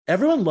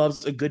Everyone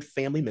loves a good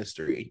family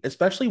mystery,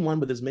 especially one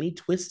with as many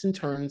twists and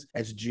turns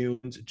as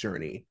June's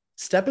Journey.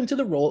 Step into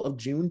the role of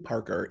June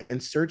Parker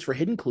and search for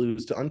hidden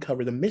clues to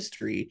uncover the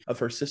mystery of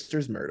her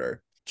sister's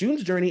murder.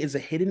 June's Journey is a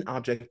hidden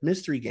object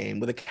mystery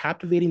game with a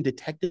captivating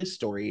detective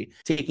story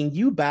taking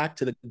you back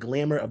to the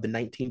glamour of the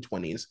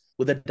 1920s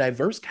with a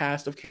diverse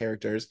cast of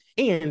characters.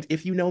 And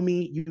if you know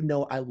me, you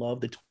know I love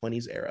the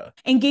 20s era.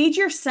 Engage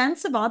your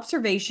sense of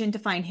observation to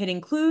find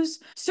hidden clues.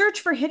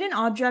 Search for hidden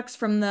objects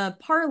from the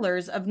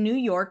parlors of New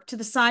York to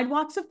the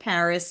sidewalks of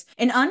Paris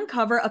and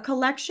uncover a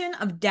collection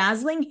of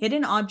dazzling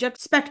hidden object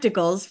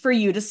spectacles for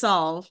you to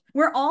solve.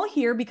 We're all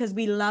here because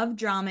we love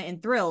drama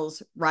and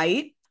thrills,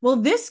 right? Well,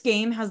 this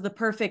game has the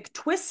perfect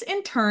twists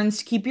and turns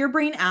to keep your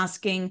brain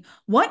asking,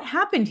 what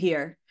happened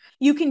here?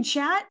 You can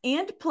chat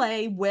and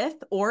play with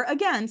or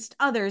against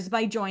others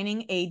by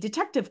joining a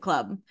detective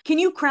club. Can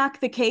you crack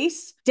the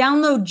case?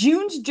 Download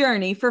June's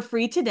Journey for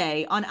free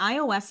today on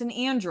iOS and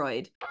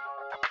Android.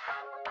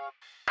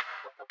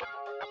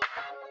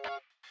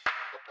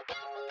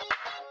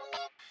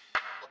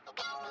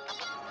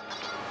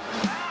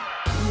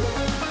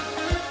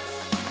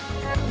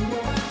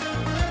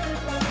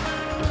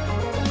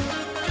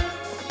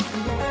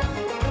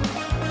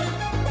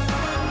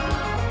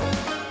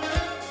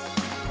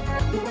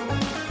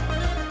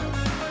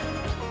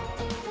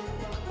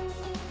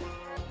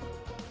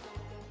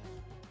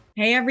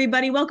 Hey,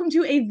 everybody. Welcome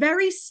to a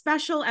very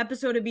special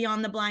episode of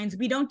Beyond the Blinds.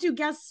 We don't do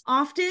guests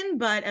often,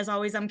 but as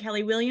always, I'm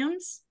Kelly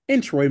Williams.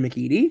 And Troy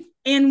McEady.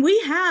 And we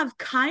have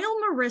Kyle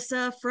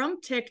Marisa from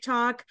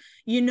TikTok.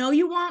 You know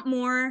you want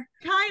more.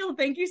 Kyle,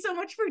 thank you so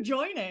much for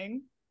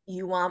joining.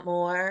 You want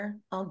more?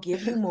 I'll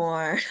give you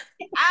more.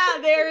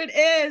 There it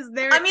is.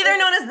 I'm either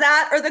known as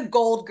that or the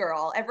gold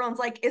girl. Everyone's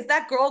like, is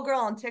that girl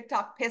on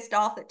TikTok pissed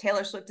off that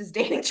Taylor Swift is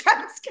dating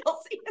Travis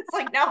Kelce? It's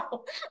like,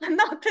 no, I'm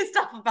not pissed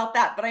off about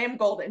that, but I am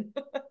golden.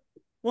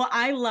 Well,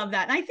 I love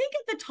that. And I think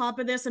at the top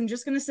of this, I'm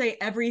just going to say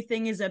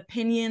everything is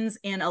opinions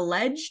and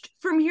alleged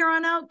from here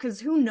on out, because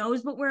who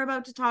knows what we're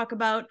about to talk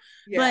about.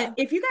 Yeah. But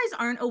if you guys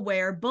aren't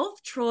aware,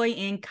 both Troy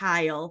and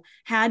Kyle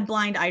had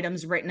blind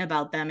items written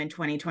about them in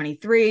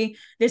 2023.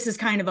 This is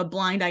kind of a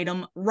blind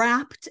item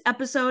wrapped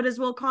episode, as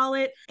we'll call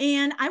it.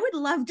 And I would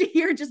love to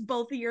hear just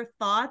both of your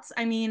thoughts.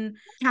 I mean,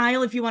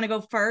 Kyle, if you want to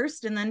go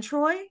first, and then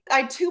Troy.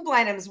 I had two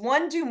blind items.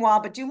 One,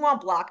 Dumois, but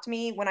Dumois blocked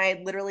me when I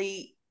had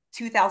literally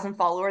 2,000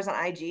 followers on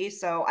IG,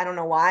 so I don't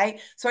know why.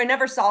 So I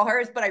never saw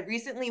hers, but I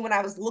recently, when I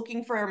was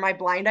looking for my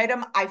blind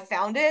item, I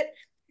found it.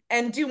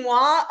 And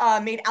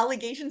Dumois made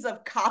allegations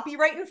of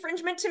copyright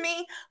infringement to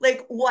me.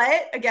 Like,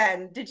 what?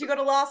 Again, did you go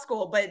to law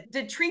school? But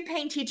did tree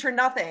paint teach her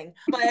nothing?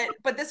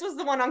 But this was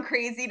the one on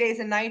Crazy Days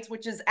and Nights,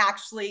 which is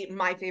actually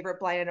my favorite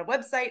blind item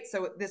website.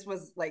 So this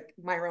was like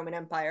my Roman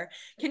Empire.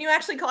 Can you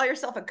actually call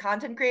yourself a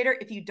content creator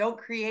if you don't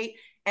create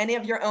any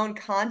of your own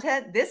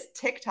content? This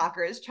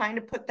TikToker is trying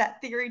to put that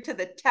theory to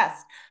the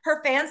test.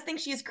 Her fans think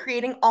she's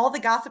creating all the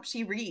gossip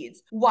she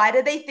reads. Why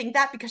do they think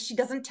that? Because she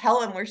doesn't tell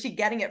them where she's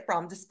getting it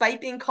from,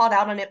 despite being called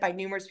out on it by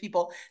numerous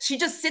people. She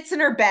just sits in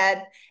her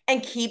bed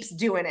and keeps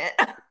doing it.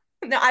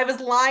 Now, I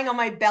was lying on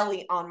my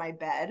belly on my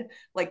bed,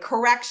 like,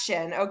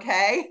 correction,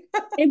 okay?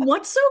 And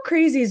what's so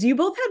crazy is you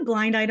both had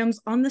blind items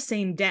on the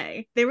same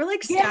day. They were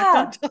like stacked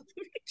on top of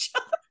each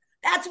other.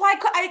 That's why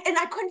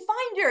I couldn't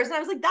find yours. And I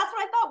was like, that's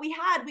what I thought we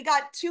had. We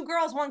got two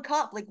girls, one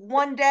cup. Like,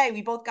 one day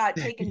we both got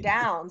taken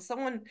down.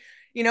 Someone,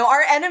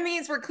 our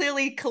enemies were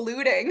clearly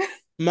colluding.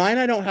 Mine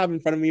I don't have in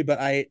front of me, but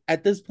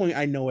at this point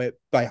I know it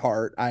by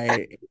heart.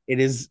 It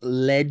is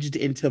ledged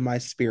into my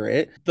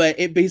spirit. But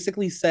it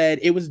basically said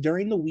it was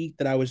during the week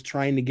that I was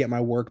trying to get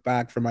my work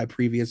back from my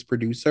previous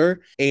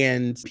producer,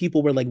 and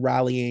people were like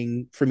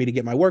rallying for me to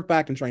get my work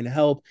back and trying to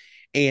help.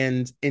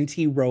 And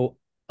NT wrote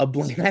a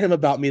blind item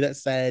about me that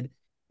said,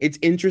 it's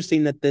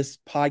interesting that this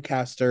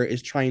podcaster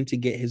is trying to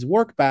get his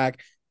work back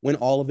when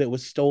all of it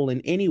was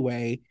stolen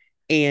anyway.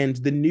 And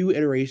the new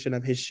iteration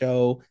of his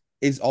show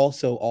is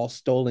also all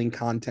stolen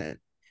content,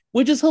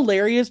 which is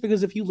hilarious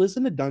because if you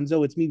listen to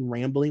Dunzo, it's me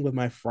rambling with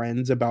my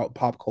friends about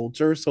pop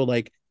culture. So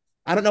like,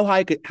 I don't know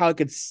how I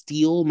could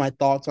steal my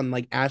thoughts on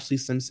like Ashley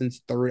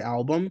Simpson's third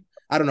album.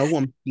 I don't know who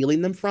I'm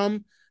stealing them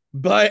from.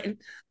 But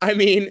I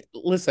mean,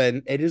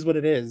 listen, it is what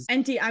it is.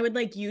 NT, I would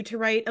like you to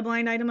write a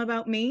blind item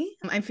about me.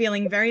 I'm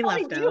feeling very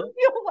left out. Do you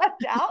feel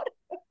left out?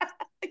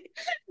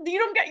 You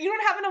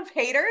don't have enough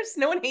haters?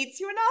 No one hates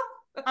you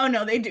enough? Oh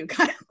no, they do,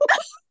 Kyle.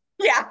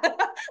 Yeah,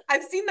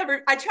 I've seen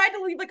I tried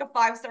to leave like a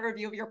 5-star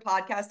review of your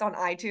podcast on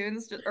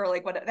iTunes or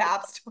like the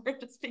App Store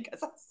just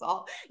because I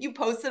saw you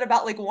posted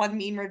about like one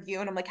mean review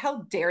and I'm like,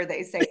 how dare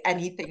they say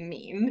anything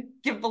mean?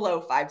 Give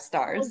below 5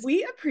 stars. Well,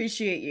 we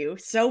appreciate you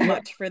so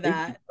much for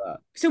that.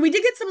 So we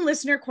did get some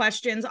listener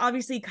questions.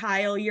 Obviously,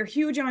 Kyle, you're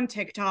huge on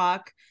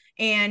TikTok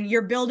and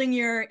you're building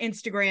your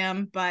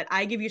Instagram, but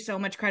I give you so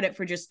much credit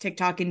for just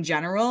TikTok in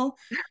general.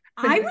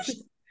 I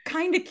was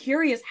kind of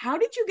curious, how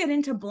did you get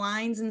into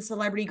blinds and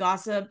celebrity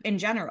gossip in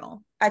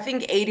general? I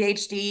think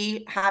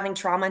ADHD, having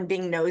trauma and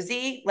being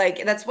nosy,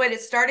 like that's what it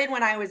started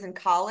when I was in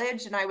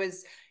college and I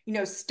was,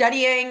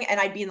 studying, and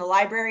I'd be in the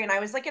library, and I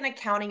was like an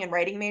accounting and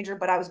writing major,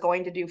 but I was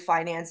going to do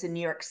finance in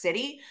New York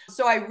City.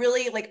 So I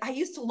really I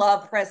used to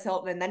love Perez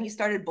Hilton, and then he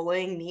started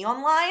bullying me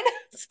online.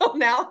 So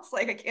now it's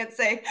like I can't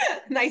say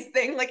a nice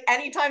thing. Like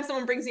anytime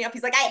someone brings me up,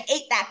 he's like, I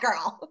hate that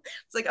girl.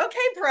 It's like, okay,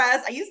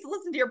 Perez, I used to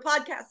listen to your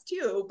podcast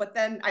too, but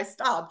then I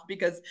stopped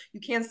because you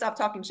can't stop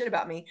talking shit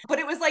about me. But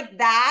it was like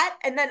that.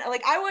 And then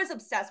I was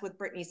obsessed with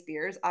Britney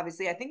Spears.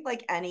 Obviously, I think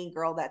like any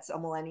girl that's a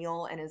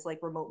millennial and is like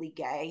remotely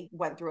gay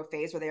went through a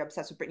phase where they're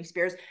obsessed with Britney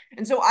Spears.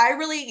 And so I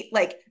really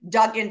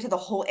dug into the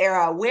whole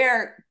era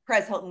where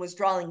Perez Hilton was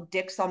drawing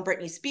dicks on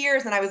Britney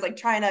Spears, and I was like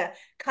trying to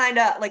kind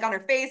of like on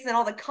her face, and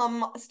all the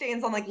cum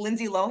stains on like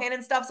Lindsay Lohan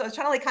and stuff. So I was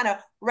trying to like kind of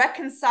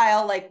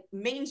reconcile like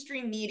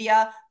mainstream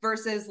media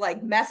versus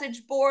like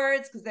message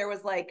boards, because there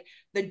was like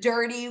the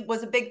dirty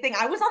was a big thing.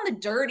 I was on the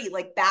dirty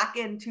like back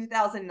in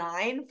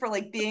 2009 for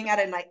like being at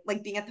a night,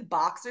 like being at the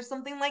box or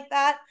something like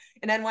that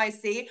in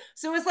NYC.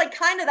 So it was like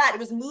kind of that. It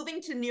was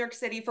moving to New York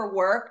City for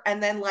work,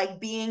 and then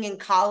like being in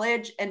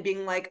college and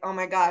being like, oh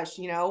my gosh,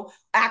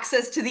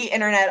 access to the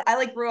internet. I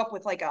like grew up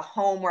with like a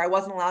home where I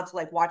wasn't allowed to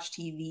like watch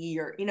TV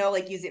or,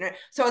 like use the internet.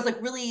 So I was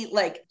like really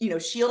like,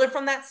 shielded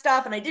from that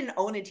stuff. And I didn't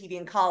own a TV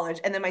in college.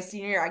 And then my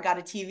senior year, I got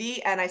a TV,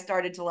 and I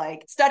started to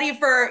like study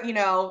for,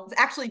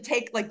 actually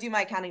do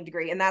my accounting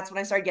degree. And that's when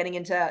I started getting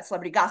into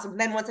celebrity gossip. And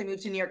then once I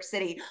moved to New York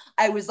City,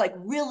 I was like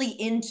really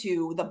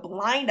into the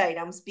blind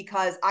items,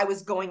 because I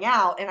was going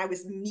out and I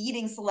was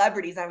meeting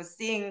celebrities. I was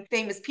seeing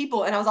famous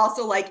people, and I was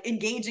also like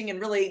engaging in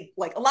really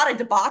like a lot of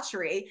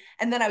debauchery.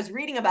 And then I was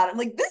reading about it. I'm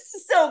like, this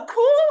is so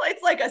cool.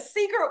 It's like a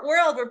secret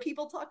world where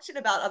people talk shit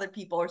about other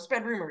people or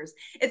spread rumors.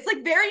 It's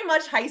like very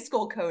much high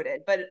school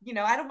coded, but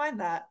I don't mind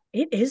that.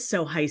 It is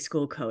so high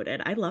school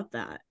coded. I love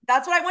that.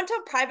 That's what I went to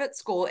a private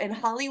school, and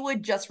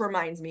Hollywood just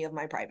reminds me of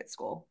my private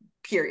school.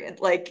 Period.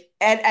 Like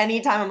at any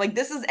time, I'm like,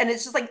 this is, and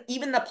it's just like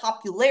even the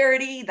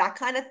popularity, that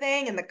kind of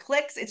thing, and the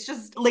clicks, it's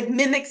just like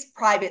mimics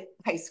private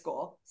high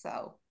school.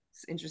 So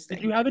it's interesting.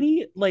 Did you have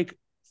any like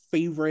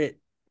favorite?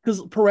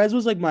 Because Perez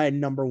was like my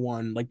number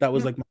one. Like that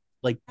was like my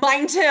like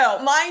mine too.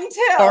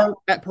 Start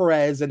at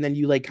Perez, and then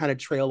you like kind of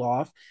trail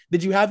off.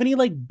 Did you have any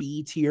like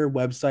B tier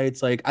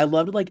websites? Like I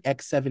loved like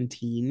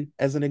X17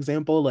 as an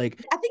example. Like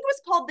I think it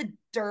was called The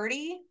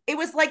Dirty. It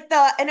was like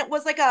and it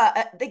was like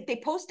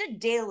they posted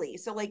daily.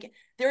 So like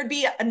there would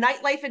be a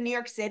nightlife in New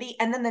York City,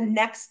 and then the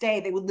next day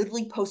they would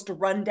literally post a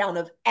rundown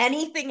of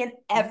anything and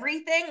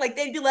everything. Like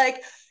they'd be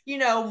like,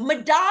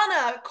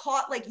 Madonna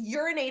caught like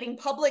urinating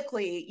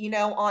publicly,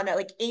 on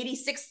like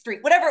 86th Street,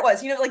 whatever it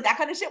was, like that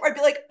kind of shit, where I'd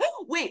be like,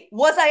 oh, wait,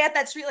 was I at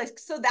that street? Like,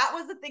 so that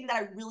was the thing that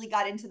I really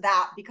got into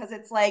that, because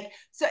it's like,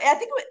 so I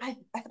think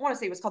I want to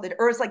say it was called it,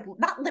 or it's like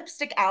not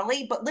Lipstick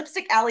Alley, but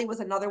Lipstick Alley was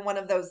another one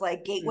of those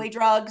like gateway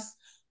drugs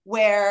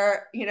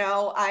where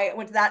I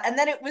went to that, and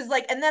then it was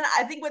like, and then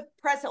I think with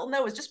Perez Hilton,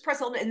 it was just Perez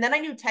Hilton, and then I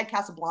knew Ted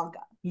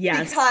Casablanca.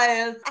 Yes,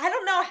 because I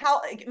don't know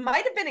how, it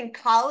might have been in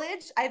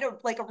college. I had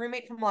a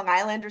roommate from Long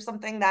Island or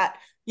something that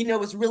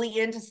was really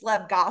into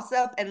celeb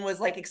gossip, and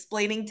was like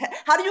explaining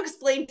how do you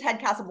explain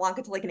Ted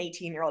Casablanca to like an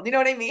 18-year-old, you know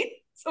what I mean?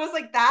 So it was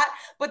like that.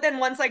 But then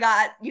once I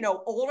got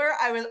older,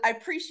 I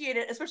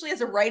appreciated, especially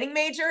as a writing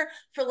major,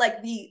 for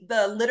like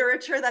the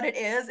literature that it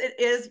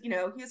is. He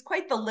was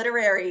quite the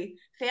literary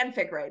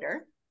fanfic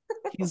writer.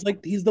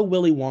 he's the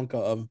Willy Wonka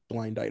of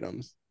blind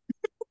items.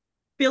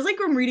 Feels like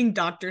I'm reading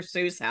Dr.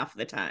 Seuss half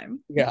the time.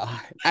 Yeah,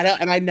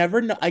 and I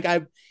never know. Like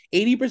I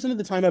 80% of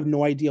the time I have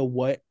no idea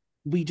what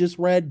we just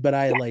read, but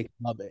I like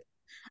love it.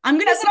 I'm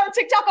gonna say on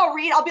TikTok,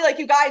 I'll be like,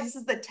 you guys, this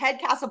is the Ted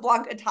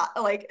Casablanca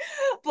like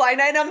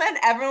blind item, and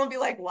everyone will be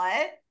like,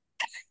 what?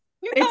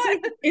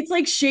 It's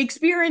like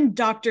Shakespeare and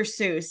Dr.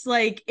 Seuss.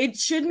 Like it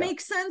should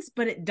make sense,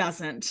 but it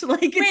doesn't.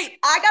 Like wait,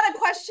 I got a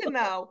question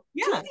though.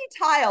 Yeah. Toothy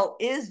Tile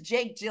is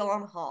Jake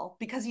Gyllenhaal,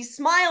 because he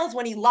smiles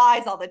when he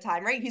lies all the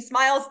time, right? He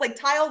smiles, like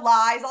Tile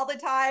lies all the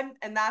time,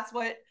 and that's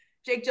what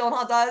Jake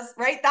Gyllenhaal does,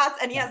 right?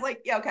 And he has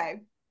like, yeah, okay.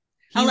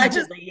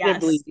 Allegedly,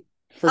 yes.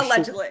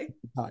 Allegedly.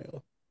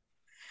 Tile.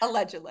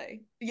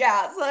 Allegedly.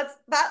 Yeah. So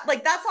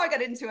that's how I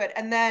got into it.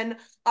 And then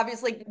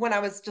obviously when I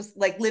was just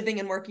like living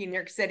and working in New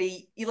York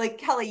City,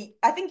 Kelly,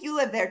 I think you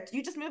live there.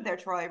 You just moved there,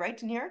 Troy, right?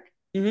 To New York?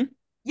 Mm-hmm.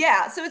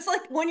 Yeah. So it's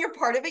like when you're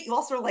part of it, you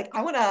also are like,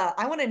 I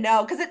wanna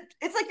know, because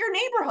it's like your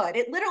neighborhood.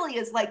 It literally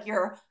is like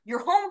your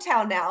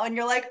hometown now. And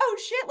you're like, oh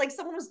shit, like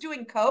someone was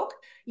doing coke,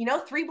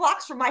 3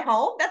 blocks from my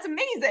home. That's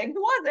amazing.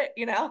 Who was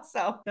it?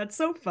 So that's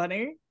so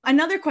funny.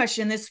 Another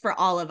question, this is for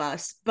all of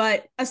us,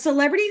 but a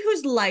celebrity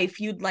whose life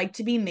you'd like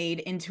to be made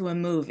into a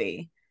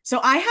movie. So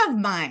I have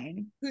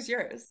mine. Who's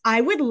yours?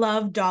 I would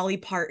love Dolly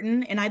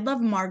Parton, and I'd love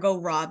Margot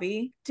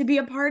Robbie to be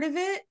a part of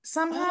it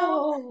somehow.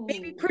 Oh.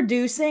 Maybe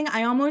producing.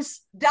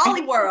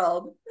 Dolly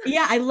World.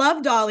 Yeah, I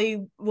love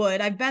Dollywood.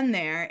 I've been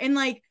there. And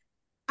like,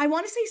 I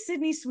want to say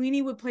Sydney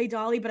Sweeney would play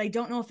Dolly, but I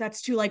don't know if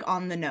that's too like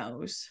on the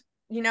nose.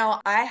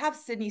 I have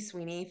Sydney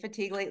Sweeney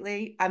fatigue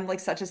lately. I'm like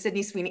such a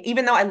Sydney Sweeney,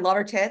 even though I love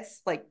her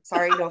tits. Like,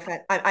 sorry, no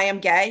offense. I am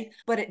gay,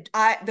 but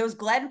those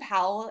Glenn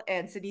Powell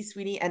and Sydney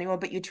Sweeney, Anyone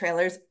But You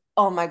trailers.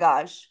 Oh my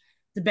gosh.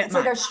 It's a bit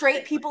much. Like, are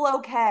straight people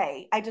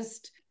okay?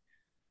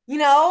 You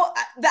know,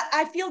 that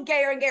I feel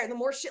gayer and gayer. The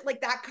more shit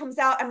like that comes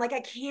out, I'm like, I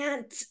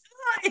can't.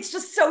 It's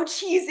just so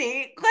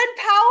cheesy. Glenn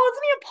Powell,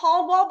 isn't he a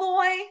Paul Wall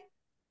boy?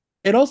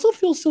 It also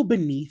feels so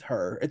beneath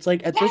her. It's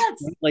like at this Yes.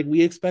 point, like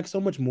we expect so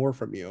much more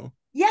from you.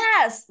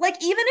 Yes,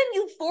 like even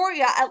in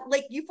Euphoria,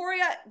 like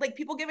Euphoria, like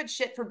people give it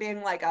shit for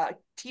being like a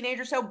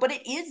teenager show, but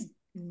it is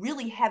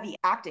really heavy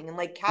acting. And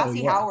like Oh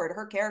Cassie yeah. Howard,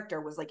 her character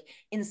was like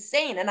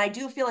insane. And I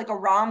do feel like a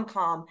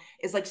rom-com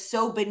is like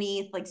so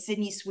beneath like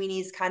Sydney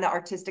Sweeney's kind of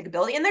artistic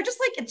ability. And they're just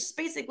like, it's just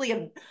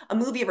basically a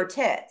movie of her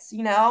tits,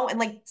 you know? And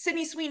like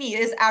Sydney Sweeney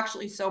is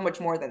actually so much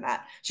more than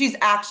that. She's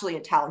actually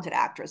a talented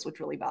actress, which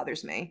really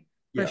bothers me.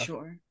 For Yeah.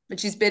 sure. But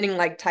she's been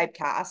like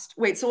typecast.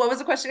 Wait, so what was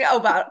the question? Oh,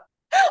 about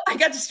I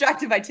got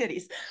distracted by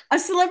titties. A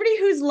celebrity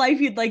whose life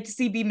you'd like to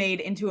see be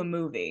made into a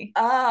movie.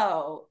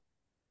 Oh,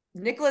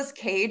 Nicolas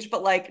Cage,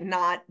 but like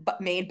not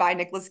but made by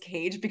Nicolas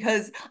Cage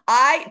because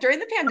I during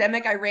the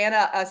pandemic I ran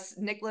a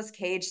Nicolas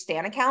Cage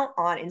stan account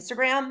on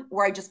Instagram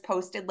where I just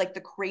posted like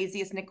the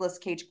craziest Nicolas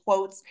Cage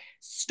quotes,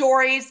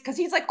 stories because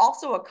he's like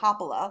also a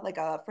Coppola, like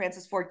a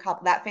Francis Ford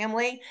Coppola, that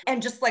family,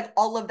 and just like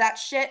all of that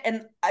shit.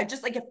 And I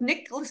just like if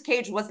Nicolas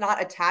Cage was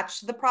not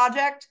attached to the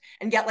project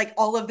and get like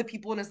all of the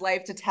people in his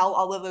life to tell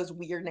all of those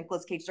weird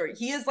Nicolas Cage stories,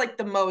 he is like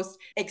the most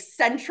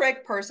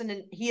eccentric person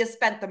and he has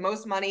spent the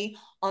most money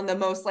on the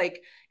most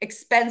like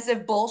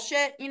expensive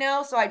bullshit, you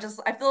know? So I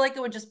feel like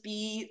it would just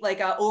be like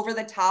a over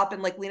the top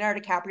and like Leonardo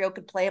DiCaprio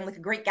could play him like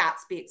a great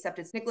Gatsby, except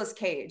it's Nicolas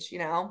Cage, you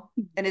know?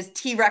 And his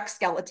T-Rex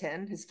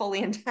skeleton, his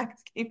fully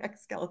intact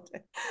T-Rex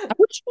skeleton. I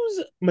would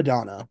choose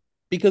Madonna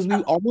because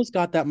we almost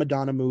got that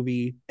Madonna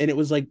movie and it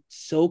was like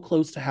so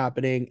close to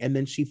happening and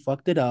then she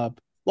fucked it up.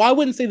 Well, I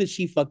wouldn't say that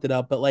she fucked it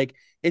up, but like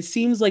it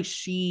seems like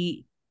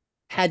she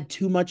had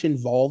too much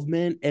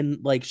involvement and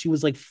like she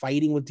was like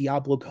fighting with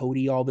Diablo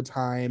Cody all the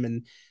time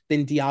and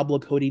then Diablo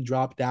Cody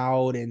dropped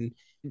out and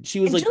she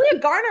was And like Julia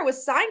Garner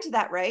was signed to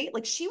that, right?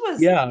 Like she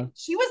was yeah,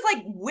 she was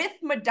like with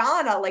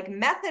Madonna, like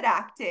method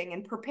acting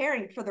and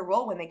preparing for the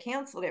role when they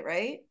canceled it,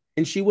 right?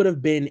 and she would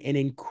have been an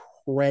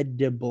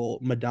incredible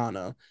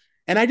Madonna.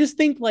 And I just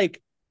think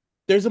like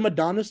there's a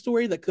Madonna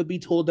story that could be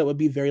told that would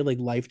be very like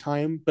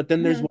lifetime, but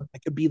then there's Mm-hmm. one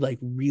that could be like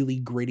really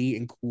gritty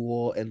and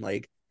cool and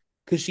like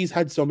because she's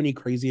had so many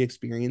crazy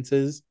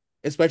experiences,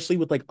 especially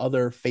with like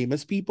other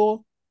famous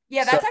people.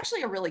 Yeah, So that's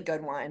actually a really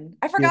good one.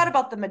 I yeah, forgot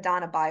about the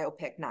Madonna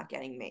biopic not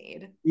getting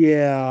made.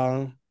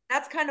 yeah,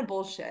 That's kind of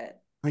bullshit.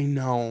 I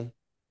know.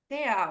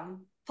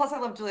 Damn. Plus, I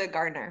love Julia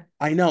Gardner.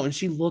 I know, and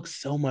she looks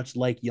so much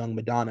like young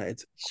Madonna.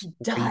 It's She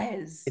crazy.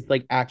 does. It's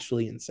like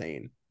actually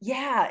insane.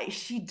 Yeah,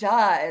 she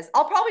does.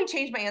 I'll probably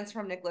change my answer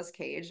from Nicolas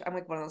Cage. I'm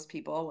like one of those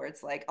people where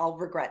it's like I'll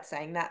regret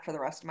saying that for the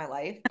rest of my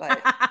life,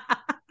 but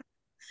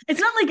It's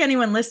not like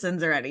anyone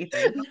listens or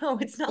anything. no,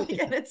 it's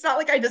not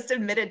like I just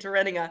admitted to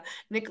running a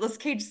Nicolas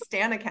Cage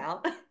stan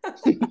account.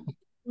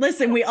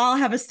 Listen, we all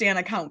have a Stan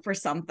account for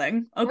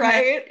something. Okay.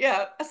 Right?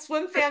 Yeah. A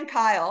swim fan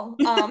Kyle.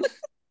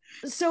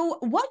 So,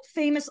 what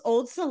famous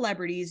old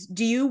celebrities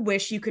do you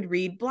wish you could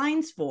read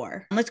blinds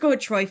for? Let's go with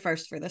Troy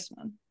first for this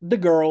one. The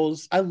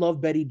girls, I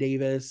love Betty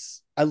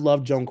Davis. I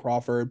love Joan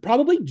Crawford.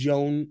 Probably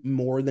Joan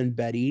more than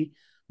Betty,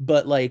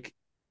 but like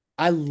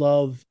I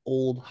love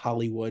old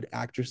Hollywood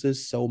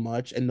actresses so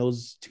much, and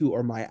those two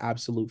are my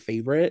absolute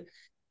favorite.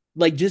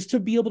 Like just to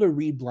be able to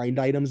read blind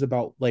items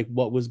about like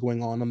what was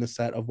going on the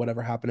set of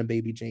whatever happened to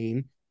Baby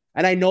Jane.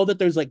 And I know that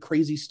there's like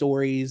crazy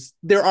stories.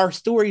 There are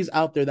stories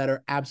out there that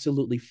are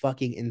absolutely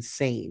fucking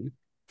insane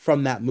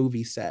from that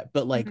movie set,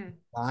 but like Mhm.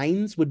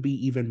 lines would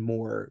be even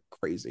more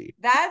crazy.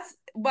 That's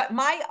but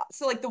my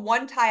so like the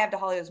one tie I have to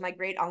Hollywood is my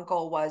great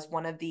uncle was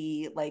one of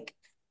the like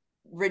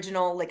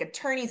original like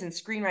attorneys and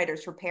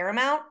screenwriters for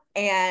Paramount.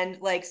 And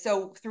like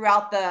so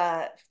throughout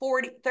the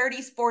 40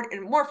 30s 40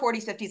 more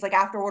 40s 50s like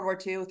after World War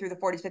II through the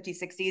 40s 50s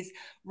 60s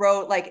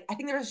wrote like I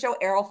think there was a show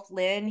Errol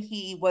Flynn,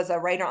 he was a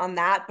writer on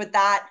that, but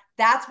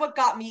that's what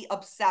got me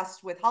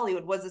obsessed with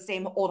Hollywood was the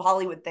same old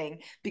Hollywood thing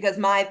because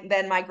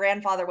my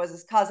grandfather was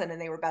his cousin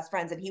and they were best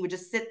friends and he would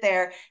just sit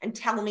there and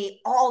tell me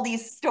all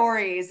these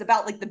stories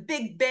about like the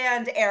big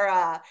band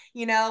era,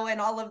 you know, and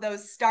all of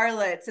those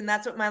starlets. And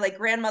that's what my like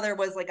grandmother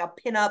was like a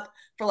pinup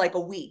for like a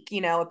week,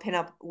 you know, a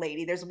pinup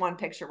lady. There's one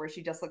picture where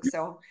she just looks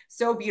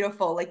so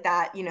beautiful, like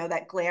that, you know,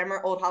 that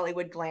glamour, old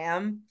Hollywood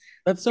glam.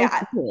 That's so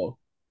Yeah, cool.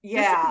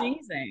 That's yeah,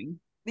 amazing.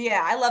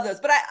 yeah. I love those.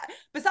 But I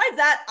besides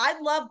that, I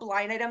love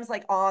blind items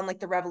like on like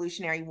the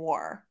Revolutionary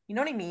War. You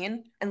know what I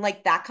mean? And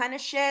like that kind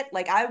of shit.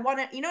 Like I want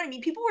to, you know what I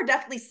mean? People were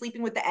definitely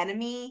sleeping with the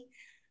enemy,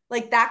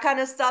 like that kind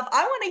of stuff.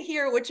 I want to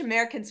hear which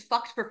Americans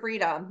fucked for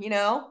freedom. You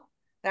know,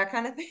 that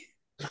kind of thing.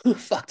 Who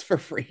fucked for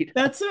freedom?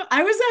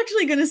 I was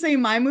actually gonna say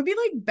mine would be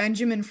like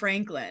Benjamin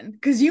Franklin,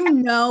 because you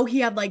know he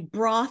had like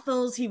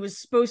brothels. He was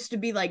supposed to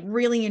be like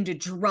really into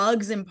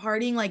drugs and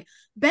partying. Like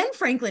Ben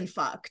Franklin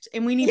fucked,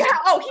 and we need Yeah. to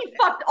talk Oh, about he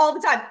it. fucked all the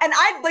time. And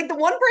I like the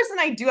one person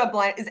I do have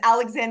blind is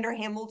Alexander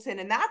Hamilton.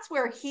 And that's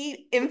where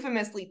he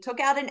infamously took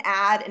out an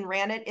ad and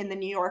ran it in the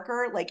New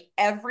Yorker like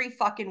every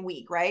fucking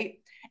week, right?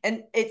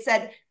 And it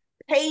said,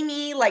 pay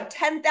me like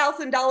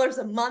 $10,000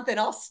 a month and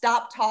I'll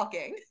stop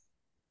talking.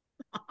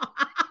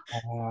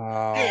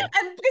 Wow.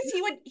 And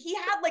because he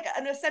had like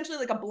an essentially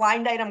like a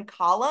blind item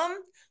column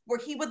where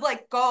he would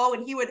like go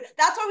and he would,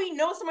 that's why we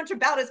know so much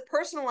about his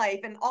personal life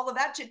and all of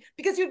that shit,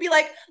 because he would be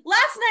like,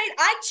 last night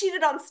I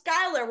cheated on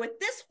Skylar with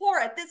this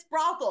whore at this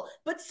brothel,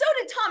 but so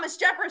did Thomas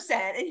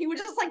Jefferson. And he would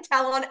just like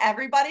tell on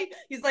everybody.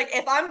 He's like,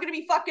 if I'm gonna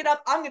be fucking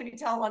up, I'm gonna be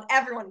telling on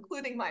everyone,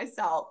 including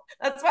myself.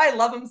 That's why I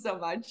love him so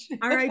much.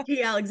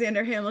 R.I.P.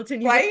 Alexander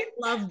Hamilton. You Right,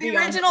 love the Beyond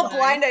the original Blind.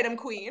 blind item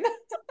queen.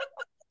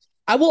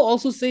 I will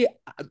also say,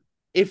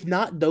 if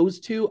not those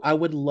two, I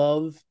would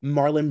love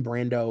Marlon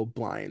Brando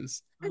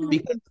blinds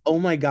because oh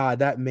my god,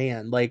 that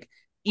man, like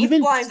His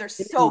even blinds are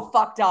so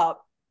fucked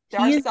up. There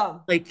are he is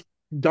some. like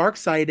dark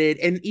sided,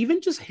 and even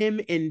just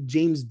him and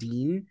James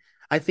Dean,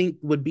 I think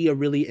would be a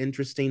really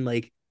interesting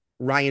like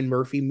Ryan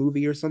Murphy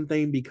movie or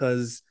something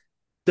because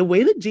the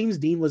way that James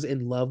Dean was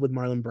in love with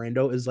Marlon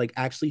Brando is like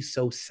actually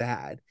so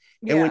sad.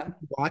 And when Yeah.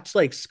 you watch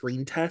like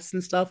screen tests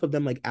and stuff of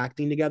them like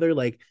acting together,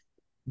 like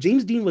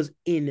James Dean was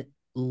in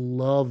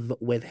love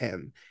with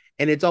him.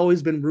 And it's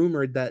always been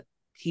rumored that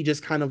he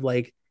just kind of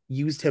like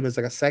used him as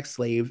like a sex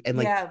slave and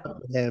like Yeah.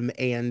 him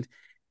and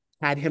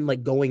had him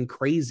like going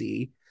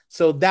crazy.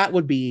 So that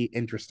would be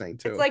interesting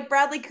It's too. like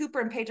Bradley Cooper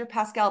and Pedro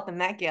Pascal at the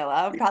Met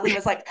Gala. Probably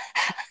was like,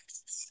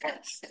 It's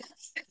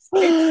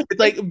It's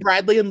like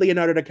Bradley and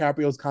Leonardo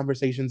DiCaprio's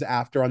conversations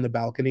after on the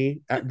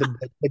balcony at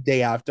the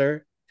day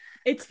after.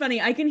 it's funny.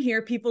 I can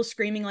hear people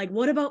screaming like,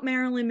 "What about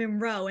Marilyn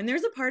Monroe?" And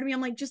there's a part of me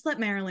I'm like, just let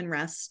Marilyn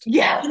rest.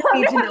 yeah, You don't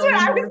need that's to know what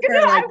I was anymore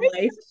gonna. for like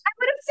life. I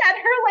would have said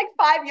her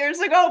like 5 years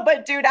ago,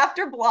 but dude,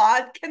 after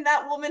Blonde, can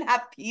that woman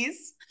have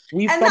peace?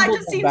 We And I fumbled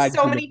just that seen bag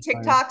so too many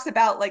many times. TikToks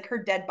about like her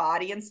dead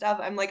body and stuff.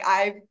 I'm like,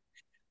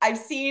 I've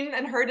seen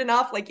and heard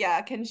enough. Like,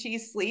 yeah, can she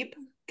sleep?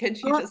 Can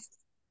she I'll, just?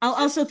 I'll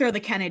also throw the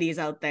Kennedys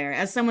out there.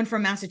 As someone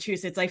from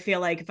Massachusetts, I feel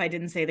like if I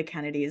didn't say the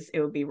Kennedys, it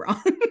would be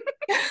wrong.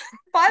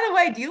 By the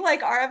way, do you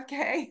like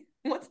RFK?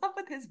 What's up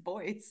with his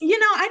voice?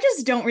 I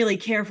just don't really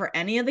care for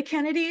any of the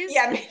Kennedys.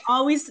 Yeah, They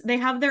always they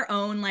have their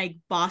own like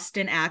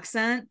Boston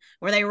accent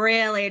where they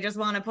really just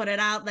want to put it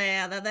out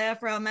there that they're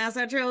from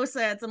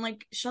Massachusetts. I'm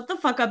like, shut the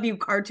fuck up, you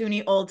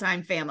cartoony old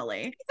time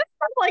family.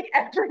 like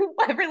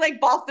every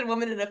like Boston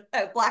woman in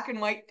a black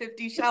and white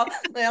 50 show.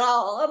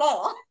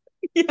 All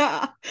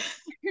Yeah.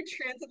 your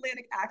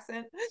transatlantic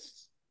accent.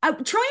 Troy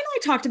and I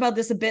talked about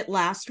this a bit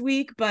last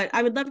week, but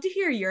I would love to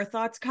hear your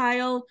thoughts,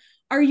 Kyle.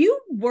 Are you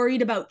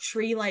worried about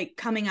Tree like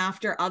coming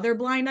after other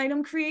blind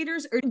item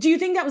creators, or do you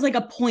think that was like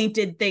a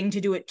pointed thing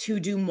to do it to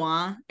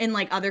Dumois and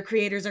like other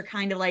creators are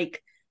kind of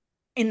like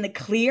in the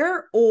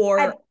clear? I've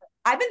Or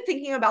I've been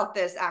thinking about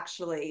this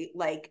actually,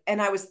 like,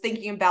 and I was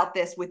thinking about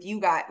this with you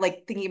guys,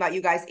 like thinking about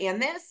you guys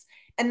and this,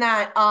 and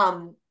that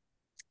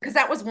because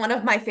that was one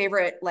of my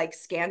favorite like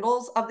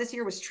scandals of this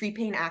year was Tree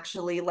Paine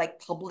actually like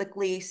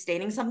publicly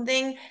stating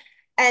something.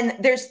 And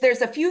there's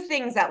a few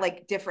things that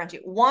like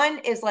differentiate. One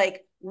is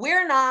like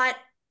we're not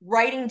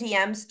writing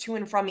DMs to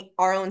and from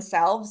our own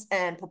selves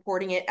and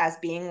purporting it as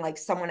being like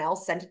someone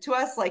else sent it to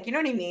us, like you know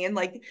what I mean,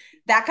 like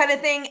that kind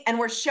of thing. And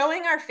we're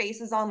showing our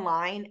faces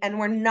online, and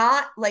we're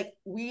not like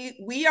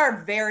we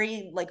are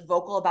very like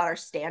vocal about our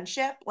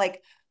standship.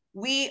 Like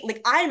we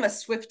like I'm a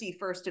Swiftie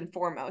first and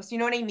foremost. You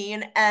know what I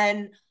mean?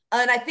 And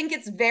I think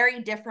it's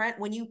very different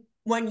when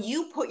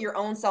you put your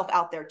own self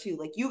out there too.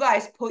 Like you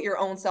guys put your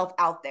own self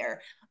out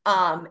there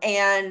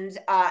and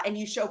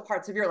you show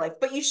parts of your life,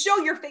 but you show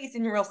your face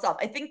and your real self.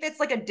 I think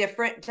that's like a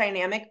different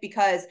dynamic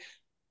because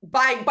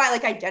by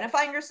like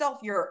identifying yourself,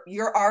 you're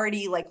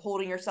already like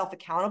holding yourself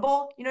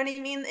accountable, you know what I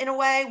mean, in a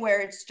way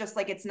where it's just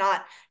like it's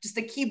not just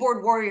a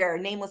keyboard warrior,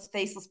 nameless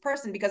faceless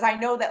person. Because I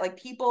know that like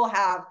people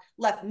have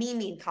left me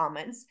mean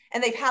comments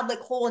and they've had like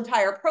whole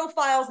entire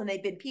profiles and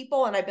they've been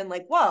people and I've been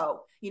like,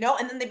 whoa, you know,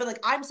 and then they've been like,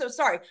 I'm so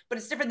sorry. But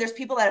it's different. There's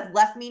people that have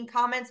left mean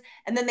comments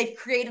and then they've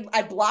created,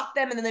 I blocked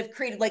them and then they've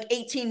created like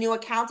 18 new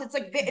accounts. It's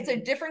like it's a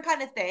different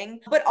kind of thing.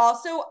 But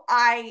also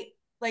I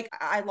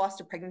lost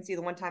a pregnancy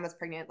the one time I was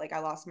pregnant. Like I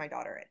lost my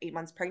daughter at 8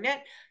 months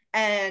pregnant.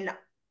 And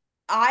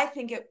I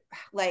think it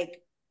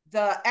like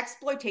the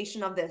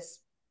exploitation of this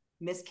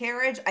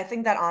miscarriage, I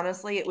think that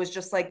honestly, it was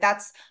just like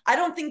I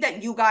don't think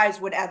that you guys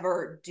would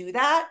ever do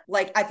that.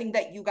 Like I think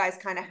that you guys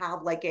kind of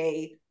have like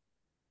a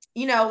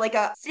like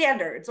a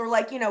standards or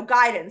like,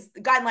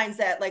 guidelines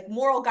that like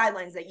moral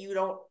guidelines that you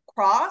don't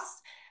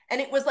cross. And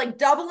it was like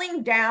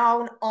doubling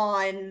down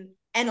on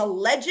an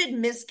alleged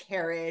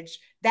miscarriage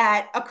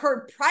that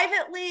occurred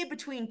privately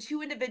between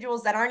two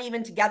individuals that aren't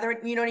even together.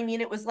 You know what I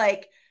mean? It was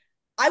like,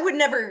 I would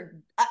never,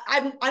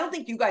 I don't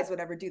think you guys would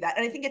ever do that.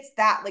 And I think it's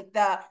that, like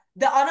the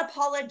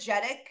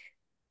unapologetic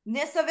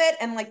ness of it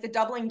and like the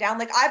doubling down.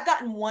 Like I've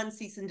gotten one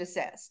cease and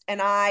desist and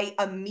I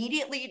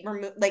immediately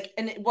removed, like,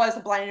 and it was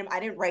a blind item. I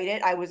didn't write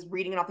it. I was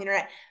reading it off the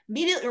internet,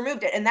 immediately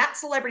removed it. And that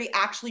celebrity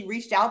actually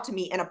reached out to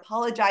me and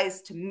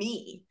apologized to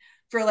me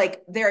for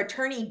like their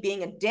attorney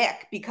being a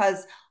dick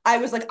because I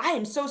was like, I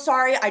am so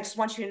sorry. I just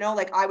want you to know,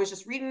 like, I was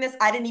just reading this.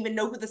 I didn't even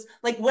know who this,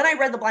 like, when I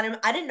read the blind item,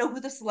 I didn't know who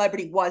the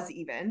celebrity was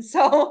even.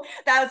 So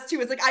that was too,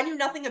 it's like, I knew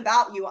nothing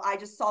about you. I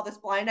just saw this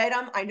blind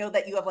item. I know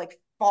that you have like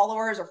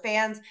followers or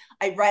fans.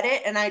 I read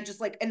it and I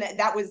just like, and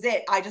that was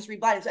it. I just read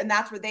blind items, and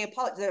that's where they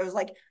apologized. It was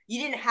like, you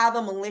didn't have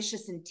a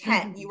malicious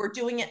intent. You Mhm. were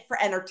doing it for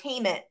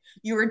entertainment.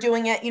 You were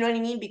doing it, you know what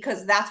I mean?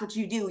 Because that's what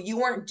you do. You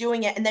weren't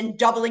doing it and then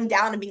doubling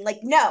down and being like,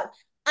 no,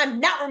 I'm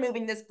not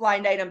removing this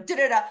blind item. Da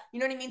da da. You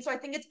know what I mean? So I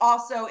think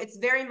it's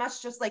very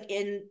much just like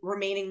in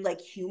remaining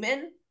like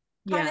human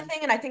kind Yeah. of thing.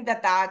 And I think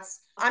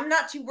that's, I'm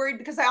not too worried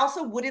because I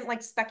also wouldn't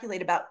like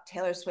speculate about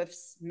Taylor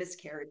Swift's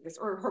miscarriages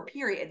or her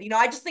period. You know,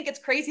 I just think it's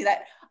crazy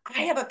that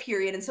I have a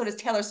period and so does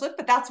Taylor Swift,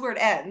 but that's where it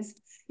ends.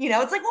 You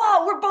know, it's like,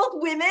 wow, we're both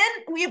women.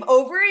 We have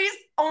ovaries.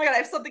 Oh my God, I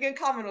have something in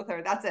common with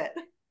her. That's it.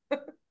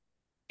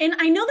 And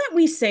I know that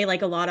we say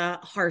like a lot of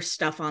harsh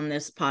stuff on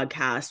this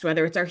podcast,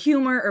 whether it's our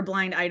humor or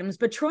blind items,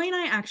 but Troy and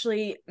I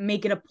actually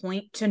make it a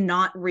point to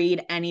not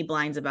read any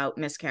blinds about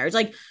miscarriage.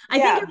 Like, I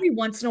think Yeah. every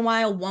once in a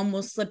while, one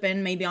will slip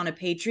in maybe on a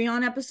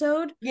Patreon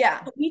episode,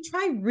 Yeah. but we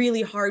try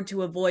really hard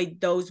to avoid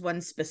those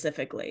ones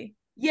specifically.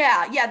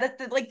 Yeah, yeah.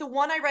 Like the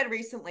one I read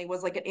recently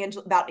was like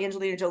about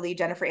Angelina Jolie,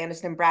 Jennifer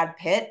Aniston, and Brad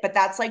Pitt, but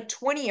that's like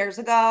 20 years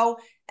ago,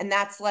 and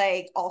that's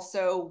like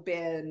also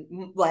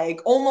been like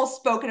almost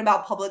spoken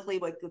about publicly,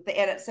 like with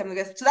the some of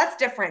this. So that's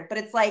different. But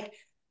it's like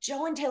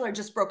Joe and Taylor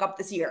just broke up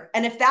this year,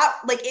 and if that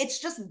like it's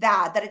just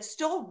that it's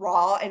still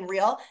raw and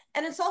real,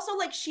 and it's also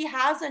like she's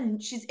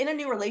in a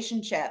new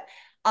relationship,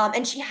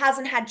 and she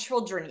hasn't had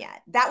children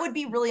yet. That would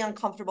be really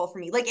uncomfortable for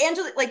me. Like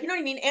Angela, like you know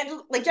what I mean?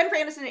 Like Jennifer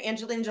Aniston and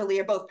Angelina Jolie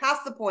are both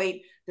past the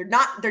point.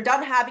 They're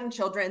done having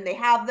children. They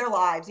have their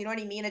lives. You know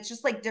what I mean? It's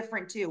just like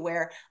different too,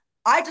 where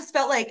I just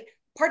felt like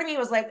part of me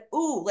was like,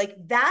 ooh, like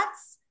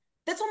that's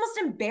almost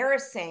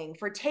embarrassing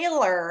for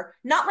Taylor.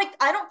 Not like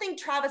I don't think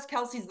Travis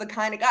Kelce's the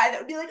kind of guy that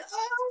would be like,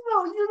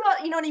 oh,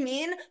 you know what I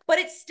mean? But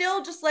it's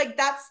still just like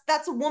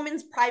that's a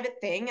woman's private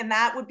thing, and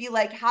that would be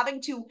like having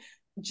to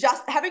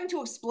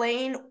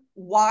explain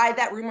why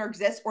that rumor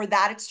exists or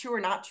that it's true or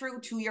not true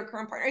to your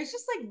current partner. It's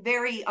just like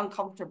very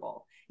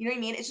uncomfortable. You know what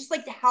I mean? It's just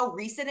like how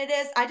recent it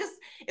is.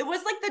 It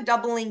was like the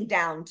doubling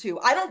down too.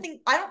 I don't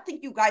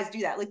think you guys do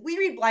that. Like we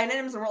read blind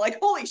items and we're like,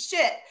 holy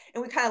shit.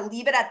 And we kind of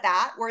leave it at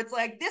that, where it's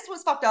like, this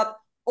was fucked up.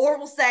 Or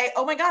we'll say,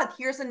 oh my God,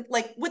 here's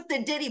like with the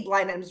Diddy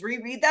blind items,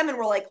 reread them and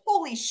we're like,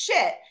 holy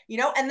shit, you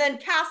know? And then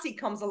Cassie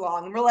comes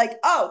along and we're like,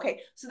 oh,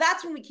 okay. So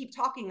that's when we keep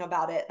talking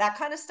about it, that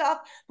kind of stuff.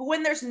 But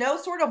when there's no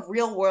sort of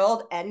real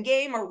world end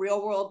game or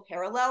real world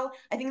parallel,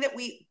 I think that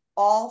we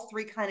all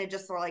three kind of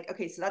just are like,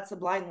 okay, so that's the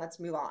blind. Let's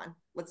move on.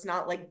 Let's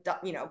not like,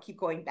 keep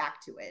going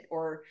back to it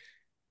or,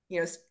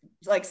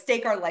 like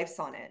stake our lives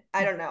on it.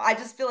 I don't know. I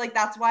just feel like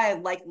that's why I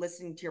like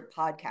listening to your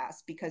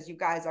podcast, because you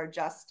guys are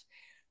just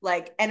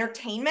like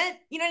entertainment,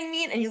 you know what I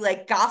mean? And you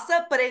like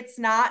gossip, but it's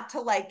not to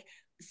like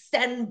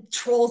send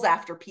trolls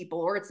after people,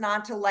 or it's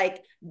not to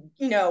like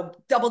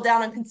double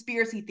down on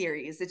conspiracy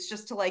theories. It's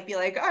just to like be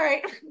like, all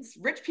right, it's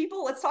rich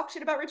people, let's talk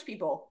shit about rich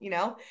people,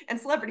 and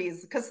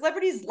celebrities, because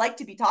celebrities like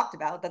to be talked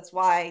about. That's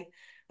why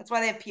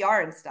they have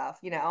PR and stuff.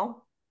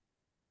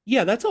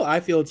 Yeah, that's how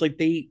I feel. It's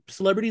like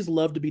celebrities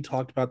love to be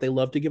talked about. They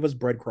love to give us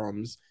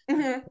breadcrumbs.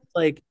 Mm-hmm.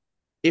 Like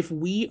if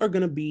we are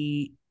gonna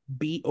be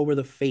beat over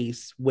the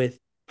face with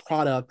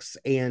products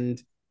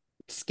and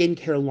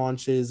skincare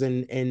launches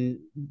and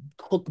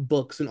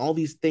cookbooks and all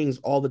these things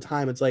all the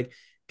time, it's like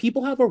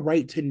people have a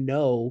right to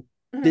know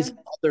this Mm-hmm.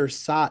 other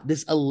side,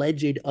 this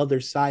alleged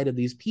other side of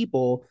these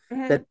people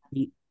Mm-hmm. that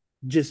they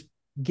just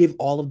give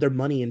all of their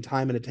money and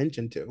time and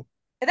attention to.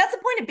 And that's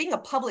the point of being a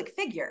public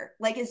figure,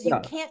 like, is you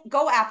Yeah. can't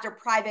go after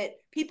private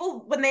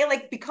people when they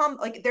like become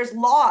like, there's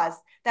laws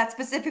that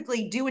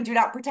specifically do and do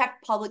not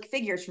protect public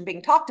figures from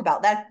being talked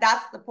about.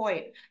 That's the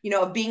point,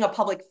 of being a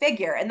public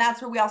figure. And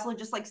that's where we also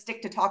just like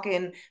stick to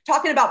talking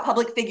about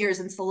public figures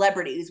and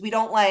celebrities. We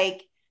don't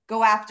like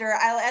go after,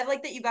 I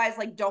like that you guys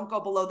like don't go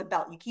below the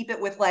belt. You keep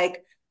it with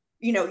like,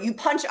 you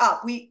punch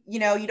up. You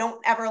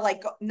don't ever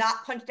like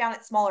not punch down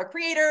at smaller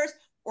creators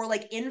or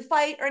like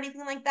infight or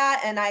anything like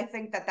that. And I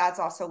think that that's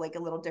also like a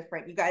little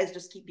different. You guys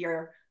just keep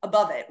your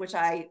above it, which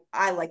I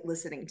like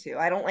listening to.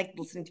 I don't like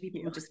listening to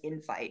people who just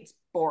infight. It's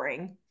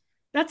boring.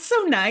 That's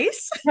so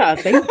nice. Yeah,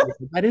 thank you.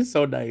 That is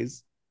so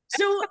nice.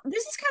 So,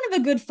 this is kind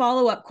of a good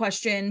follow up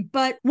question,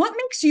 but what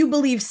makes you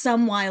believe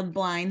some wild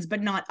blinds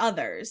but not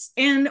others?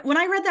 And when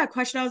I read that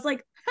question, I was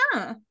like,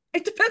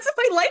 it depends if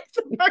I like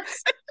the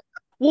person.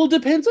 Well, it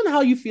depends on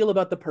how you feel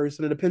about the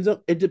person.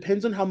 It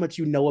depends on how much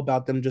you know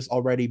about them just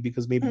already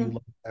because maybe you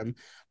love them.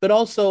 But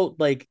also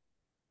like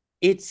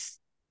it's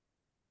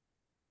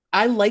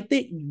I like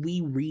that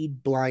we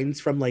read blinds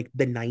from like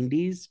the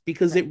 90s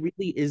because Right. it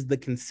really is the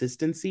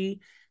consistency.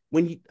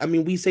 I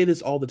mean, we say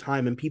this all the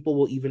time, and people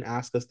will even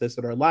ask us this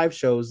at our live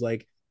shows.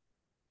 Like,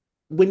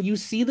 when you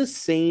see the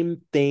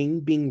same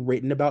thing being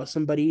written about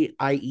somebody,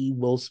 i.e.,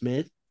 Will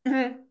Smith,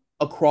 Mm-hmm.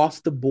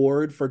 across the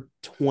board for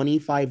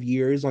 25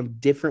 years on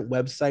different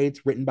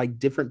websites written by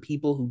different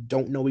people who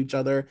don't know each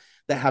other,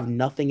 that have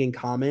nothing in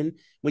common,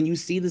 when you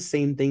see the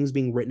same things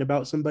being written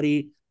about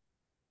somebody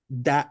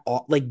that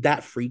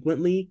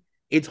frequently,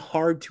 it's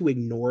hard to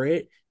ignore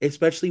it,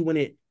 especially when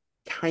it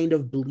kind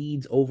of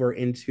bleeds over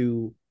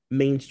into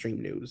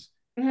mainstream news.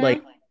 Like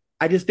Mm-hmm.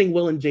 I just think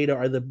Will and Jada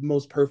are the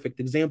most perfect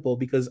example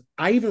because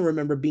I even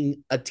remember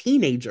being a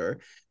teenager,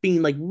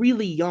 being like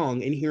really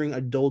young and hearing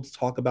adults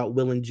talk about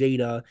Will and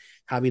Jada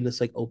having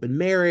this like open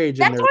marriage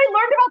and That's how they're, I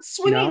learned about you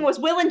swinging know, was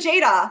Will and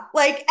Jada.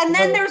 Like, and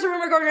then well, there was a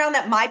rumor going around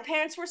that my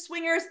parents were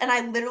swingers, and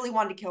I literally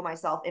wanted to kill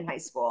myself in high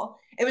school.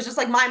 It was just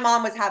like my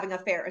mom was having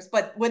affairs,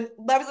 but when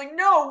I was like,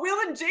 no,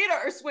 Will and Jada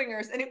are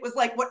swingers, and it was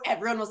like what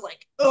everyone was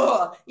like,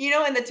 ugh,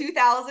 in the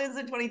 2000s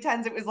and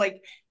 2010s, it was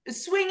like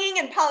swinging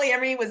and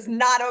polyamory was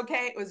not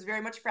okay. It was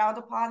very much frowned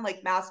upon,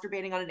 like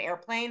masturbating on an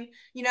airplane,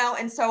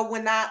 and so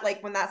when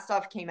that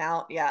stuff came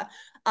out, yeah.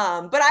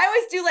 But I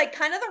always do like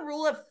kind of the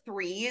rule of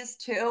threes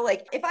too.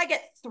 Like if I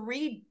get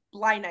three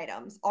blind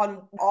items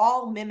on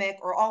all mimic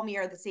or all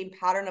mirror the same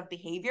pattern of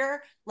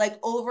behavior, like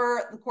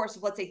over the course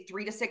of let's say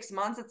 3 to 6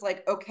 months, it's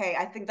like, okay,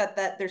 I think that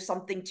there's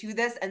something to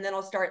this. And then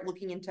I'll start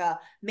looking into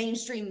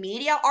mainstream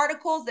media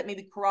articles that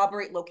maybe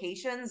corroborate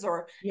locations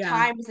or Yeah.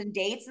 times and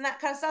dates and that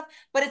kind of stuff.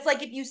 But it's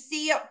like if you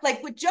see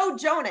like with Joe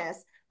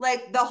Jonas,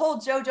 like the whole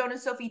Joe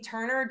Jonas Sophie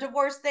Turner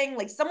divorce thing,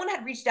 like someone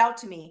had reached out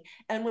to me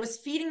and was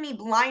feeding me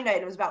blind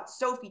items about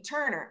Sophie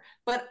Turner.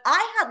 But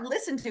I had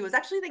listened to, it was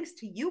actually thanks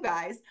to you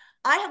guys,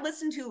 I had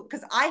listened to,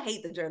 because I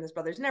hate the Jonas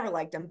Brothers, never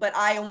liked them, but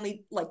I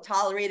only like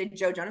tolerated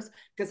Joe Jonas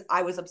because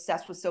I was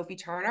obsessed with Sophie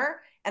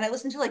Turner. And I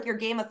listened to like your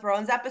Game of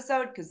Thrones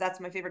episode because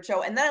that's my favorite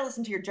show. And then I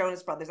listened to your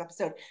Jonas Brothers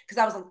episode because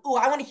I was like, oh,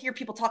 I want to hear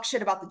people talk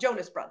shit about the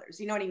Jonas Brothers.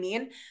 You know what I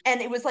mean?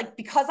 And it was like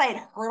because I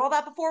had heard all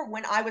that before,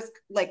 when I was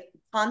like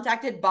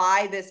contacted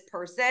by this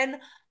person,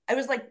 I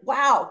was like,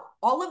 wow,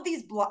 all of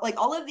these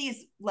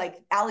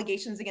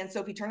allegations against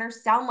Sophie Turner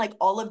sound like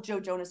all of Joe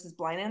Jonas's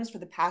blind items for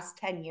the past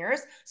 10 years.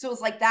 So it was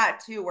like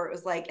that too, where it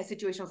was like a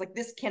situation was like,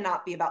 this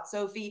cannot be about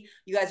Sophie.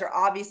 You guys are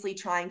obviously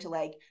trying to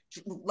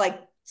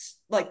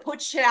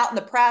put shit out in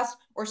the press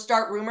or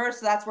start rumors.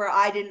 So that's where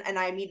I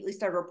immediately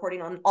started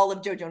reporting on all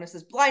of Joe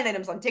Jonas's blind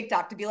items on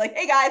TikTok to be like,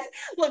 hey guys,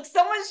 look,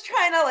 someone's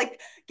trying to like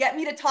get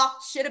me to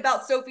talk shit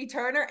about Sophie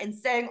Turner and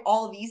saying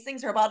all of these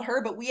things are about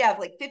her, but we have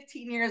like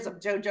 15 years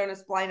of Joe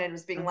Jonas blind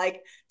items being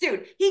like,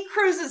 dude, he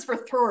cruises for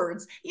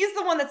thirds. He's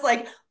the one that's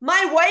like,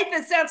 my wife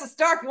is Sansa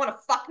Stark. You want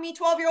to fuck me,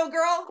 12-year-old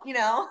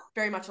girl?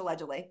 Very much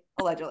allegedly.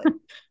 Allegedly.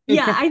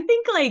 Yeah, I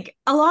think like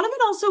a lot of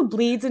it also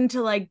bleeds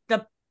into like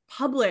the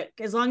public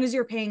as long as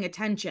you're paying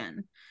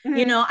attention.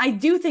 Mm-hmm. I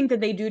do think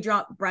that they do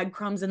drop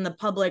breadcrumbs in the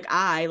public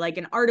eye, like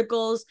in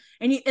articles,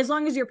 and as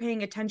long as you're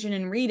paying attention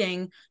and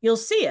reading, you'll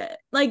see it.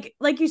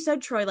 Like you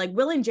said, Troy, like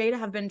Will and Jada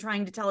have been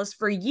trying to tell us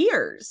for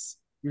years.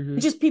 It's mhm.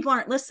 just people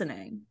aren't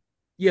listening.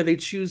 Yeah, they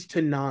choose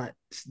to not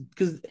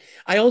because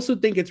I also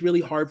think it's really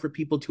hard for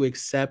people to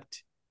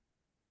accept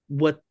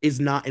what is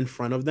not in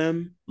front of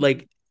them.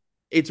 Like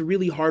it's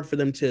really hard for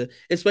them to,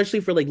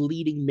 especially for like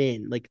leading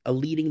men, like a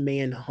leading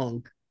man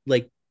hunk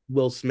like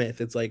Will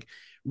Smith. It's like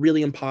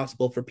really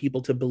impossible for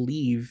people to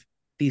believe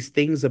these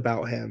things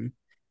about him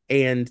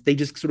and they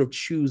just sort of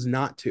choose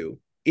not to.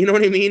 You know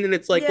what I mean? And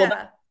it's like, well,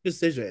 that's Yeah. a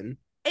decision.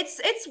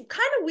 It's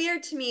kind of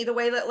weird to me the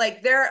way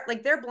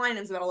that they're blind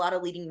items about a lot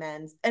of leading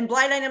men and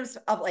blind items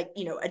of like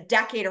a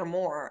decade or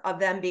more of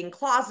them being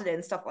closeted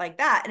and stuff like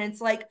that, and it's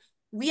like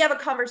we have a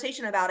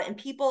conversation about it and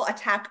people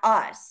attack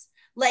us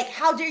like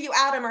how dare you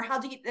out him or how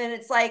do you, and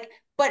it's like,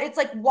 but it's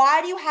like,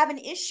 why do you have an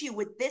issue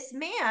with this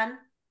man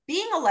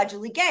being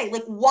allegedly gay?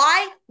 Like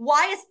why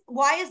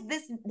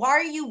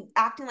are you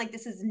acting like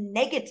this is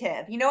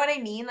negative? You know what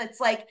I mean? It's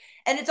like,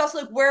 and it's also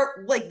like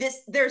we're like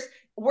this there's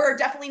we're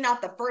definitely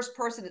not the first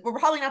person. We're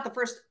probably not the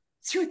first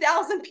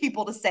 2,000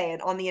 people to say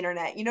it on the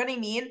internet. You know what I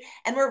mean?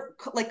 And we're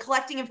like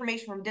collecting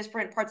information from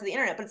different parts of the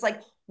internet. But it's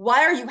like,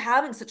 why are you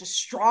having such a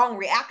strong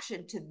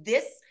reaction to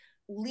this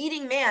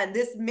leading man,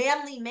 this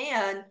manly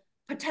man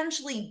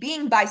potentially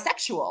being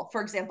bisexual,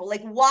 for example?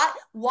 Like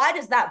why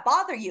does that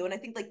bother you? And I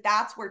think like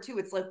that's where too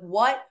it's like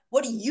what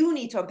do you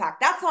need to unpack?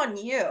 That's on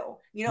you,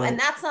 and Right.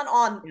 that's not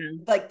on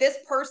Yeah. like this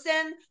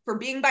person for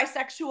being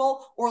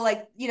bisexual, or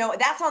like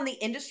that's on the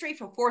industry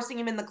for forcing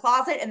him in the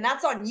closet, and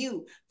that's on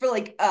you for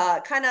like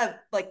kind of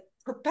like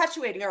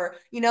perpetuating or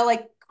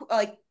like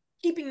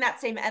keeping that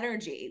same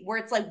energy where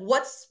it's like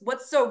what's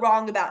so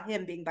wrong about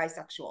him being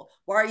bisexual?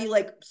 Why are you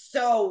like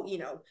so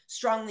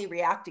strongly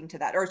reacting to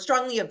that or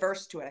strongly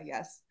averse to it, I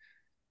guess?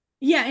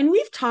 Yeah, and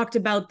we've talked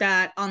about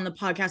that on the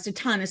podcast a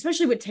ton,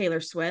 especially with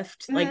Taylor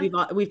Swift. Like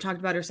Mm-hmm. we've talked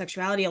about her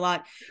sexuality a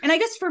lot. And I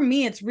guess for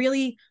me it's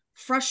really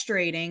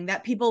frustrating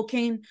that people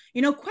can,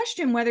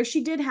 question whether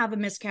she did have a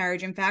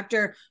miscarriage, in fact,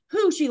 or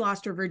who she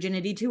lost her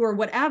virginity to or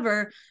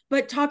whatever,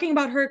 but talking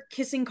about her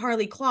kissing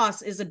Carly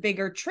Kloss is a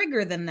bigger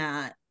trigger than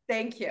that.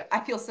 Thank you,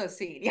 I feel so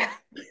seen. Yeah.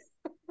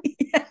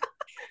 Yeah.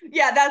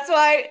 Yeah, that's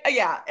why.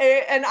 Yeah,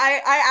 and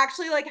I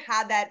actually like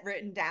had that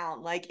written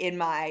down like in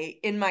my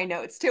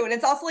notes too. And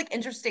it's also like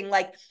interesting,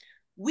 like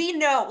we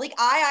know, like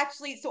I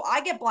actually, so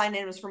I get blind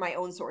items from my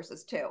own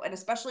sources too, and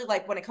especially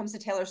like when it comes to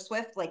Taylor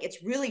Swift, like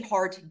it's really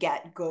hard to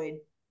get good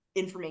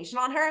information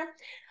on her.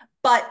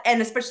 But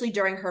and especially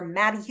during her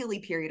Maddie Healy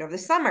period over the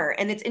summer,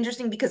 and it's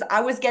interesting because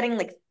I was getting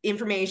like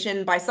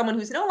information by someone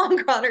who's no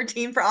longer on her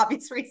team for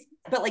obvious reasons,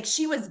 but like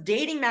she was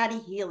dating Maddie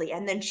Healy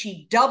and then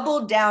she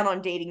doubled down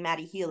on dating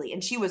Maddie Healy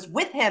and she was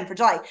with him for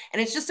July.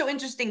 And it's just so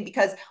interesting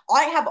because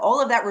I have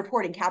all of that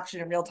reporting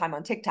captured in real time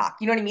on TikTok.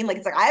 You know what I mean? Like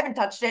it's like I haven't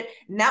touched it.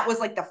 And that was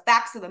like the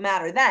facts of the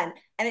matter then.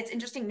 And it's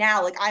interesting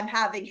now, like I'm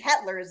having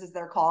hetlers, as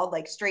they're called,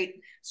 like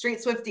straight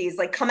Swifties,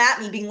 like come at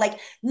me being like,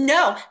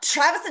 no,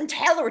 Travis and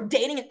Taylor were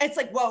dating. And it's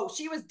like, whoa,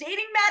 she was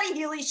dating Maddie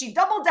Healy. She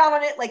doubled down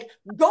on it. Like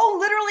go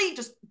literally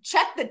just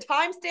check the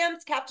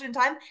timestamps captured in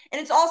time.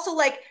 And it's also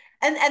like,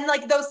 and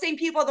like those same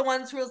people are the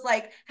ones who was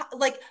like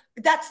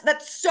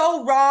that's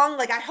so wrong.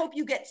 Like I hope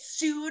you get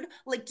sued.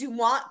 Like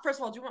Dumont, first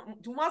of all,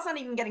 Dumont's not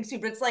even getting sued,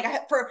 but it's like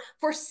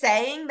for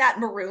saying that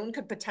Maroon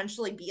could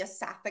potentially be a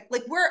sapphic.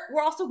 Like we're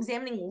also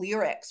examining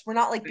lyrics. We're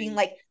not like being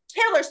like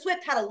Taylor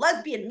Swift had a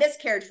lesbian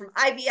miscarriage from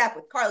IVF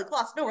with Carly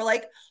Kloss. No, we're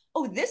like,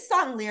 oh, this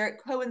song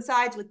lyric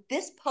coincides with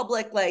this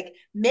public like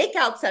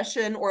makeout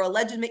session or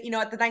alleged, at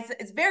the night.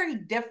 It's very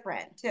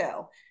different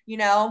too,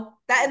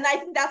 that. And I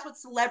think that's what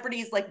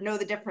celebrities like know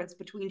the difference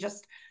between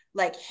just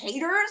like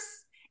haters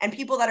and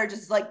people that are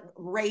just like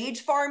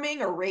rage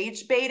farming or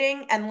rage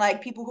baiting and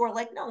like people who are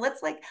like, no,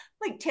 let's like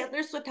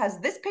Taylor Swift has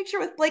this picture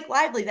with Blake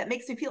Lively that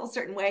makes me feel a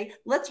certain way.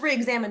 Let's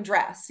re-examine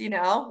dress,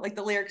 like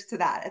the lyrics to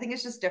that. I think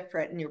it's just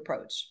different in your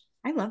approach.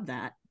 I love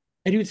that.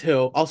 I do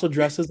too. Also,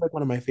 Dress is like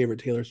one of my favorite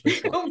Taylor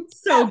Swift songs.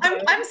 So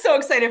good. I'm so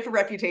excited for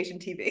Reputation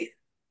TV.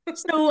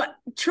 So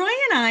Troy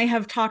and I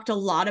have talked a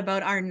lot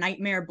about our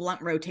nightmare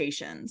blunt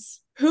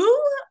rotations. Who,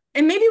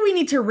 and maybe we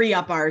need to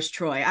re-up ours,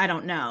 Troy, I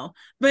don't know,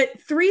 but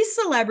 3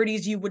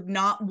 celebrities you would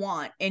not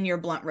want in your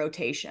blunt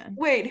rotation.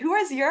 Wait, who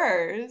is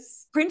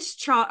yours?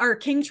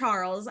 King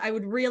Charles. I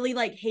would really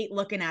like hate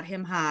looking at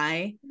him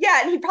high.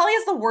 Yeah, and he probably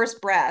has the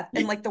worst breath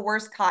and like the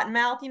worst cotton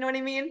mouth, you know what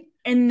I mean?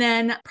 And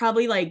then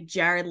probably like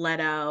Jared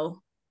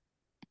Leto.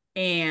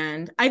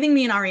 And I think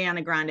me and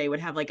Ariana Grande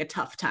would have like a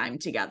tough time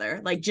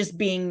together, like just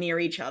being near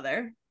each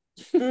other.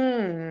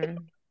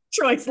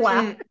 Troy's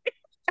laugh.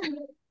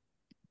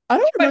 I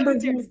don't remember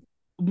who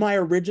my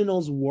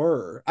originals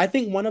were. I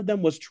think one of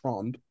them was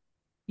Trump.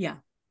 Yeah.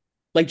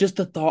 Like just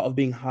the thought of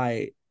being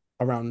high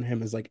around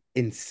him is like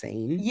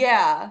insane.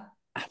 Yeah.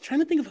 I'm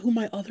trying to think of who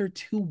my other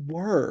 2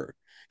 were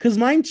because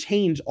mine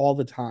change all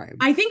the time.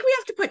 I think we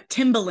have to put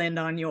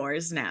Timbaland on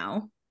yours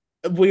now.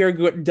 We are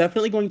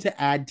definitely going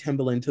to add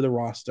Timbaland to the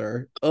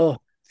roster. Oh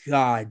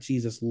God,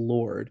 Jesus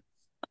Lord,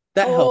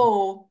 that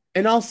helped.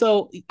 And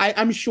also,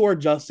 I'm sure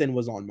Justin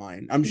was on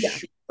mine. I'm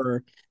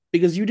sure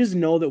because you just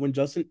know that when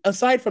Justin,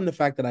 aside from the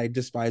fact that I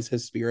despise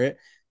his spirit,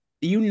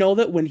 you know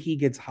that when he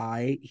gets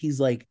high, he's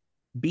like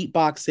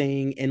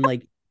beatboxing and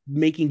like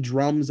making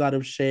drums out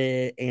of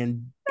shit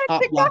and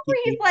pop locking.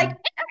 He's like,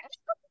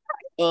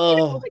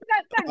 oh,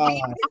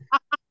 God.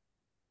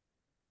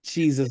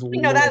 Jesus,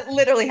 that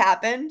literally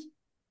happened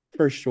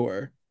for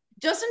sure.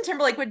 Justin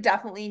Timberlake would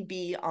definitely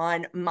be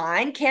on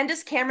mine.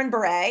 Candace Cameron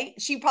Bure,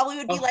 she probably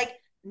would be like,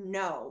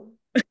 no,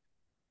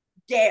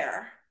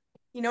 Dare.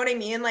 You know what I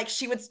mean? Like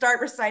she would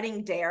start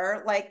reciting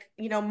Dare, like,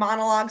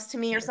 monologues to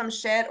me or some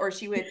shit, or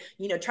she would,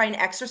 try and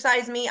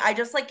exercise me. I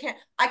just like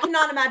I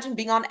cannot imagine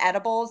being on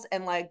edibles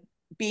and like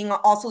being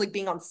also like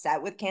being on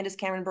set with Candace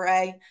Cameron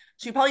Bure.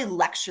 She'd probably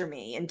lecture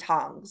me in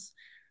tongues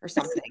or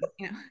something.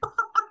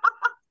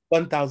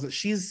 1,000.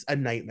 She's a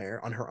nightmare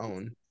on her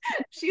own.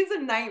 She's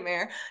a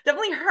nightmare.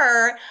 Definitely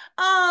her.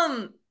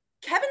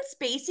 Kevin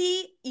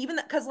Spacey, even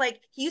because like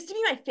he used to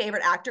be my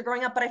favorite actor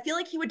growing up, but I feel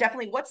like he would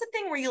definitely. What's the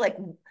thing where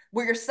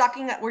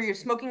you're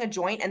smoking a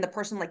joint and the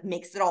person like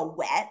makes it all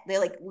wet? They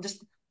like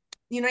just,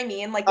 you know what I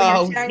mean? Like when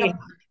you're sharing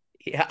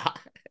yeah.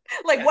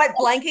 Like wet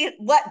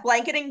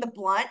blanketing the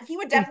blunt. He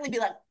would definitely be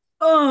like,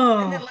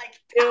 and then like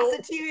pass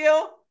it to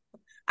you.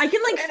 I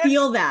can like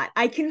feel that.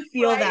 I can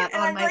feel that.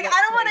 And I'm like, I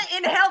don't want to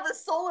inhale the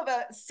soul of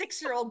a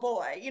 6-year-old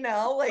boy,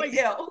 like,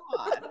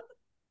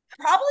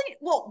 Probably,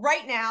 well,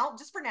 right now,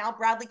 just for now,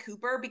 Bradley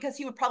Cooper, because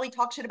he would probably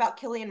talk shit about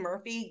Cillian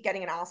Murphy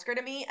getting an Oscar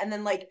to me and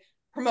then like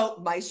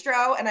promote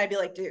Maestro. And I'd be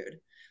like, dude,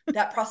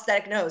 that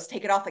prosthetic nose,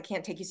 take it off. I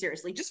can't take you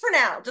seriously. Just for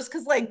now, just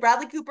because like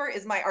Bradley Cooper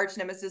is my arch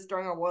nemesis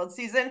during award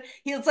season.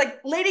 He looks like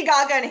Lady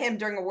Gaga and him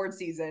during award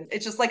season.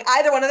 It's just like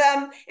either one of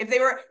them, if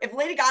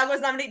Lady Gaga was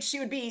nominated, she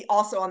would be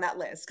also on that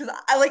list. Cause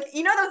I like,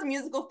 those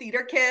musical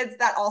theater kids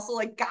that also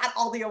like got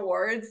all the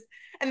awards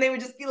and they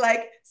would just be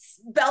like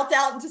belt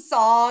out into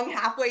song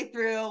halfway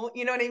through.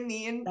 You know what I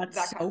mean?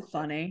 That's so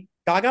funny.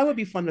 Gaga would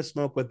be fun to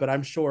smoke with, but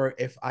I'm sure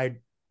if I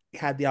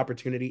had the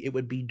opportunity, it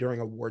would be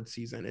during award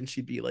season and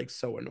she'd be like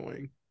so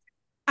annoying.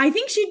 I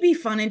think she'd be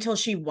fun until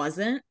she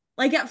wasn't.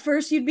 Like at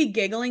first you'd be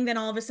giggling, then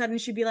all of a sudden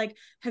she'd be like,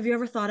 have you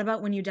ever thought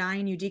about when you die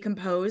and you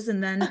decompose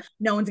and then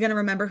no one's going to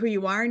remember who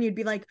you are? And you'd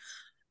be like,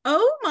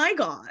 oh my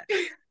God.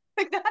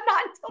 Like not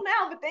until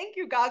now, but thank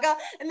you, Gaga.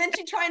 And then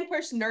she'd try and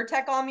push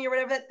Nurtec on me or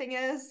whatever that thing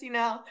is, She'd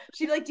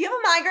be like, do you have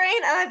a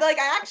migraine? And I'd be like,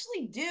 I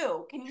actually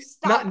do. Can you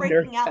stop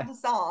breaking out the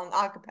song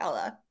a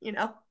cappella,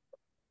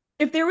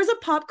 If there was a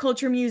pop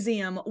culture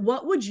museum,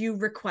 what would you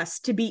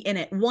request to be in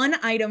it? One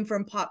item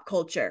from pop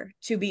culture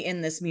to be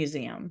in this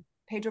museum.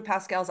 Pedro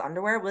Pascal's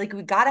underwear. Like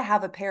we got to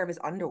have a pair of his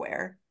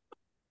underwear.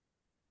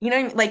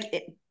 Like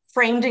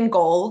framed in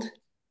gold.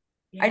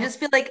 I Yeah. just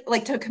feel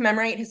like to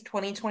commemorate his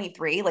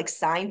 2023, like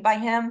signed by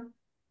him.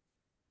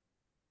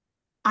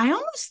 I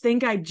almost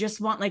think I just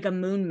want like a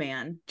moon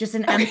man, just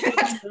an Okay,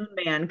 MTV moon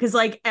man. Cause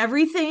like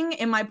everything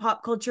in my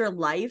pop culture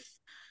life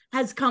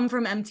has come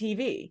from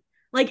MTV.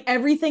 Like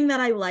everything that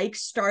I like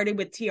started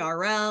with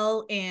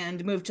TRL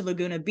and moved to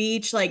Laguna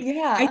Beach. Like I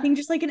yeah. think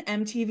just like an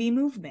MTV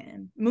moon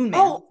man,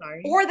 Oh,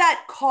 sorry. or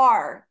that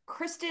car,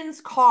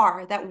 Kristen's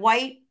car, that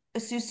white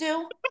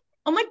Isuzu.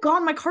 Oh my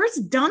God, my car's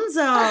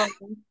Dunzo.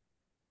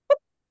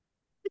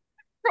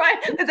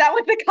 Right? Is that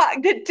what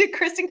did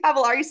Kristen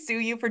Cavallari sue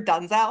you for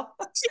Dunzo?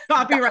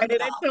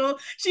 Dunzo.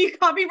 She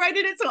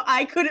copyrighted it so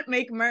I couldn't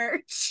make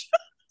merch.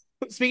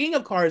 Speaking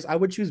of cars, I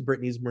would choose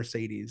Britney's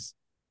Mercedes.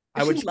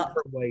 I She would choose loved.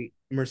 her white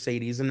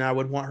Mercedes, and I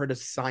would want her to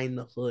sign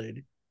the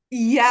hood.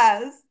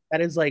 Yes.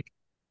 That is like,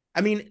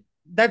 I mean,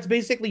 that's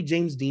basically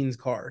James Dean's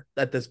car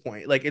at this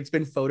point. Like, it's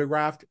been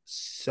photographed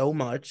so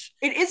much.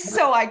 It is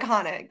so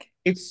iconic.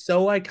 It's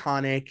so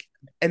iconic.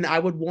 And I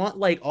would want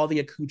like all the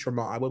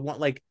accoutrement. I would want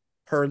like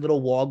her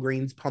little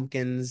Walgreens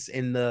pumpkins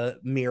in the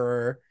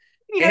mirror.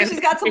 And She's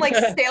got some like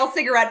stale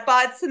cigarette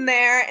butts in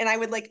there, and I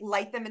would like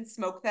light them and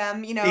smoke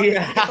them, just to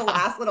get the yeah.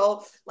 last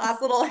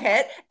little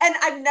hit. And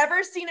I've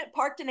never seen it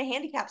parked in a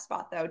handicap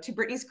spot though, to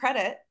Britney's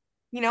credit.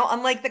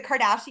 Unlike the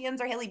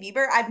Kardashians or Hailey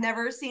Bieber, I've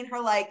never seen her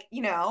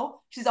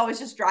she's always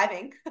just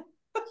driving.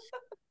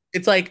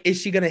 It's like, is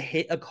she gonna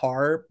hit a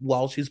car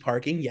while she's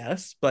parking?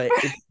 Yes, but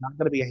it's not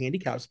gonna be a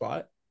handicap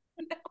spot.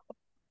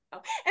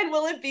 And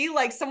will it be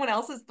like someone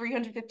else's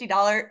 $350,000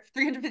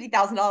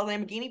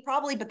 Lamborghini?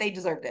 Probably, but they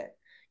deserved it.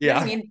 You know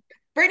what I Yeah. mean?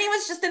 Brittany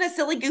was just in a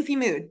silly, goofy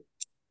mood.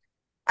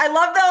 I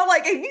love though,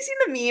 like, have you seen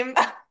the meme?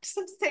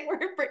 Some thing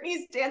where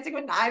Brittany's dancing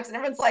with knives, and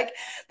everyone's like,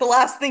 the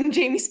last thing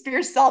Jamie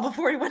Spears saw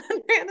before he went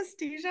under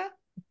anesthesia.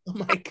 Oh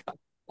my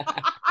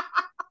god.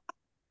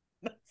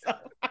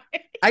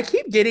 I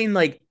keep getting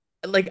like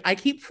I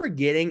keep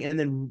forgetting and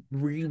then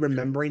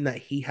remembering that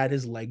he had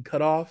his leg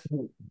cut off.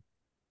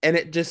 And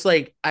it just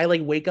like I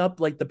like wake up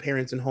like the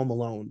parents in Home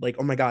Alone. Like,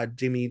 oh my God,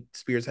 Jamie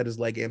Spears had his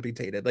leg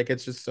amputated. Like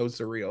it's just so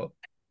surreal.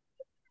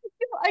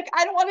 Like,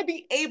 I don't want to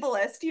be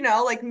ableist,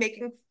 like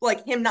making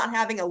like him not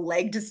having a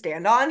leg to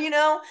stand on,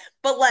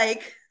 but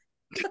like,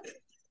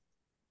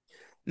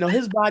 No,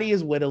 his body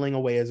is whittling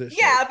away as it should.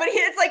 yeah, but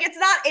it's like it's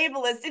not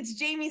ableist. It's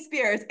Jamie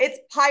Spears. It's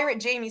pirate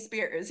Jamie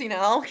Spears.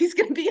 He's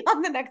gonna be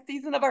on the next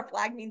season of Our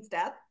Flag Means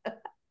Death.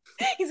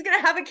 He's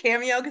gonna have a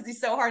cameo because he's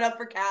so hard up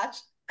for cash.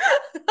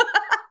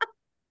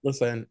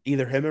 Listen,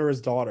 either him or his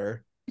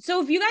daughter.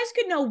 So if you guys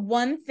could know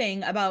one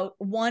thing about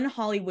one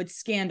Hollywood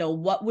scandal,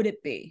 what would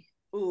it be?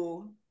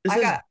 Ooh, This I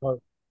is got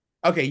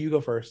okay, you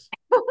go first.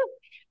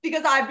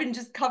 because I've been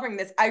just covering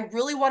this. I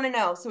really want to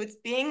know. So it's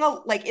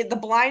the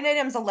blind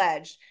items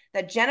alleged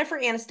that Jennifer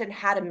Aniston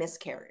had a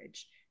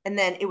miscarriage. And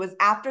then it was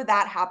after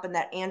that happened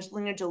that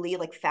Angelina Jolie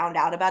like found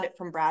out about it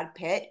from Brad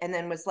Pitt and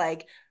then was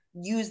like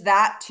use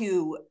that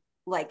to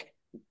like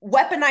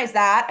weaponize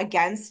that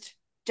against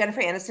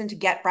Jennifer Aniston to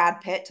get Brad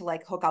Pitt to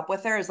like hook up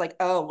with her is like,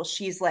 oh, well,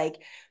 she's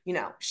like,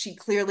 she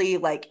clearly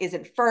like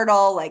isn't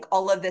fertile, like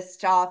all of this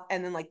stuff.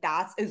 And then like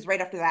it was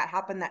right after that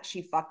happened that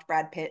she fucked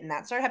Brad Pitt and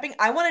that started happening.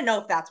 I want to know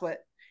if that's what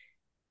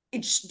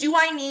do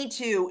I need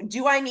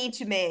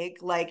to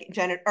make like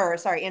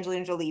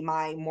Angelina Jolie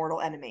my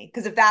mortal enemy?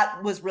 Because if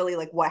that was really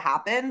like what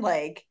happened,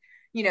 like,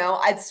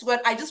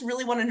 I just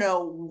really want to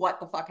know what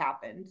the fuck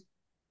happened.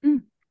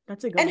 Mm,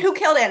 that's a good And one. who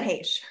killed Anne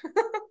Heche?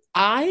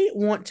 I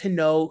want to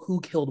know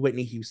who killed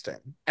Whitney Houston.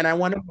 And I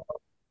want to know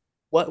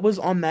what was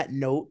on that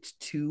note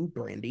to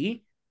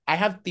Brandy. I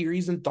have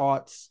theories and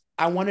thoughts.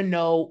 I want to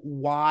know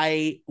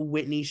why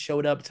Whitney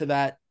showed up to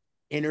that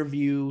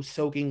interview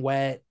soaking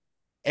wet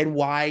and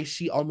why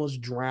she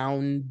almost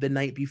drowned the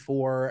night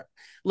before.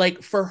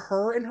 Like for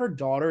her and her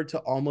daughter to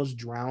almost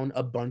drown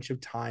a bunch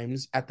of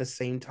times at the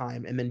same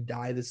time and then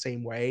die the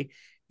same way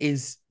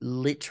is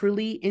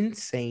literally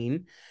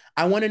insane.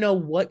 I want to know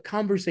what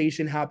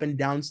conversation happened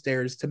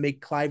downstairs to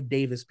make Clive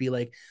Davis be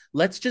like,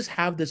 let's just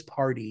have this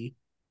party.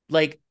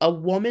 Like a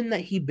woman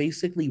that he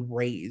basically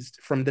raised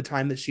from the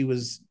time that she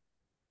was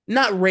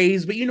not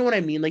raised, but you know what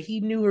I mean? Like he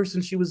knew her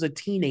since she was a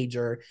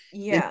teenager.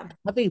 And Yeah.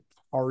 have a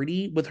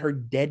party with her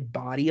dead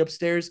body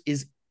upstairs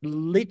is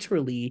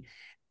literally,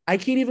 I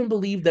can't even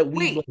believe that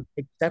we've like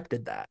Wait.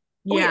 accepted that.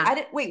 Wait, Yeah. I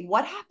didn't wait,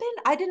 what happened?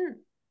 I didn't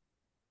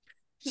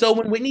So he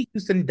when Whitney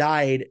Houston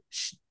died,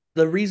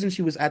 the reason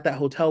she was at that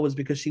hotel was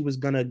because she was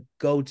gonna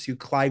go to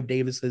Clive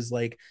Davis's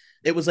like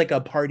it was like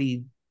a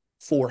party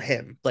for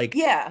him, like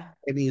Yeah.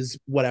 and he's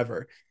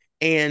whatever.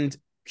 And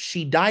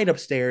she died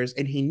upstairs,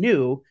 and he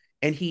knew.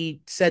 And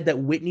he said that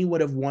Whitney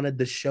would have wanted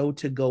the show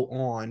to go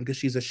on because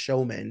she's a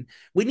showman.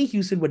 Whitney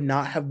Houston would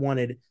not have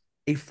wanted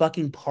a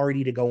fucking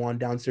party to go on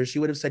downstairs. She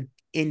would have said,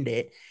 end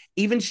it.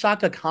 Even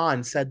Shaka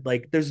Khan said,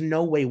 like, there's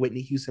no way Whitney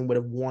Houston would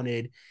have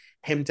wanted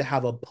him to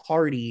have a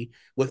party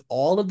with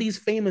all of these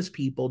famous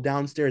people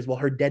downstairs while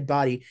her dead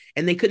body.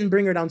 And they couldn't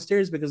bring her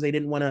downstairs because they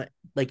didn't want to,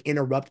 like,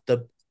 interrupt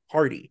the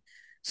party.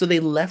 So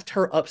they left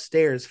her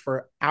upstairs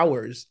for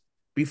hours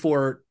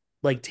before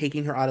like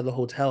taking her out of the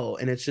hotel.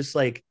 And it's just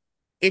like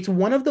it's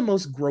one of the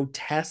most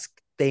grotesque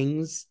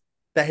things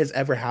that has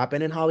ever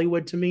happened in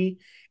Hollywood to me.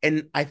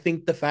 And I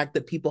think the fact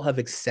that people have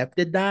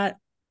accepted that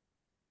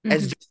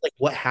as Mhm. just like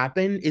what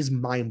happened is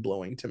mind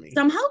blowing to me.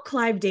 Somehow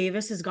Clive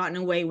Davis has gotten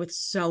away with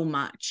so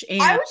much. I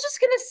And was just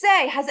gonna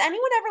say, has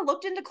anyone ever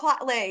looked into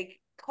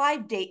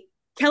Clive Date?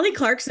 Kelly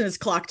Clarkson has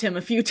clocked him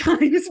a few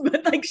times,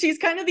 but like she's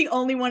kind of the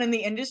only one in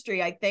the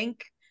industry, I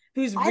think,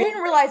 who's I really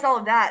didn't realize all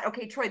of that.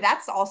 Okay, Troy,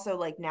 that's also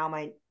like now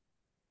my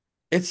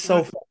It's so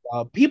what fucked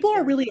up. People are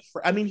yeah. really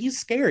I mean, he's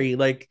scary.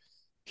 Like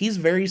he's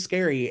very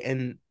scary.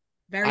 And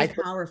very I think,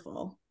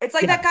 powerful. It's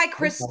like yeah. that guy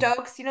Chris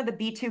Stokes, you know, the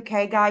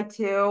B2K guy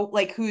too,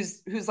 like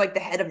who's like the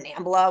head of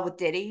NAMBLA with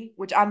Diddy,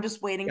 which I'm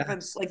just waiting for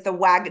Yes. like the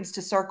wagons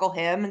to circle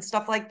him and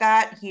stuff like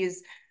that.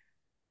 He's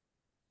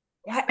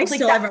I like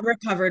still that. haven't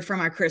recovered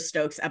from our Chris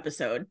Stokes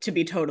episode, to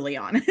be totally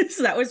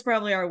honest. That was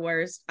probably our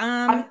worst.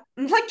 I'm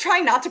like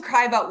trying not to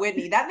cry about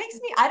Whitney. That makes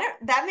me I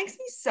don't that makes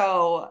me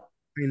so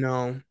I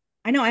know.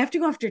 I know I have to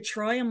go after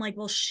Troy. I'm like,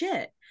 well,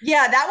 shit.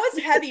 yeah, that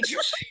was heavy.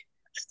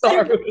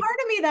 There's a part Sorry.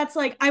 of me that's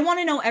like, I want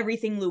to know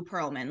everything Lou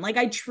Pearlman. Like,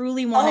 I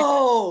truly want to.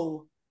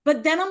 Oh,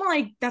 But then I'm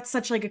like, that's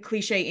such like a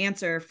cliche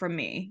answer from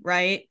me,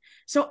 right?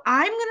 So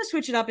I'm gonna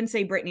switch it up and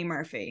say Brittany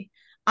Murphy.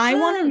 I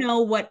want to mm,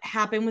 know what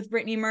happened with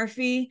Brittany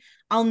Murphy.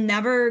 I'll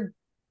never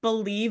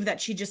believe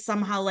that she just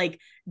somehow like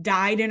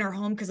died in her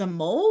home because of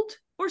mold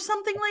or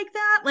something like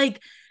that.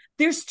 Like,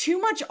 there's too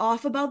much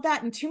off about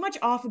that and too much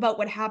off about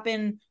what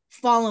happened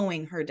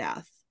following her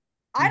death.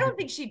 I don't Mhm.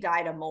 think she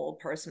died of mold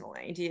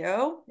personally. Do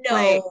you?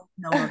 Like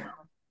No, no, no, no.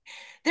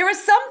 there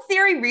was some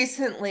theory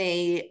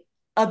recently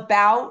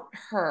about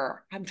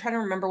her. I'm trying to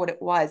remember what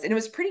it was, and it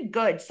was pretty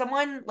good.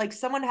 Someone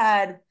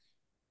had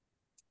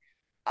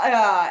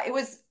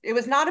it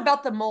was not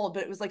about the mold,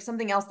 but it was like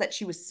something else that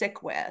she was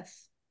sick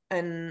with.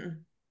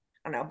 And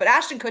I don't know. But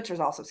Ashton Kutcher's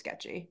also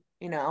sketchy,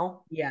 you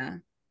know? Yeah.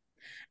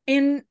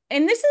 And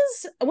this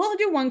is well, I'll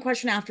do one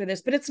question after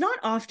this, but it's not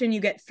often you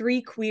get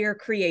three queer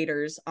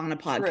creators on a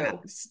True.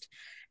 podcast.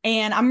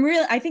 And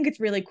I think it's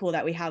really cool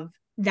that we have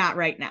that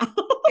right now.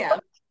 Yeah.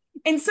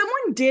 And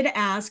someone did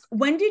ask,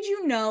 when did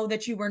you know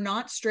that you were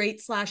not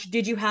straight, slash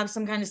did you have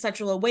some kind of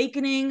sexual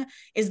awakening?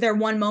 Is there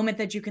one moment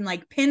that you can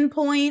like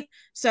pinpoint?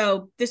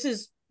 So this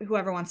is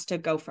whoever wants to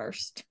go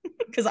first,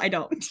 because I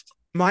don't.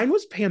 Mine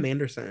was Pam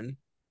Anderson.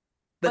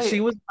 That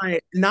she Wait, was my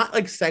not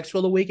like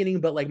sexual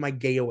awakening, but like my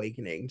gay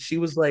awakening. She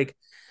was like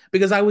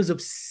because I was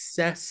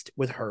obsessed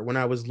with her when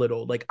I was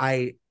little. Like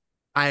I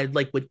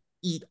like would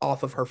eat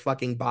off of her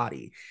fucking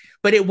body.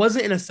 But it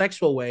wasn't in a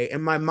sexual way.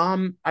 And my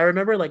mom, I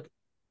remember like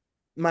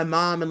my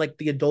mom and like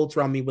the adults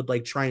around me would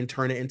like try and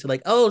turn it into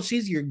like, oh,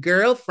 she's your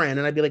girlfriend.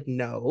 And I'd be like,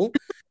 no.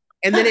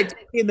 And then it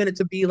took me a minute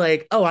to be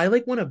like, oh, I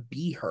like want to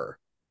be her.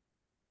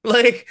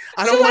 Like,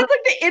 I so don't want that's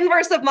like the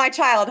inverse of my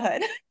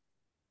childhood.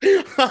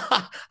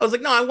 I was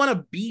like, no, I want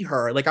to be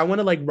her. Like, I want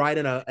to like ride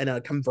in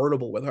a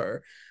convertible with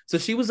her. So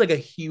she was like a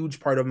huge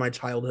part of my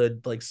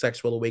childhood, like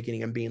sexual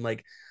awakening and being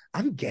like,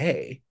 I'm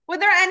gay. Were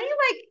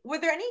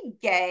there any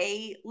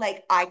gay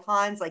like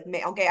icons, like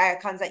male gay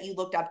icons that you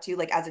looked up to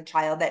like as a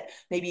child that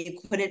maybe you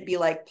couldn't be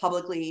like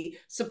publicly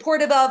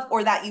supportive of,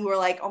 or that you were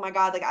like, oh my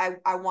God, like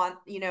I want,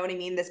 you know what I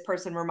mean? This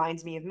person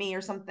reminds me of me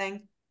or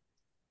something.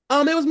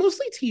 It was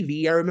mostly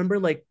TV. I remember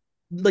like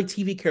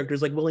TV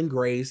characters like Will and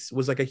Grace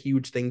was like a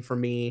huge thing for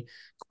me.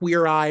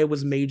 Queer Eye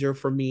was major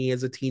for me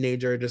as a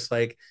teenager. Just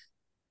like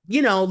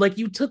like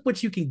you took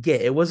what you can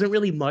get. It wasn't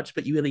really much,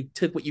 but you really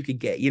took what you could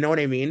get. You know what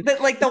I mean?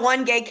 But like the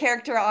one gay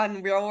character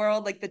on Real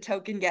World, like the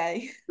token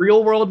gay.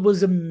 Real World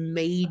was a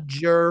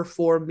major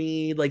for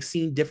me, like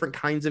seeing different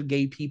kinds of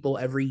gay people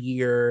every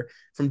year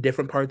from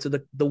different parts of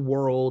the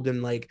world,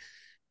 and like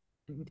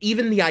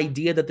even the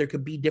idea that there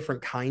could be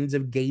different kinds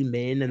of gay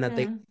men and that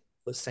they Mm.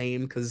 the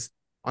same because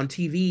on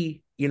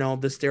TV,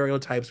 the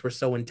stereotypes were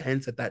so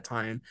intense at that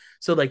time.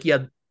 So like,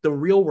 yeah, the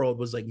Real World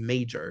was like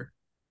major.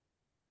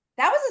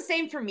 That was the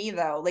same for me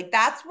though. Like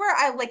that's where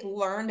I like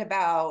learned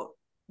about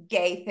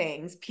gay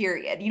things,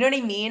 period. You know what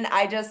I mean?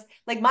 I just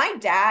like my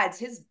dad's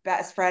his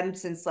best friend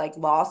since like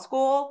law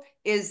school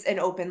is an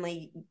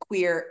openly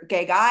queer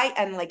gay guy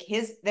and like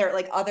his their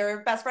like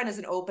other best friend is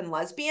an open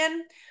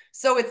lesbian.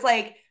 So it's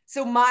like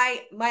so my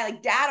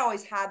like dad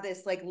always had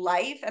this like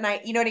life and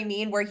I you know what I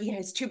mean where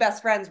his two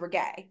best friends were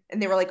gay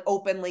and they were like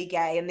openly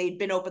gay and they'd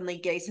been openly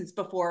gay since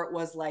before it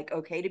was like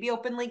okay to be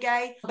openly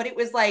gay, but it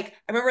was like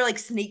I remember like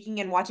sneaking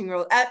and watching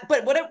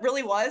but what it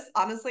really was,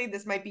 honestly,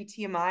 this might be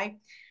TMI,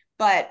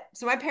 but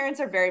so my parents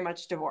are very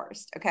much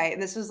divorced. Okay.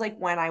 And this was like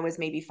when I was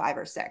maybe 5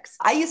 or 6.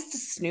 I used to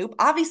snoop.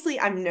 Obviously,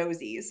 I'm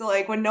nosy. So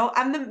like when no,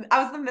 I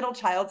was the middle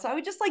child. So I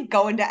would just like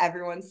go into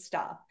everyone's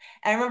stuff.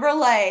 And I remember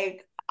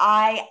like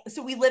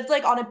so we lived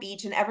like on a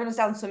beach and everyone was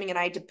down swimming and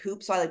I had to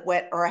poop. So I like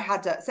went or I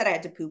had to said I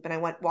had to poop and I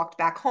walked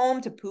back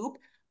home to poop.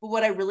 But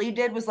what I really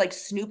did was like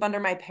snoop under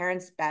my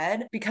parents'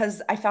 bed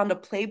because I found a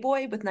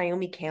Playboy with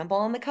Naomi Campbell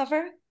on the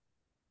cover.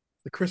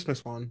 The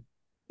Christmas one.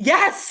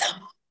 Yes.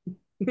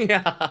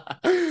 Yeah.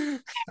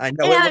 I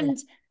know it well.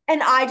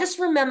 And I just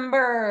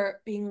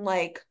remember being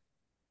like,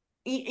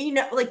 you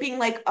know, like being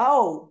like,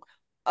 oh.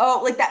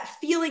 Oh, like that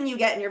feeling you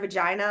get in your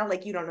vagina,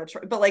 like you don't know,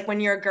 but like when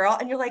you're a girl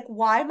and you're like,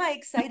 why am I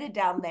excited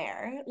down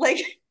there? Like,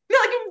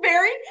 like a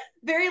very,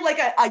 very like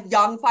a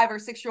young 5 or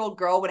 6 year old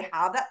girl would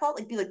have that thought,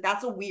 like be like,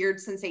 that's a weird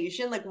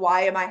sensation. Like,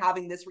 why am I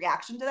having this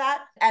reaction to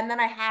that? And then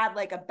I had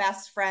like a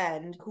best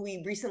friend who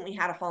we recently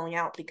had a falling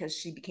out because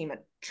she became a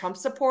Trump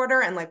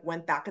supporter and like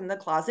went back in the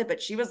closet.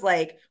 But she was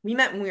like, we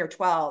met when we were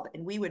 12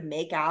 and we would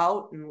make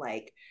out and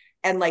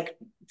like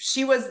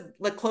she was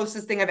the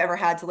closest thing I've ever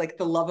had to like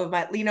the love of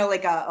my,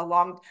 like a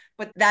long,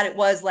 but that it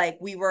was like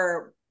we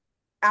were,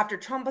 after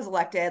Trump was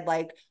elected,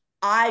 like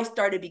I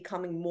started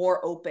becoming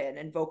more open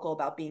and vocal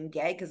about being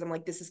gay because I'm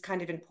like, this is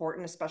kind of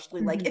important,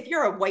 especially like Mhm. if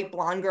you're a white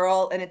blonde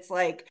girl and it's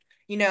like,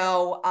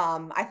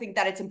 I think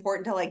that it's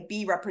important to like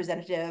be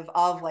representative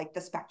of like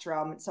the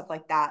spectrum and stuff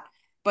like that.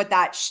 But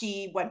that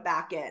she went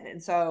back in.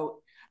 And so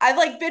I've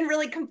like been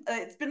really,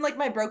 it's been like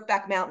my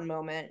Brokeback Mountain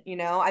moment,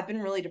 I've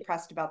been really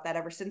depressed about that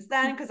ever since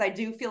then because I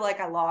do feel like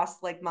I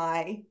lost like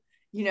my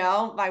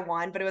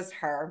one, but it was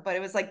her. But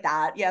it was like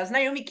that. Yeah, it was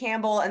Naomi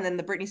Campbell and then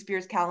the Britney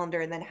Spears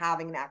calendar and then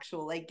having an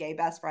actual like gay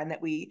best friend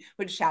that we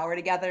would shower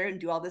together and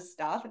do all this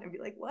stuff. And I'd be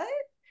like, what?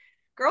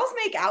 Girls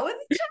make out with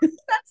each other?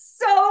 That's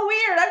so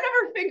weird. I've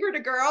never fingered a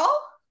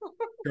girl.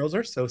 Girls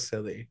are so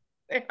silly.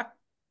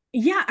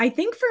 Yeah, I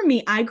think for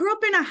me, I grew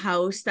up in a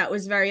house that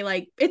was very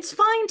like, it's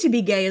fine to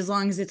be gay as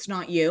long as it's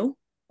not you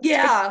type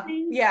Yeah.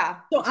 thing. Yeah.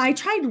 So I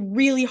tried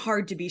really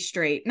hard to be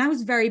straight and I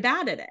was very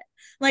bad at it.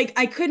 Like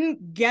I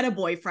couldn't get a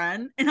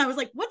boyfriend and I was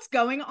like, what's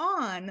going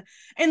on?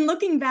 And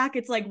looking back,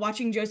 it's like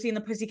watching Josie and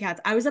the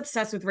Pussycats. I was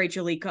obsessed with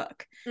Rachel Lee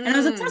Cook and I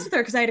was obsessed Mm. with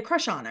her because I had a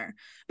crush on her.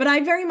 But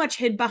I very much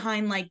hid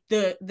behind like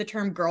the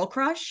term girl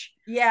crush.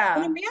 And in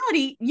Yeah.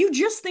 reality, you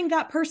just think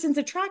that person's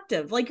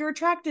attractive. Like you're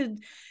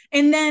attracted.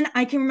 And then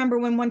I can remember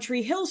when One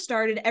Tree Hill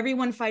started,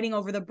 everyone fighting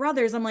over the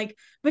brothers. I'm like,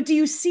 but do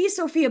you see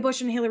Sophia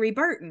Bush and Hillary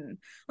Burton?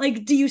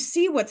 Like, do you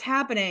see what's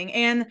happening?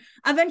 And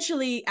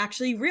eventually,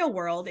 actually, Real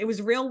World, it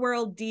was Real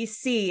World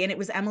DC, and it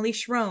was Emily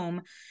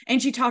Schromm.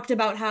 And she talked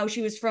about how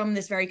she was from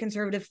this very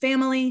conservative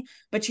family,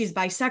 but she's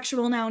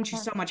bisexual now and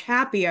she's so much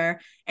happier.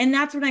 And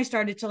that's when I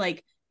started to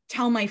like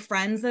tell my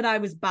friends that I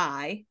was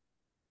bi,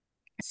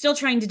 still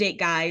trying to date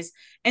guys.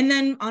 And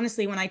then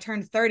honestly, when I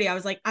turned 30, I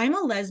was like, I'm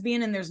a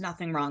lesbian and there's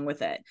nothing wrong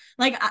with it.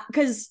 Like,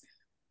 because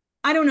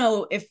I don't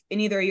know if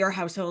in either of your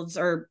households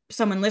or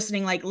someone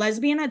listening, like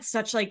lesbian had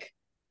such like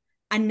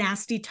a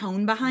nasty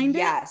tone behind it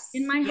in Yes,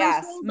 my yes.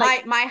 household.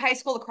 Like, My high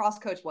school lacrosse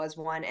coach was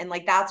one, and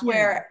like that's yeah,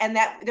 where, and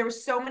that there were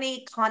so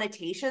many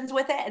connotations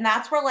with it, and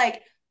that's where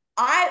like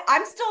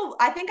I'm still,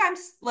 I think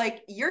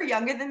like you're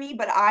younger than me,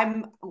 but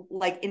I'm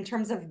like in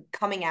terms of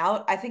coming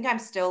out, I think I'm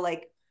still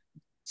like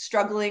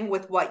struggling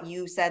with what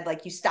you said,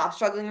 like you stop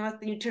struggling with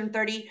when you turn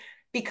 30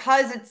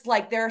 because it's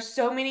like there are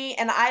so many,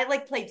 and I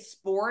like played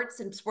sports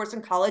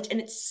in college, and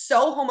it's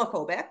so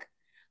homophobic.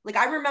 Like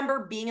I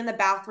remember being in the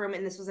bathroom,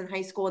 and this was in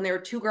high school, and there were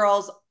two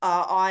girls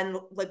on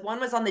like one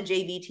was on the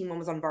JV team, one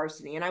was on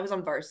varsity, and I was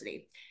on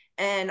varsity.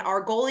 And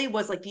our goalie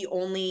was like the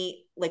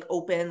only like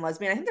open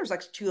lesbian. I think there was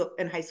like two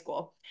in high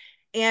school.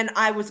 And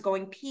I was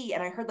going pee,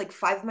 and I heard like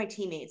five of my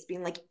teammates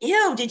being like,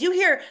 ew, did you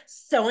hear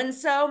so and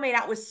so made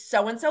out with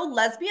so and so?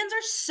 Lesbians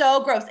are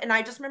so gross. And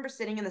I just remember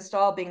sitting in the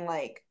stall being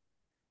like,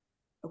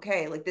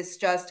 okay, like this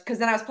just because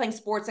then I was playing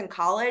sports in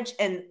college,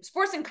 and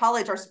sports in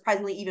college are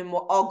surprisingly even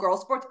more, all girls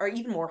sports are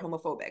even more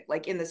homophobic,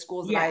 like in the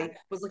schools that yeah, I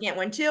was looking at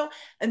went to.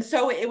 And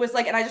so it was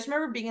like, and I just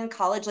remember being in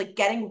college, like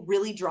getting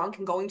really drunk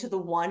and going to the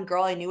one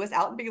girl I knew was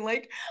out and being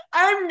like,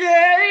 I'm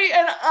gay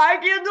and I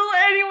can't tell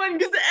anyone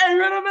because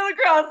everyone I'm in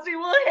across to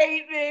will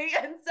hate me.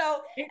 And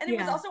so, and it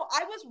was yeah. also,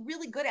 I was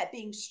really good at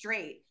being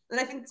straight. And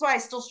I think that's why I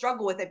still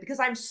struggle with it because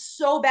I'm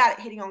so bad at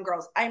hitting on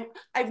girls. I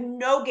have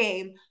no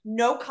game,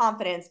 no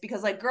confidence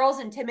because like girls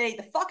intimidate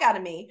the fuck out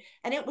of me.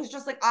 And it was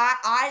just like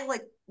I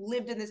like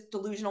lived in this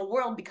delusional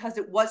world because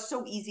it was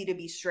so easy to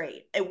be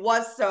straight. It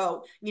was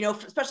so,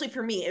 especially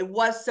for me, it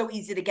was so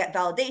easy to get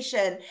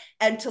validation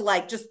and to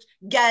like just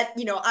get,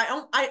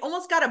 I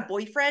almost got a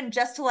boyfriend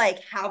just to like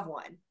have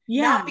one.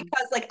 Yeah. Not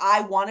because like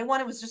I wanted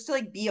one, it was just to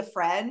like be a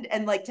friend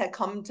and like to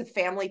come to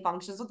family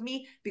functions with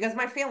me because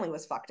my family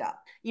was fucked up,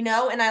 and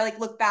I like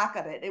look back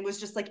at it. It was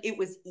just like it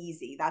was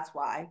easy. That's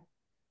why.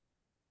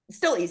 It's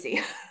still easy.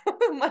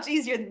 Much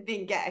easier than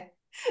being gay.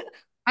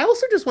 I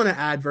also just want to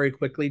add very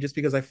quickly, just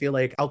because I feel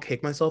like I'll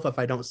kick myself if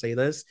I don't say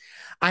this.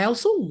 I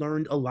also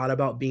learned a lot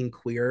about being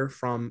queer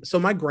from, so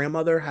my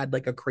grandmother had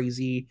like a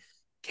crazy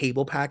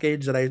cable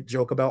package that I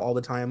joke about all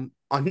the time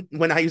on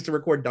when I used to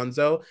record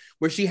Dunzo,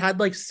 where she had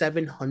like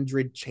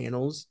 700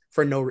 channels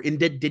for no, and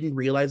didn't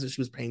realize that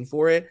she was paying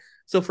for it.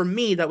 So for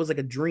me, that was like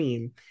a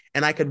dream,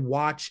 and I could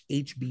watch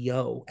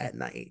HBO at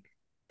night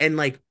and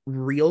like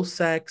Real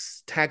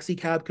Sex, Taxi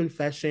Cab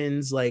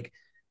Confessions, like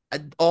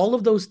all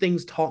of those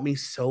things taught me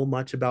so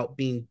much about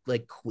being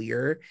like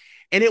queer.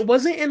 And it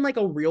wasn't in like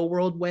a real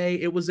world way,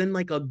 it was in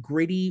like a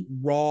gritty,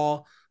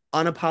 raw,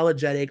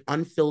 unapologetic,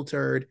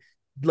 unfiltered,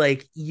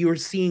 like you're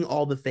seeing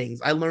all the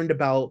things I learned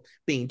about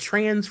being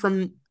trans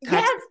from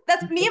tax. Yes,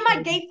 that's me and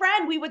my gay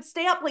friend. We would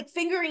stay up like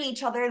fingering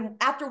each other, and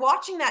after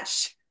watching that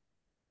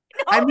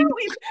No, I mean,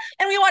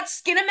 and we watch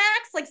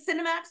Skinamax, like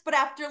Cinemax, but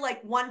after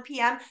like 1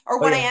 p.m. or oh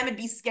 1 yeah. a.m. it'd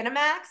be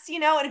Skinamax,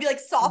 and it'd be like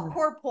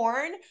softcore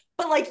porn.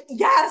 But like,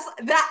 yes,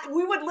 that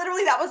we would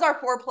literally, that was our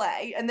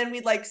foreplay. And then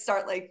we'd like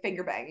start like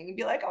finger banging and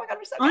be like, oh my God,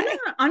 we're so On gay.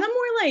 a more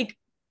like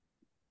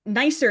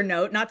nicer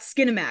note, not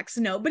Skinamax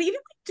note, but even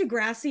like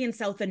Degrassi and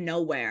South of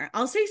Nowhere.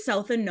 I'll say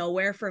South of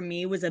Nowhere for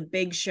me was a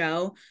big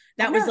show I've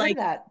that was never heard of like,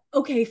 that.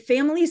 okay,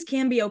 families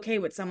can be okay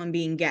with someone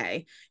being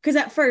gay. Because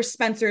at first,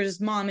 Spencer's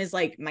mom is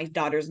like, my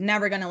daughter's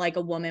never going to like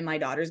a woman. My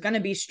daughter's going to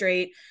be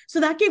straight. So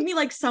that gave me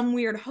like some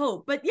weird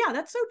hope. But yeah,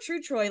 that's so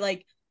true, Troy.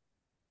 Like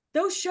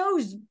those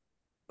shows,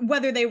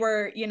 whether they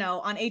were,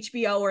 on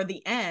HBO or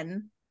the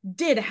N,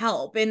 did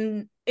help.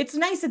 And it's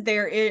nice that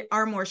there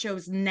are more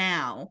shows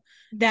now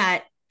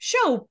that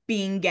show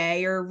being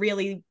gay or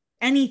really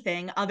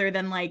anything other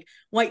than like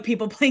white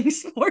people playing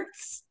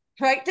sports.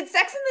 Right? Did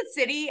Sex in the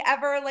City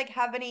ever like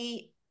have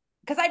any?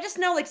 Because I just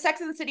know like Sex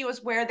in the City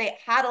was where they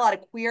had a lot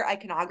of queer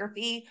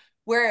iconography,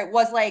 where it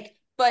was like,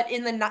 but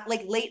in the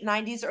like late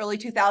 90s, early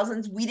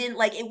 2000s, we didn't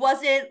like, it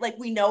wasn't like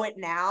we know it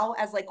now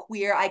as like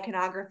queer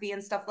iconography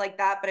and stuff like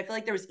that. But I feel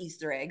like there was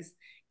Easter eggs,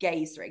 gay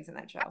Easter eggs in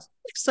that show.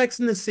 Sex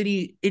in the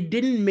City, it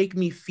didn't make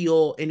me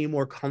feel any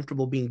more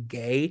comfortable being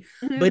gay,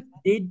 but Mm-hmm. it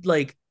did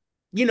like,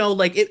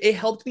 like it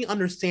helped me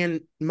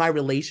understand my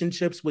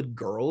relationships with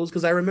girls.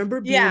 Cause I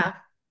remember being, Yeah.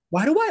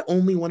 why do I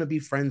only want to be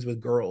friends with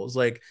girls?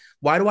 Like,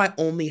 why do I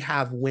only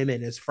have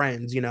women as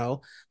friends?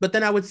 But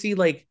then I would see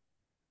like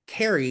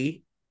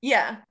Carrie,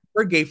 Yeah.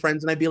 her gay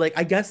friends, and I'd be like,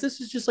 I guess this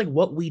is just like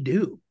what we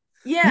do.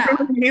 You know what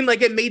Yeah. I mean?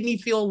 Like it made me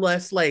feel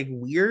less like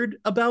weird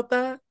about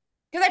that.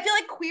 Because I feel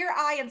like Queer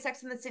Eye and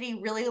Sex in the City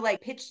really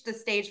like pitched the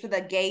stage for the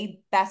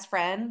gay best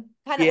friend,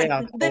 kind of like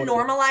Yeah, the totally.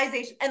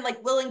 normalization, and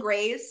like Will and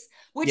Grace,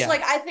 which Yeah.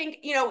 like I think,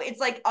 it's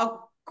like a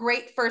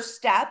great first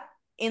step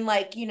in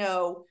like,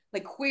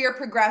 like queer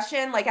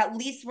progression. Like at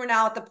least we're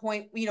now at the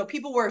point,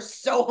 people were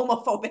so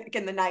homophobic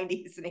in the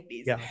 90s and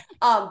 80s. Yeah.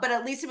 But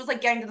at least it was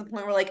like getting to the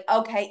point where like,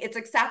 okay, it's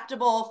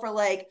acceptable for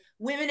like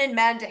women and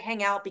men to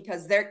hang out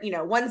because they're,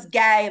 one's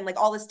gay and like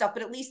all this stuff,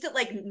 but at least it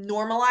like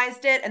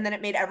normalized it, and then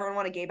it made everyone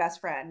want a gay best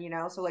friend.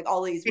 So like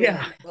all these Yeah.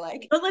 women were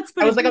like, But let's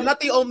put I was it like, I'm this, not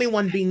the only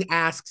one being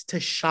asked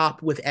to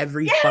shop with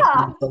every yeah.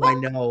 fucking girl I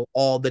know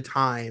all the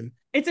time.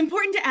 it's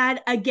important to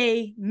add a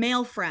gay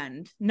male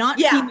friend, not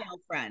Yeah. female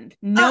friend.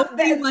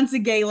 Nobody That, wants a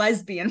gay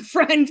lesbian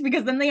friend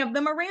because then they have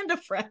the Miranda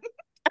friend.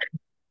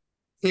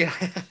 Yeah.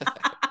 well,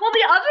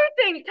 the other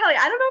thing, Kelly,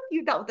 I don't know if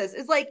you dealt with this,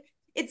 is like,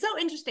 it's so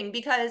interesting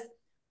because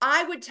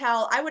I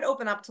would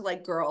open up to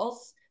like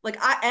girls. Like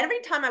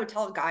every time I would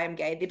tell a guy I'm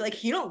gay, they'd be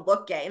like, "You don't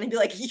look gay," and they'd be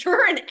like,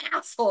 "You're an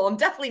asshole. I'm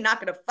definitely not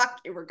gonna fuck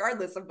you,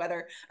 regardless of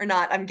whether or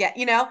not I'm gay."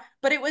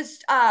 But it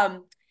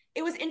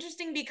was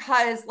interesting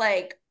because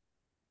like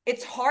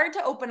it's hard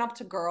to open up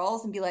to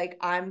girls and be like,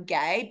 I'm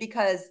gay,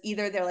 because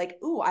either they're like,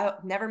 ooh,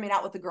 I've never made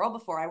out with a girl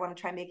before. I want to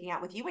try making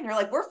out with you. And you're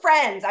like, we're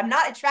friends. I'm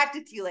not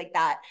attracted to you like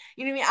that.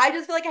 You know what I mean? I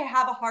just feel like I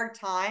have a hard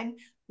time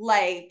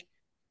like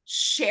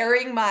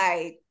sharing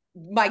my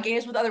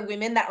gayness with other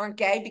women that aren't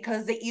gay,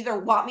 because they either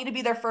want me to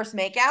be their first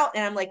makeout,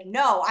 and I'm like,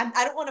 no, I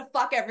don't want to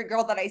fuck every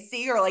girl that I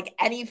see, or like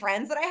any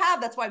friends that I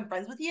have. That's why I'm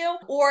friends with you.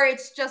 Or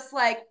it's just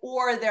like,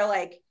 or they're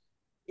like,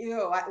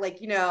 ew,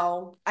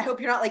 I hope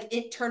you're not like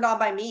turned on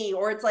by me.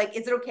 Or it's like,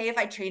 is it okay if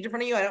I change in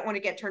front of you? I don't want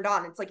to get turned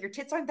on. It's like, your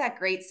tits aren't that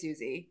great,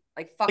 Susie.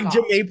 Like, fuck Like off.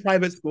 Janae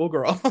private school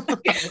girl.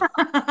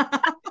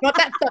 Not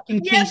that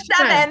fucking Yes, quiche.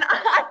 Seven.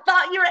 I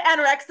thought you were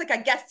anorexic. I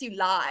guess you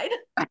lied.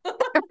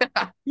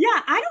 Yeah,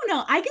 I don't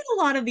know. I get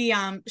a lot of the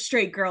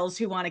straight girls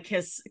who want to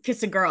kiss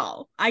a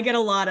girl. I get a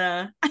lot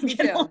of I Me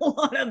get a too.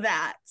 lot of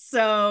that.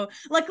 So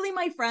luckily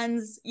my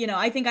friends,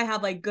 I think I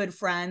have like good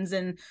friends,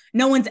 and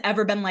no one's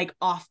ever been like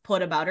off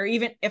put about her.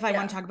 Even if I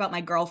want Yeah. to talk about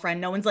my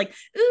girlfriend, no one's like,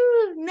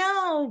 ooh,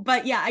 no.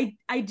 But yeah,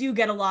 I do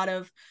get a lot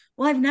of,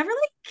 well, I've never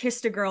like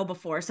kissed a girl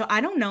before, so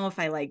I don't know if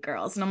I like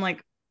girls. And I'm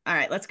like, all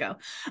right, let's go.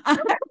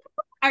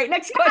 All right,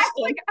 next question.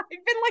 I've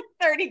been like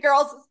 30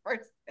 girls this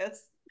first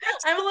kiss.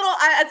 I'm a little,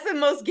 that's the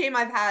most game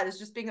I've had, is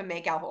just being a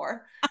makeout whore.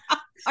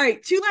 All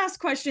right, two last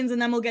questions,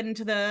 and then we'll get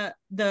into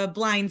the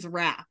blinds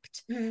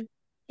wrapped. Mm-hmm.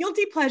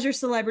 Guilty pleasure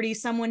celebrity,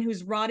 someone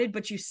who's rotted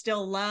but you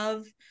still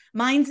love.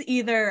 Mine's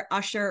either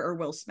Usher or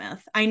Will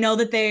Smith. I know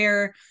that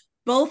they're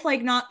both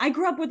like not. I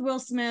grew up with Will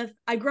Smith.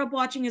 I grew up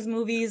watching his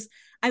movies.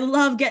 I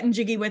love getting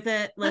jiggy with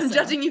it. I'm Listen,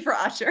 judging you for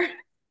Usher.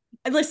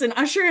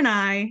 Usher and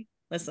I.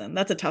 Listen,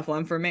 that's a tough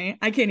one for me.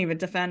 I can't even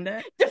defend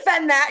it.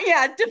 Defend that.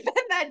 Yeah, defend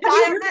that. Die Have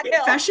you on heard that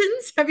hill.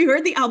 Confessions? Have you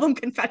heard the album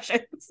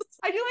Confessions?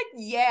 I do like,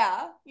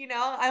 yeah,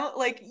 I'm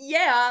like,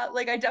 yeah,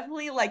 like I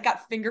definitely like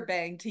got finger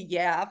banged to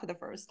yeah for the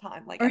first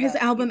time. Like Or at his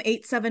a album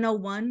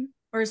 8701,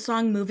 or his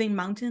song Moving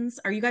Mountains.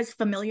 Are you guys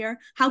familiar?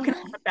 How can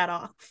I put that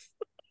off?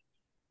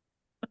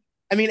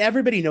 I mean,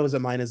 everybody knows that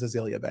mine is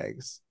Azalea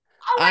Banks.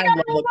 Oh my I God,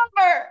 I love love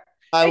her.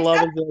 I love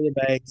Except, Azalea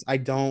Banks.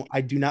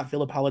 I do not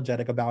feel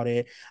apologetic about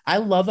it. I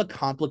love a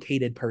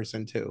complicated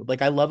person too.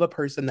 Like I love a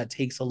person that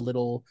takes a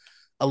little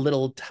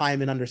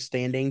time and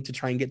understanding to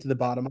try and get to the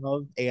bottom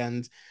of.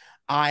 And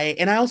I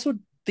also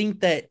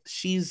think that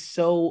she's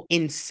so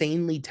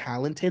insanely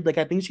talented. Like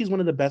I think she's one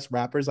of the best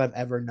rappers I've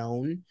ever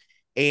known.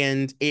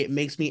 And it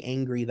makes me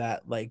angry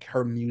that like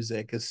her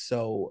music is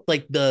so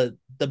like the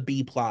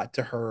B plot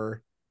to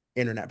her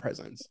internet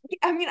presence.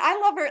 I mean, I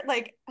love her.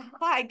 Like,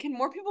 hi, can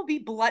more people be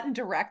blunt and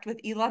direct with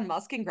Elon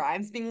Musk and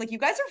Grimes being like, you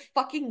guys are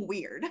fucking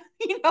weird,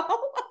 you know?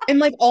 And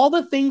like all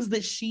the things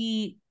that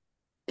she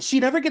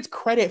never gets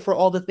credit for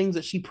all the things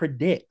that she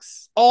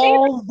predicts. Favorite.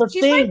 All the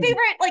She's my things.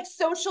 favorite like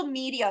social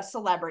media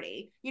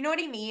celebrity. You know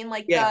what I mean?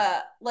 Like Yeah.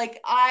 the like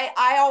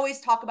I always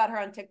talk about her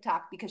on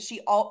TikTok because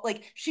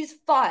she's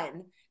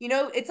fun. You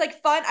know, it's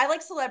like fun. I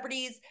like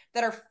celebrities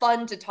that are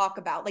fun to talk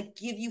about, like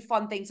give you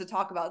fun things to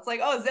talk about. It's like,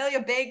 oh, Azalea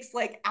Banks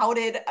like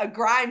outed a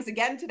Grimes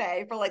again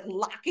today for like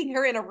locking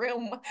her in a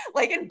room,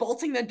 like and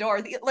bolting the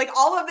door. Like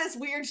all of this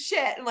weird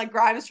shit. And like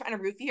Grimes trying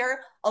to roofie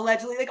her,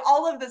 allegedly, like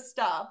all of this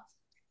stuff.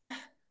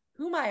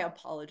 Who am I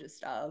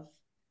apologist of?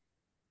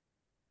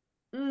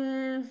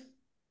 Mm,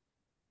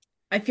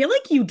 I feel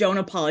like you don't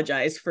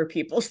apologize for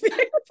people's things.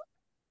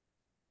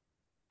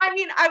 I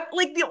mean, I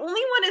like the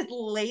only one is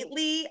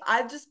lately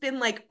I've just been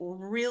like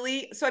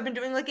really so I've been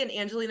doing like an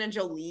Angelina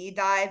Jolie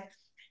dive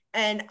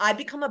and I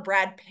become a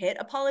Brad Pitt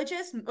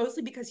apologist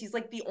mostly because he's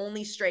like the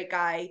only straight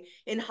guy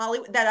in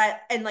Hollywood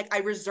that I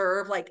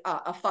reserve like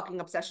a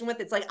fucking obsession with.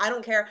 It's like I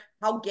don't care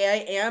how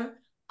gay I am.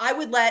 I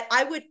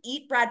would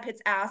eat Brad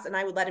Pitt's ass and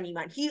I would let him eat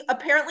mine. He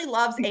apparently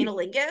loves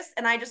analingus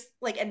and I just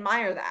like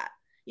admire that.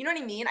 You know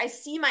what I mean? I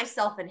see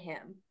myself in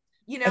him.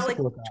 You I know, like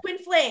support that. twin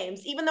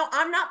flames. Even though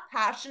I'm not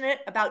passionate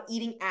about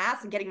eating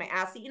ass and getting my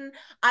ass eaten,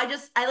 I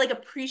like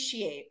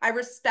appreciate, I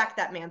respect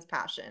that man's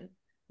passion.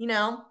 You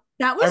know?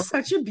 That I, was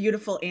such a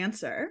beautiful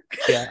answer.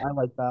 yeah, I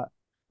like that.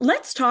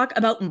 Let's talk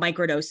about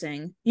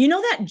microdosing. You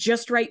know that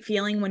just right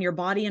feeling when your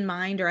body and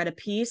mind are at a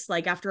peace,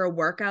 like after a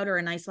workout or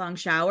a nice long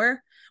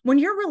shower? When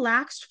you're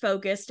relaxed,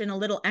 focused, and a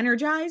little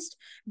energized,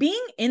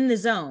 being in the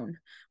zone.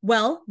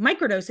 Well,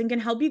 microdosing can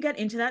help you get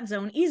into that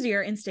zone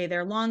easier and stay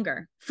there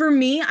longer. For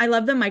me, I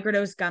love the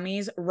microdose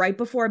gummies right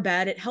before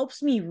bed. It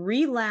helps me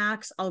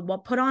relax. I'll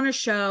put on a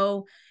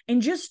show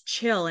and just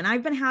chill. And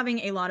I've been having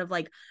a lot of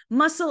like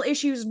muscle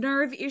issues,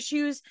 nerve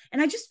issues,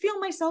 and I just feel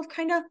myself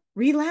kind of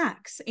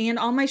relax and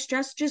all my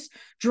stress just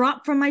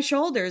drop from my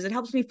shoulders. It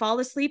helps me fall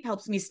asleep,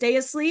 helps me stay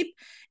asleep,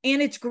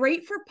 and it's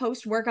great for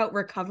post-workout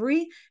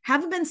recovery.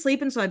 Haven't been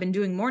sleeping, so I've been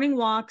doing morning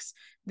walks.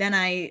 Then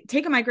I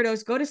take a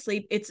microdose, go to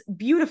sleep. It's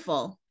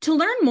beautiful. To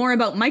learn more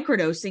about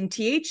microdosing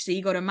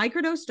THC, go to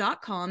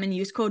microdose.com and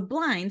use code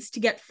BLINDS to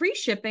get free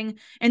shipping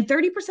and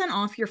 30%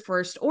 off your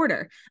first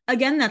order.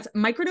 Again, that's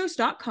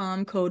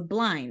microdose.com, code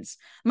BLINDS.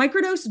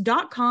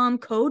 Microdose.com,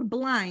 code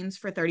BLINDS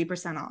for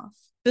 30% off.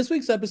 This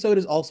week's episode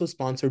is also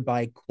sponsored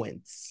by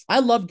Quince. I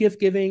love gift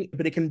giving,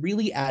 but it can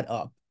really add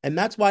up. And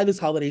that's why this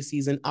holiday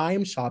season, I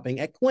am shopping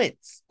at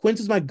Quince. Quince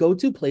is my go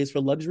to place for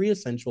luxury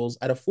essentials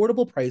at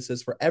affordable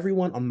prices for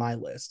everyone on my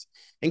list,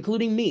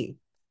 including me.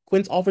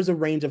 Quince offers a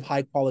range of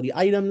high quality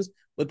items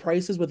with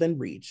prices within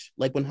reach,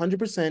 like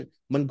 100%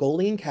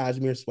 Mongolian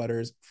cashmere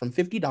sweaters from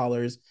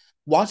 $50,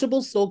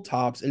 washable silk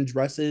tops and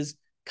dresses,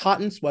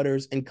 cotton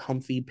sweaters, and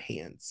comfy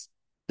pants.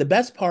 The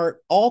best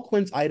part, all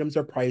Quince items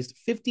are priced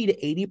 50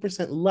 to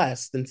 80%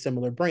 less than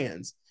similar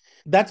brands.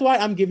 That's why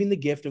I'm giving the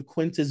gift of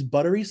Quince's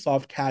buttery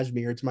soft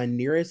cashmere to my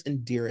nearest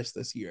and dearest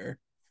this year.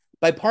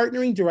 By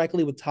partnering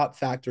directly with top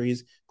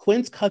factories,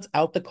 Quince cuts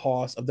out the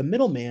cost of the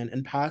middleman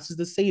and passes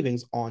the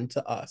savings on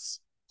to us.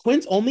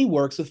 Quince only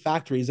works with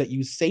factories that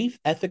use safe,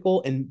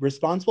 ethical, and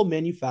responsible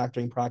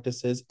manufacturing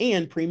practices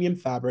and premium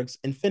fabrics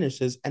and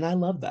finishes, and I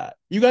love that.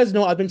 You guys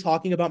know I've been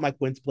talking about my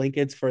Quince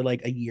blankets for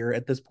like a year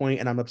at this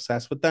point, and I'm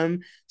obsessed with them.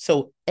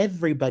 So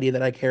everybody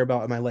that I care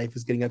about in my life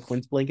is getting a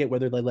Quince blanket,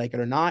 whether they like it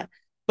or not.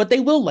 But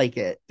they will like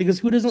it because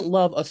who doesn't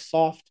love a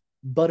soft,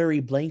 buttery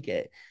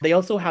blanket? They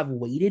also have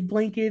weighted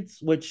blankets,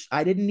 which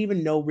I didn't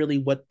even know really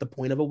what the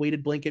point of a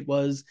weighted blanket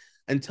was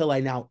until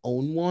I now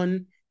own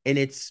one, and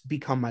it's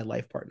become my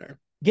life partner.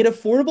 Get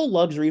affordable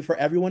luxury for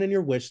everyone in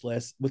your wish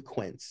list with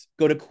Quince.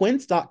 Go to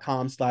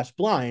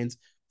quince.com/blinds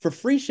for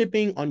free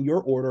shipping on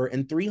your order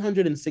and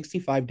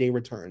 365-day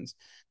returns.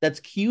 That's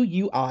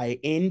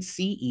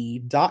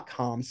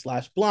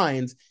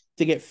QUINCE.com/blinds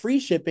to get free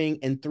shipping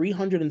and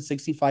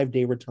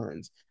 365-day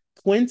returns.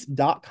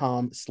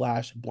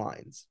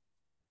 Quince.com/blinds.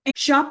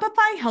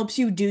 Shopify helps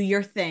you do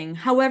your thing,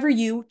 however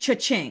you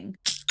cha-ching.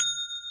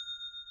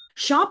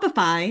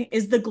 Shopify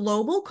is the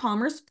global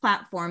commerce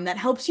platform that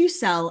helps you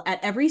sell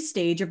at every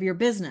stage of your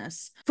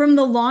business. From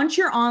the launch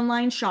your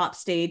online shop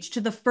stage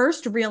to the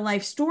first real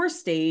life store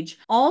stage,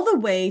 all the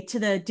way to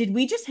the did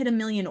we just hit a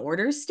million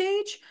orders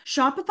stage,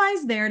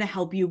 Shopify's there to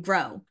help you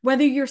grow.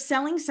 Whether you're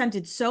selling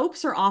scented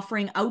soaps or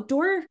offering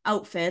outdoor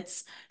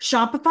outfits,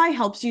 Shopify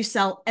helps you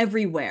sell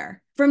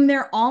everywhere. From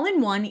their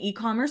all-in-one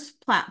e-commerce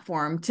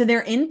platform to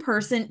their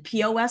in-person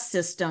POS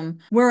system,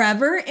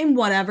 wherever and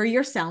whatever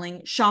you're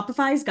selling,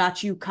 Shopify's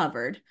got you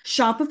covered.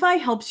 Shopify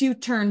helps you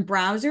turn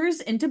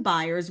browsers into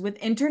buyers with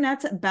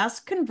internet's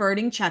best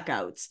converting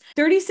checkouts,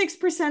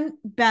 36%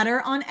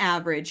 better on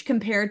average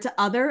compared to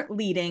other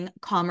leading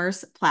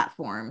commerce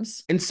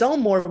platforms. And sell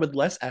more with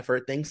less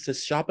effort thanks to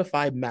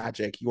Shopify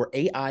Magic, your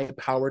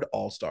AI-powered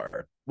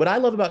all-star. What I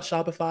love about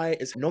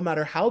Shopify is no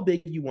matter how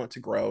big you want to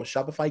grow,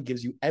 Shopify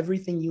gives you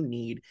everything you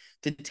need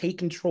to take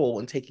control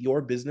and take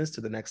your business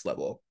to the next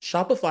level.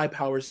 Shopify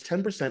powers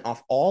 10%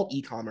 off all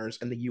e-commerce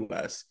in the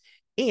US,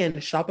 and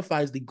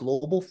Shopify is the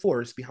global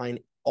force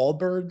behind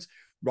Allbirds,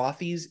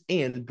 Rothy's,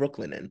 and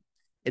Brooklinen,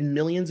 and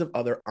millions of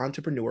other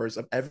entrepreneurs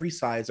of every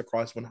size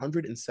across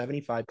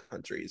 175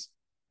 countries.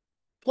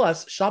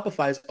 Plus,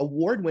 Shopify's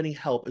award-winning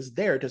help is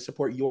there to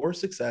support your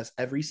success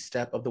every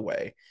step of the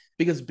way,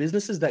 because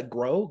businesses that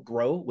grow,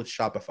 grow with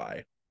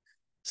Shopify.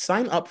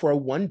 Sign up for a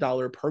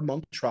 $1 per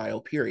month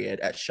trial period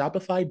at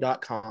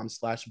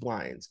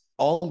shopify.com/blinds,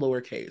 all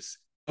lowercase.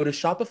 Go to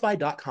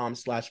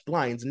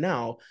shopify.com/blinds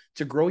now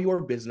to grow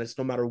your business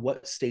no matter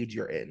what stage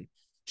you're in.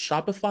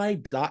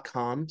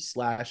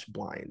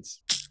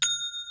 Shopify.com/blinds.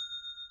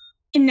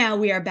 And now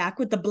we are back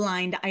with the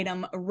blind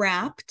item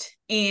wrapped.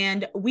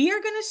 And we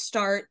are going to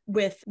start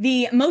with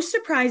the most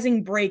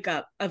surprising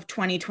breakup of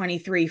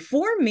 2023.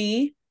 For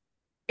me,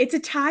 it's a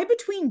tie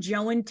between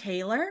Joe and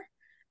Taylor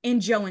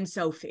and Joe and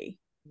Sophie.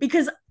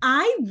 Because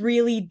I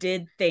really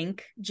did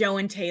think Joe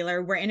and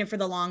Taylor were in it for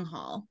the long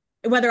haul.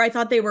 Whether I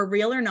thought they were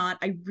real or not,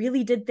 I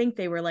really did think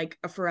they were like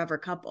a forever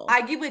couple.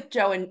 I give with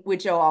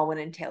Joe Alwyn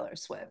and Taylor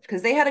Swift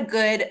because they had a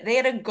good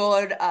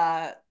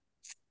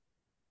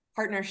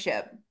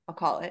partnership, I'll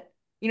call it.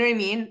 You know what I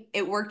mean?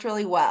 It worked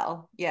really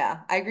well. Yeah,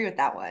 I agree with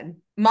that one.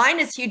 Mine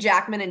is Hugh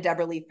Jackman and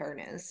Deborah Lee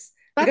Furness.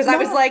 Because I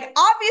was like,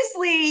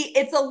 obviously,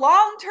 it's a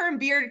long-term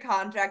beard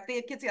contract. They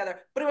have kids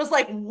together. But it was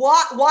like,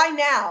 why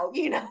now?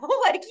 You know,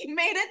 like you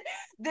made it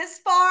this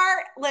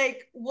far.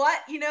 Like, what?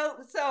 You know,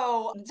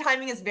 so the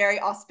timing is very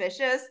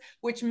auspicious,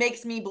 which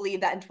makes me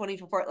believe that in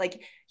 2024,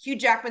 like Hugh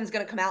Jackman's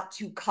going to come out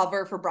to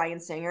cover for Bryan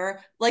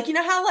Singer. Like, you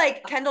know how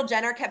like Kendall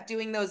Jenner kept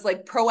doing those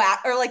like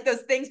like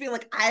those things being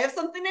like, I have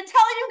something to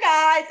tell you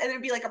guys. And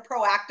it'd be like a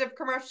proactive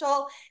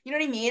commercial. You know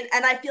what I mean?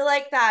 And I feel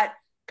like that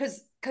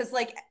because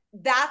like,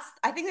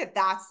 I think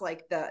that's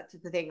like the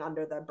thing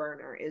under the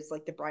burner is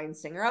like the Bryan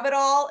Singer of it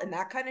all and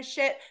that kind of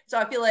shit. So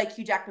I feel like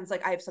Hugh Jackman's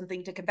like, I have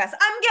something to confess.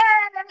 I'm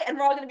gay. And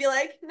we're all going to be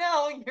like,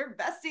 no, you're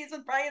besties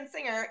with Bryan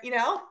Singer, you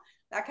know,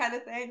 that kind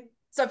of thing.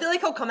 So I feel like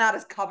he'll come out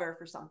as cover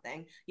for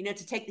something, you know,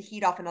 to take the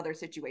heat off another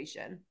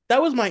situation.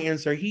 That was my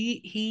answer.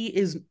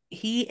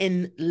 He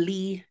and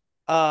Lee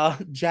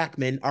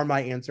Jackman are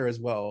my answer as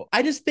well.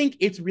 I just think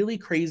it's really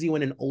crazy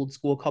when an old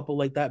school couple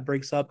like that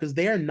breaks up because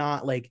they are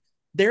not like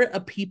they're a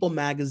People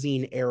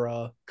magazine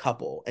era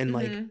couple and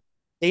like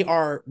they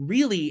are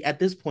really at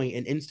this point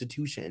an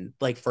institution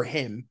like for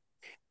him,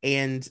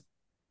 and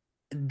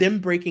them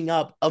breaking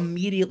up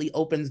immediately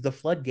opens the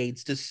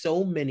floodgates to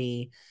so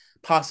many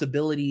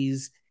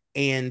possibilities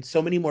and so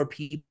many more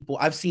people.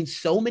 I've seen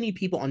so many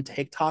people on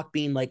TikTok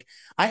being like,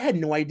 I had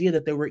no idea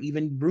that there were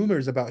even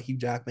rumors about Hugh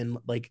Jackman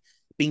like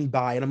being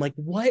bi, and I'm like,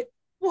 what?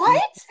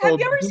 Have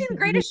you ever seen The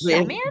Greatest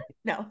Showman?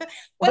 No,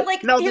 but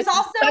like no, he's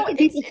also that's what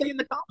people say in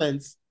the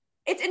comments.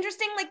 It's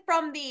interesting,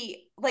 from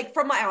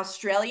my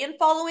Australian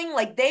following,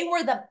 like they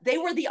were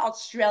the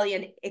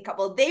Australian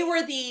couple. They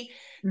were the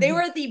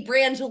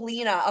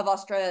Brangelina of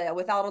Australia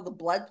without all the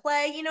blood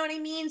play. You know what I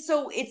mean?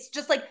 So it's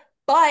just like,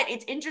 but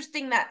it's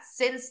interesting that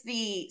since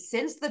the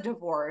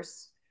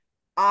divorce,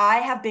 I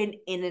have been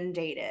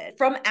inundated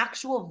from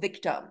actual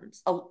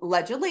victims,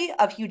 allegedly,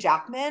 of Hugh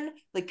Jackman.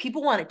 Like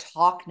people want to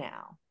talk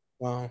now.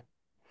 Wow,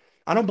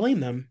 I don't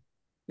blame them.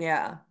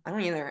 Yeah, I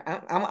don't either.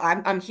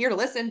 I'm here to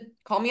listen.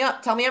 Call me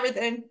up. Tell me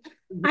everything.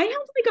 I have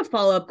like a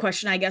follow-up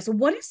question, I guess.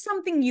 What is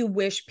something you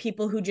wish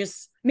people who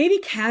just maybe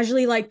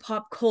casually like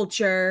pop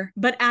culture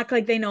but act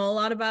like they know a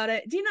lot about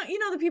it? Do you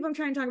know the people I'm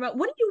trying to talk about?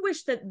 What do you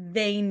wish that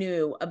they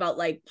knew about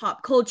like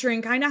pop culture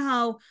and kind of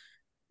how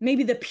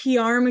maybe the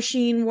PR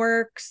machine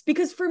works?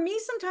 Because for me,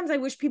 sometimes I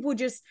wish people would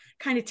just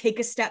kind of take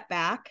a step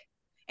back.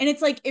 And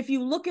it's like if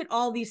you look at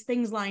all these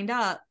things lined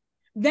up,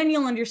 then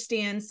you'll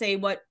understand, say,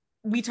 what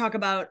we talk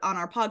about on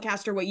our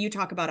podcast or what you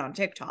talk about on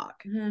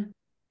TikTok.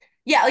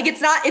 Yeah, like it's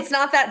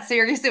not that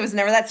serious. It was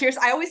never that serious.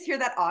 I always hear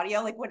that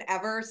audio, like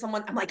whenever I'm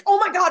like, oh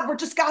my God, we're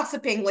just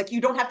gossiping. Like you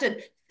don't have to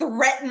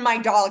threaten my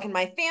dog and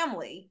my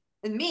family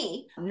and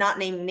me, not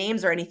naming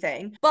names or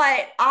anything.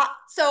 But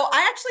so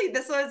I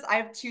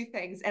have two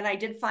things, and I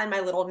did find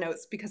my little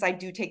notes because I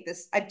do take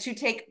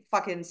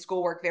fucking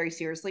schoolwork very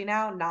seriously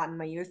now, not in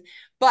my youth.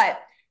 But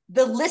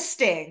the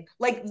listing,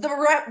 like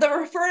the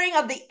referring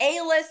of the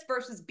A list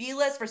versus B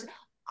list versus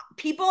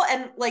people,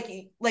 and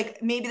like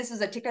maybe this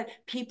is a TikTok.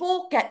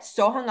 People get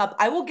so hung up.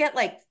 I will get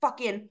like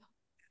fucking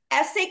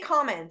essay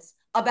comments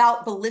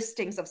about the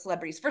listings of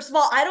celebrities. First of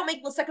all, I don't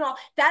make lists. Second of all,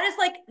 that is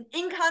like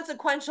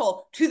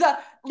inconsequential to the,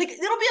 like,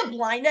 it'll be a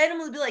blind item.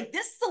 It'll be like,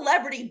 this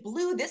celebrity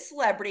blew this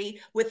celebrity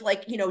with,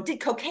 like, you know, did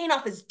cocaine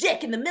off his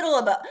dick in the middle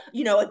of a,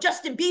 you know, a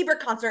Justin Bieber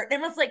concert. And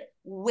everyone's like,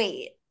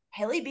 wait,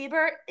 Hailey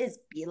Bieber is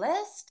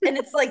B-list? And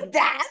it's like, it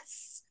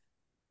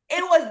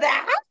was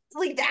that,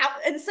 like that.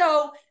 And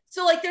so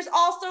like there's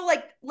also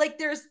like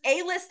there's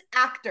A-list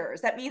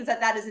actors. That means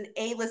that is an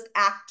A-list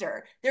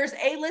actor. There's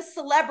A-list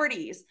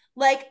celebrities.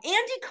 Like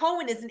Andy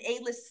Cohen is an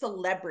A-list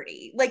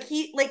celebrity. Like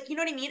he, like, you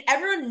know what I mean?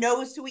 Everyone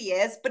knows who he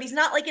is, but he's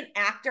not like an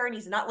actor and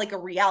he's not like a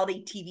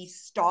reality TV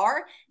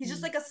star. He's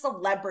just like a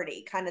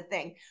celebrity kind of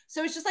thing.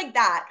 So it's just like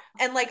that.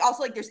 And like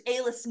also like there's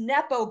A-list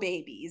Nepo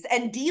babies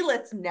and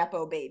D-list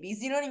Nepo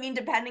babies. You know what I mean?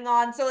 Depending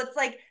on, so it's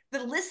like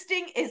the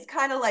listing is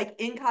kind of like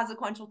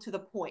inconsequential to the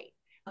point.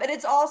 But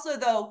it's also,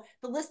 though,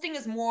 the listing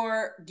is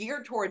more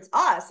geared towards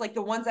us, like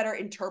the ones that are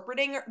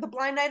interpreting the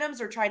blind items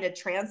or trying to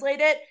translate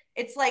it.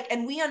 It's like,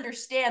 and we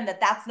understand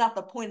that that's not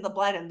the point of the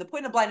blind item. The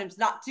point of the blind item is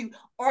not to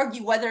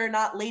argue whether or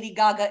not Lady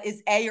Gaga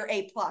is A or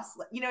A plus.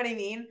 You know what I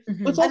mean? It's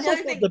Mhm. also Another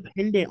so thing,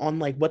 dependent on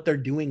like what they're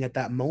doing at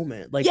that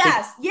moment. Like they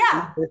yes,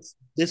 yeah.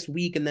 this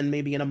week and then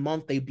maybe in a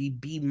month they'd be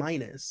B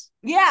minus.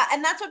 Yeah,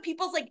 and that's what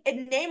people's like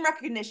in name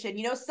recognition.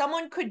 You know,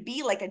 someone could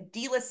be like a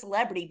D-list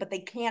celebrity, but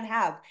they can't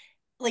have,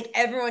 like,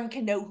 everyone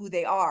can know who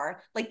they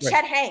are. Like Right.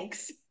 Chet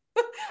Hanks.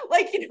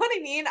 Like, you know what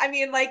I mean? I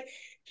mean, like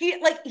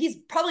he's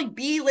probably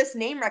B-list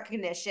name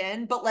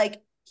recognition, but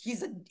like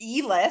he's a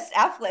E-list,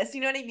 F-list,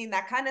 you know what I mean?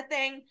 That kind of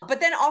thing.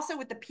 But then also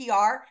with the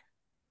PR,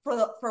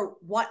 for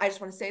what I just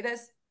want to say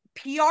this,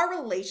 PR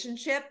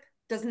relationship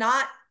does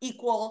not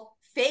equal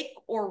fake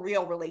or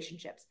real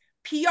relationships.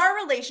 PR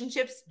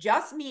relationships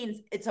just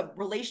means it's a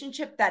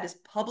relationship that is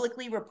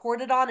publicly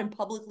reported on and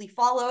publicly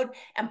followed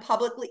and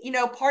publicly, you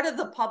know, part of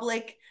the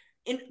public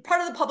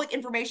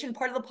information,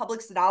 part of the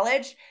public's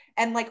knowledge,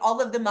 and like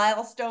all of the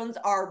milestones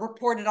are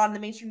reported on the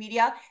mainstream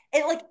media.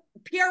 And like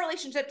PR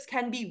relationships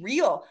can be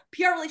real.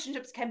 PR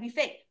relationships can be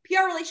fake.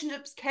 PR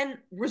relationships can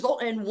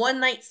result in one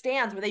night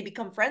stands where they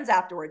become friends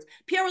afterwards.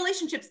 PR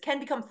relationships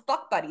can become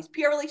fuck buddies.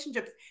 PR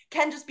relationships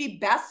can just be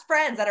best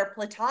friends that are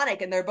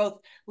platonic and they're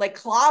both like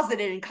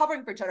closeted and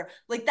covering for each other.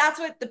 Like that's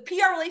what the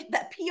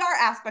that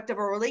PR aspect of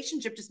a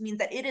relationship just means,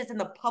 that it is in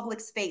the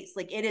public's face.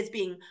 Like it is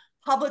being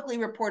publicly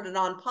reported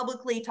on,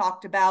 publicly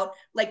talked about.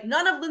 Like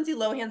none of Lindsay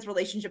Lohan's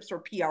relationships were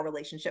PR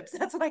relationships.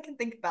 That's what I can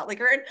think about. Like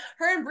her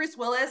and Bruce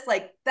Willis,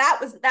 like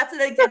that's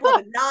an example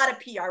of not a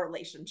PR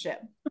relationship.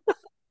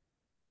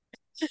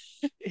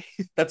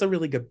 That's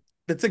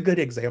a good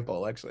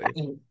example, actually.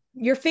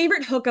 Your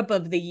favorite hookup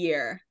of the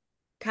year.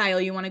 Kyle,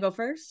 you want to go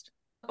first?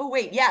 Oh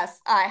wait, yes,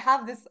 I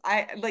have this.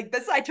 I like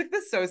this. I took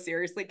this so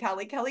seriously.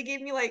 Kelly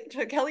gave me like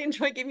Kelly and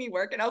Joy gave me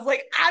work, and I was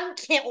like, I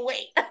can't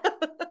wait.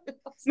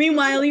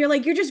 Meanwhile, you're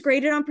like, you're just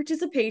graded on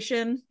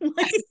participation.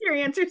 Like your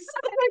answers.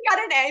 I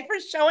got an A for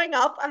showing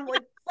up. I'm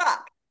like,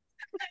 fuck.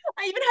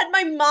 I even had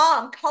my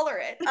mom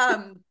color it.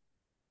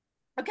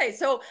 Okay,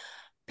 so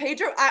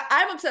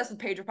I'm obsessed with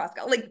Pedro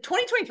Pascal. Like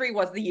 2023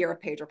 was the year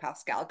of Pedro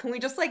Pascal. Can we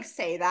just like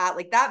say that?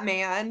 Like that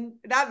man,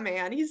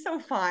 he's so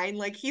fine.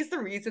 Like he's the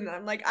reason that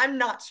I'm like, I'm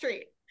not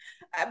straight,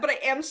 but I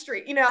am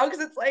straight, you know, because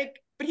it's like,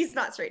 but he's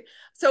not straight.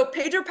 So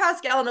Pedro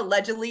Pascal and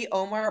allegedly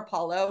Omar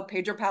Apollo,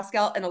 Pedro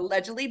Pascal and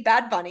allegedly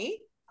Bad Bunny,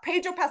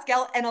 Pedro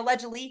Pascal and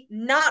allegedly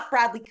not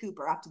Bradley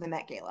Cooper after the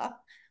Met Gala.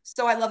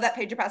 So I love that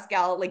Pedro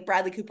Pascal, like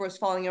Bradley Cooper was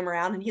following him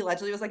around and he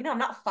allegedly was like, no, I'm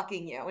not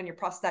fucking you and your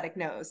prosthetic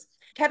nose.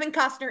 Kevin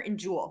Costner and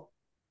Jewel.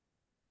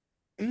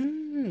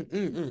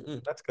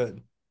 That's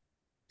good.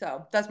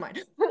 So that's mine.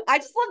 I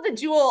just love the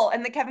Jewel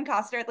and the Kevin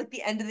Costner at like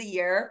the end of the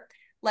year,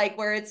 like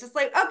where it's just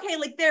like, okay,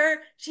 like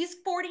she's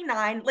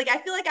 49. Like I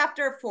feel like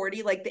after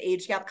 40, like the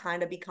age gap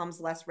kind of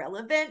becomes less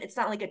relevant. It's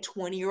not like a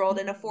 20-year-old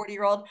and a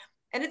 40-year-old.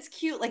 And it's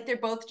cute. Like they're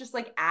both just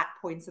like at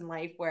points in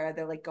life where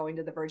they're like going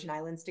to the Virgin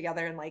Islands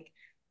together and like,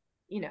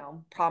 you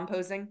know, prom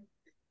posing.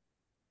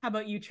 How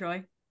about you,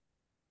 Troy?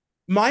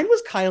 Mine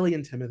was Kylie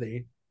and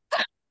Timothy.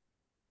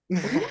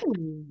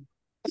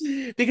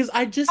 Because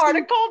I just think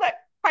Article that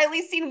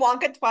Kylie's seen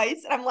Wonka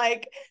twice, and I'm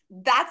like,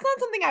 that's not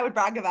something I would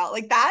brag about.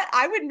 Like that,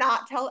 I would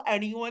not tell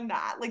anyone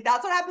that. Like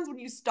that's what happens when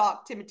you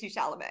stalk Timothée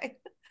Chalamet.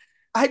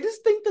 I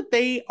just think that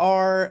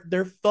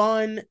they're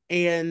fun,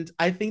 and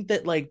I think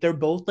that like they're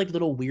both like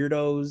little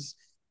weirdos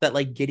that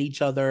like get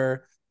each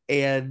other.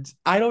 And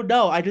I don't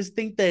know. I just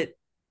think that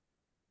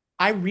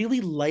I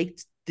really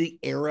liked the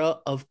era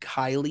of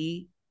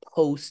Kylie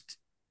post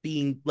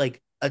being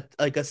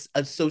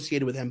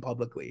associated with him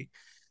publicly.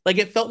 Like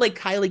it felt like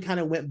Kylie kind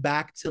of went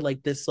back to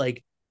like this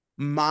like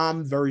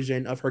mom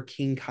version of her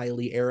King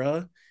Kylie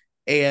era.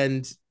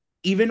 And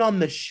even on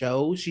the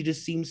show, she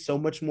just seems so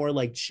much more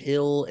like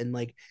chill and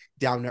like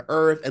down to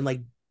earth and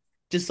like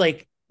just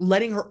like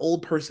letting her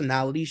old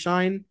personality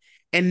shine.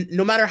 And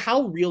no matter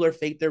how real or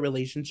fake their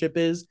relationship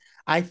is,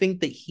 I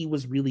think that he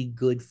was really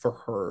good for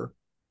her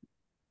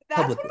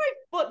That's publicly.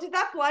 did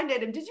that blind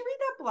item. Did you read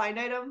that blind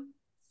item,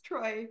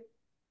 Troy?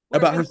 Where it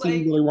About her was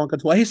seeing like, Willy Wonka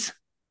twice.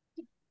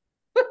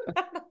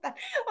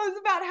 was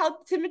about how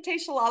Timothée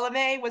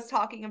Chalamet was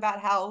talking about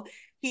how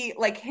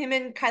him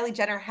and Kylie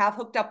Jenner have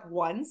hooked up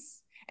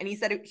once, and he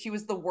said she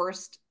was the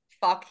worst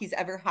fuck he's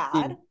ever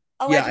had,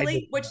 Yeah, I did.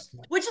 allegedly. Which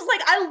is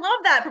like, I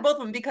love that for both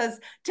of them, because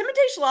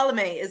Timothée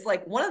Chalamet is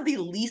like one of the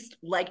least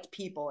liked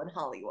people in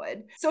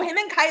Hollywood. So him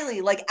and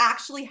Kylie like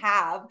actually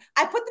have,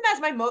 I put them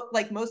as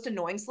my most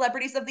annoying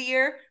celebrities of the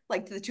year,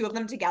 like the two of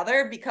them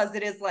together, because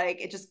it is like,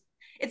 it's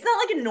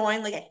not like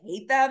annoying like I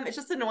hate them. It's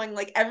just annoying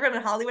like everyone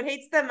in Hollywood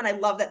hates them, and I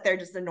love that they're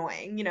just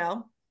annoying, you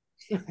know?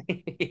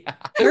 Yeah.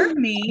 For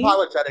me,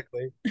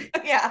 Apologetically.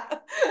 Yeah.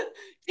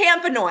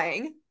 Camp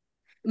annoying.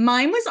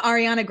 mine was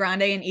Ariana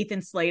Grande and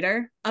Ethan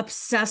Slater.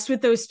 Obsessed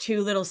with those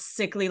two little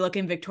sickly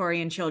looking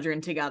Victorian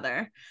children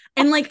together.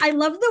 And like, I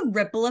love the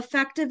ripple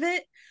effect of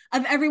it,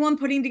 of everyone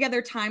putting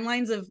together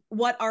timelines of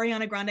what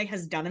Ariana Grande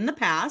has done in the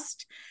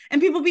past,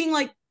 and people being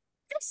like,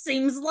 this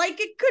seems like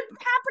it could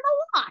happen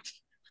a lot.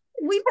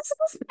 We missed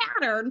this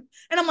pattern.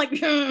 And I'm like,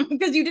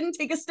 because you didn't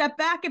take a step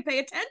back and pay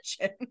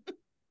attention.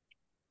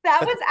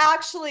 That was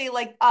actually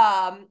like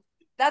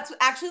that's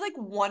actually like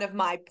one of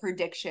my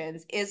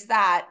predictions, is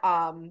that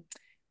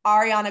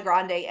Ariana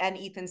Grande and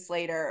Ethan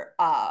Slater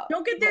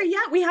Don't get there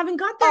yet. We haven't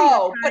got there yet,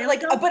 oh, but child.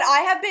 like, but I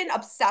have been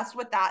obsessed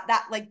with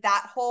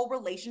that whole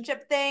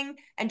relationship thing,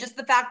 and just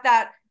the fact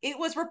that it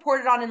was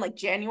reported on in like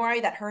January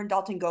that her and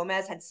Dalton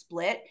Gomez had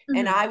split,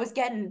 and I was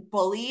getting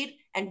bullied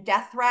and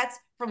death threats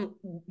from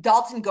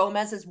Dalton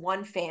Gomez's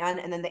one fan,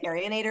 and then the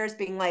Arianators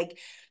being like,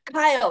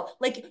 Kyle,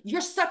 like,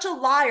 you're such a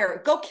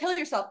liar. Go kill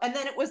yourself. And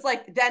then it was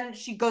like, then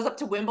she goes up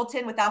to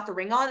Wimbledon without the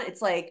ring on.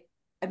 It's like,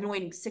 I've been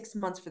waiting 6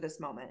 months for this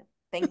moment.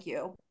 Thank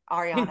you,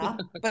 Ariana.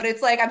 But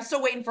it's like, I'm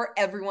still waiting for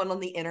everyone on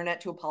the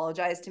internet to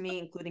apologize to me,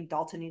 including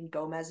Dalton and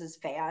Gomez's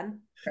fan.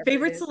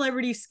 Favorite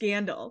celebrity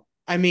scandal.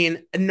 I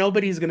mean,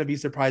 nobody's gonna be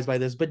surprised by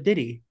this, but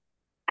Diddy.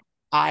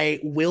 I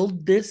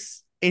willed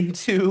this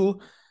into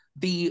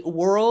the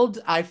world.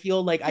 I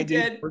feel like I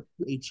gave birth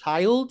to a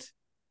child,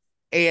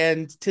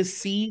 and to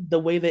see the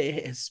way that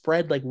it has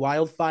spread like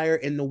wildfire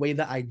in the way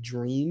that I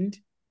dreamed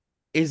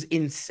is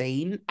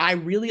insane. I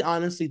really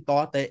honestly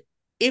thought that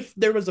if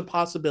there was a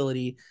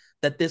possibility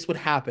that this would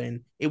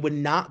happen, it would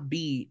not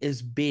be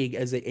as big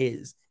as it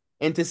is.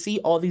 And to see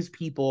all these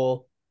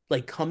people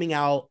like coming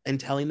out and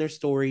telling their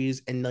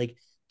stories and like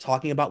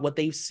talking about what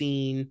they've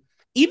seen,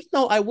 even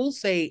though I will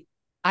say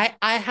I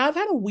have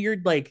had a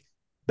weird like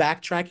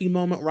backtracking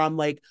moment where I'm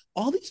like,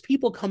 all these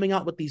people coming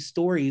out with these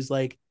stories,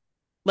 like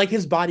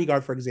his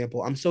bodyguard, for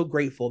example. I'm so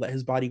grateful that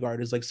his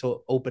bodyguard is like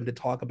so open to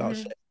talk about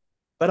shit.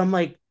 But I'm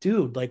like,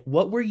 dude, like,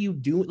 what were you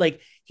doing?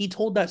 Like, he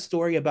told that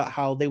story about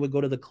how they would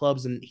go to the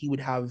clubs and he would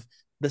have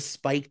the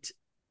spiked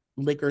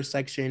liquor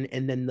section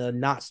and then the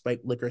not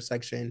spiked liquor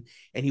section.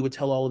 And he would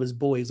tell all of his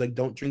boys, like,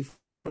 don't drink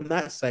from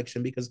that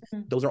section because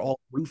those are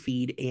all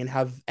roofied and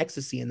have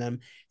ecstasy in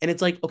them. And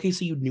it's like, okay,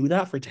 so you knew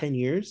that for 10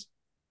 years?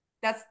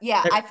 That's,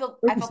 yeah, I felt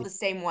the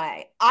same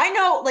way. I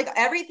know, like,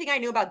 everything I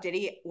knew about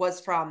Diddy was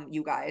from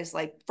you guys,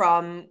 like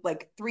from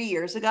like 3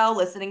 years ago,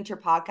 listening to your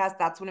podcast.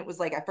 That's when it was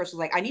like, I first was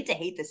like, I need to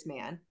hate this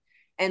man.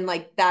 And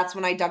like, that's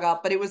when I dug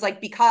up. But it was like,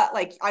 because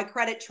like, I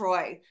credit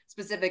Troy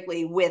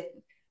specifically with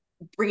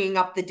bringing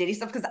up the Diddy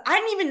stuff, because I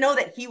didn't even know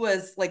that he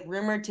was like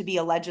rumored to be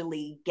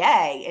allegedly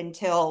gay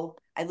until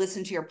I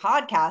listened to your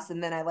podcast.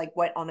 And then I like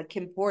went on a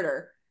Kim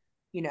Porter,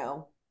 you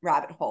know,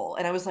 rabbit hole,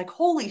 and I was like,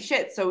 holy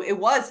shit. So it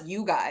was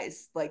you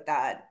guys like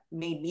that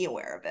made me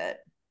aware of it.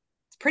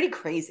 It's pretty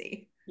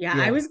crazy. Yeah,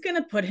 I was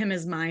gonna put him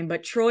as mine,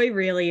 but Troy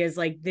really is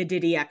like the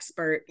Diddy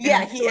expert.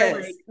 Yeah, he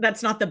is. Like,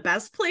 that's not the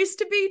best place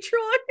to be,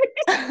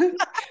 Troy.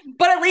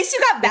 But at least you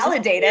got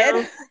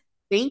validated.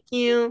 Thank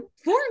you.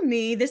 For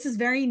me, this is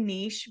very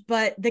niche,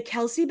 but the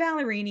Kelsey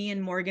Ballerini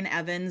and Morgan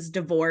Evans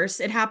divorce,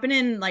 it happened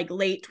in like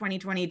late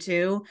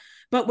 2022,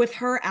 but with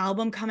her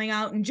album coming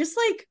out, and just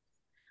like,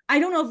 I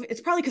don't know if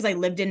it's probably because I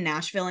lived in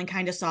Nashville and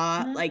kind of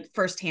saw like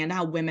firsthand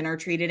how women are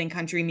treated in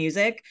country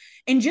music,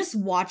 and just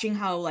watching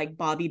how like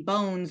Bobby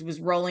Bones was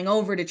rolling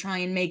over to try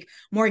and make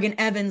Morgan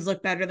Evans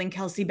look better than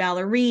Kelsey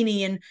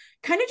Ballerini, and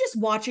kind of just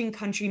watching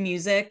country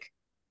music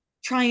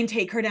try and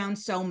take her down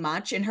so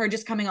much, and her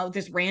just coming out with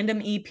this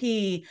random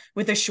EP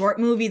with a short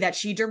movie that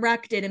she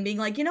directed and being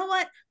like, you know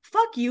what?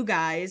 Fuck you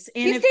guys.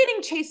 And he's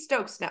dating Chase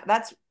Stokes now.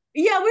 That's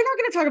yeah, we're not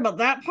going to talk about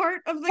that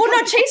part of the. Well,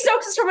 no, Chase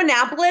Stokes is from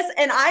Annapolis,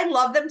 and I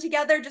love them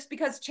together just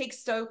because Chase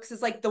Stokes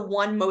is like the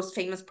one most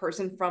famous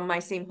person from my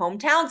same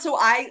hometown. So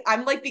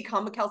I'm like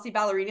become a Kelsey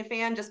Ballerina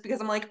fan just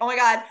because I'm like, oh my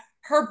God,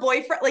 her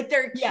boyfriend, like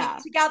they're cute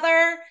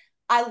together.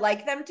 I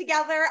like them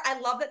together. I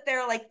love that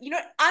they're like, you know,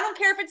 I don't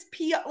care if it's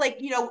PR, like,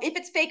 you know, if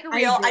it's fake or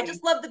real. I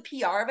just love the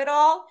PR of it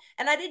all.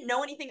 And I didn't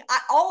know anything.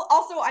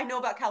 Also I know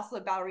about Kelsey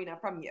Ballerina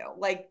from you,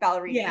 like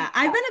Ballerina. Yeah,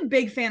 I've been a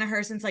big fan of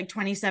her since like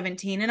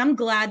 2017, and I'm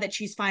glad that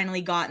she's finally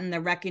gotten the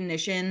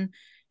recognition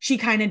she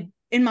kind of,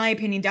 in my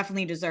opinion,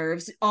 definitely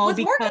deserves. Was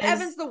Morgan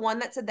Evans the one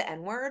that said the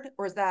N-word,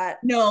 or is that?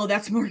 No,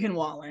 that's Morgan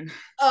Wallen.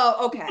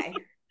 Oh, okay.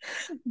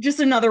 Just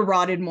another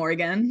rotted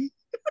Morgan.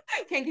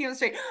 Can't keep them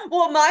straight.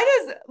 Well, mine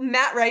is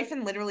Matt Rife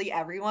and literally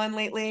everyone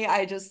lately.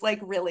 I just like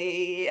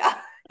really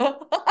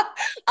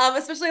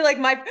Especially like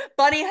my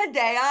bunny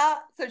Hedaya.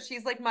 So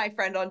she's like my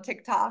friend on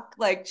TikTok.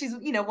 Like she's,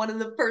 one of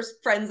the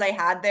first friends I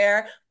had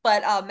there.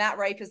 But Matt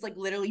Rife is like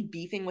literally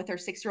beefing with her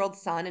 6-year-old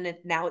son, and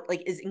it now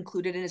like is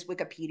included in his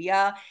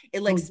Wikipedia. It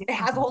Oh like it yeah.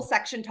 has a whole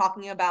section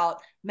talking about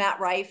Matt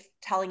Rife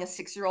telling a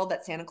 6-year-old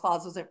that Santa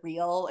Claus wasn't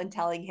real, and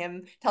telling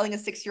a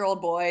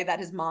 6-year-old boy that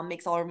his mom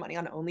makes all her money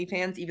on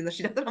OnlyFans, even though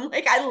she doesn't. I'm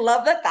like, I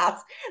love that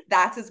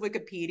that's his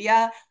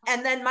Wikipedia.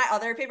 And then my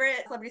other favorite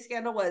celebrity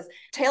scandal was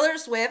Taylor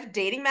Swift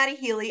dating Maddie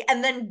Healy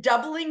and then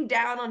doubling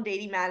down on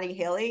dating Maddie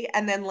Healy.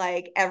 And then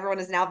like everyone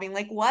is now being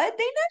like, what?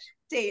 They never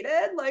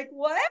dated? Like,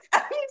 what?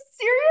 Are you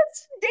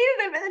serious? She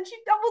dated him and then she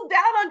doubled down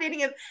on dating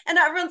him. And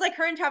everyone's like,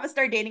 her and Travis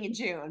started dating in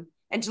June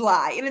and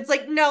July. And it's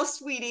like, no,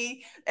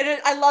 sweetie.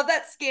 I love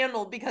that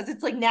scandal because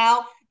it's like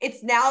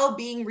it's now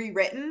being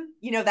rewritten,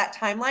 that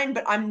timeline,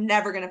 but I'm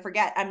never going to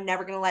forget. I'm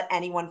never going to let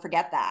anyone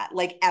forget that,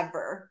 like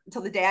ever,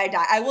 until the day I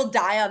die. I will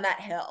die on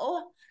that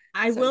hill.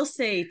 I So will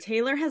say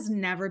Taylor has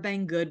never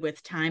been good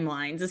with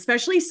timelines,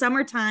 especially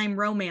summertime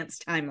romance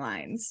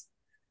timelines.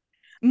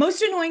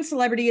 Most annoying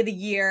celebrity of the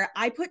year,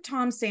 I put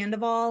Tom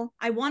Sandoval.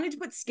 I wanted to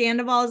put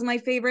Scandoval as my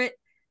favorite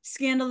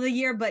scandal of the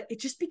year, but it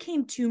just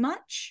became too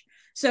much.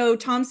 So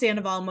Tom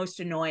Sandoval, most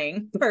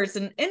annoying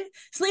person. And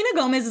Selena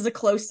Gomez is a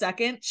close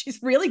second. She's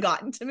really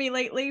gotten to me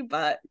lately,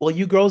 but Well,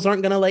 you girls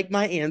aren't gonna like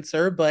my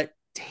answer, but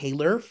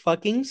Taylor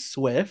fucking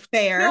Swift.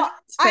 fair. no,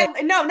 It's fair.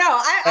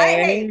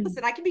 hey, And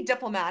listen, I can be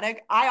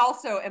diplomatic. I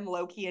also am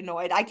low key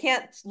annoyed. I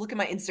can't look at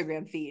my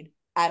Instagram feed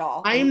at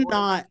all I'm anymore.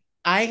 not,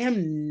 I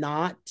am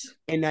not,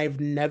 and I've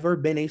never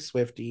been a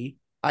Swiftie.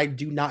 I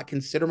do not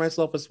consider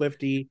myself a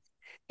Swiftie.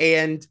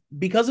 And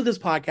because of this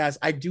podcast,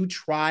 I do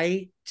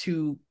try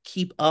to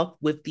keep up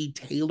with the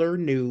Taylor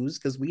news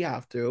because we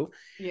have to.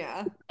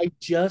 Yeah. I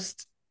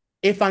just,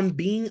 if I'm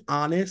being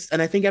honest,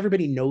 and I think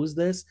everybody knows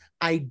this,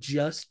 I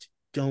just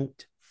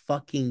don't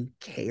fucking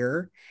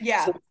care. So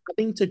Yeah.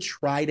 having to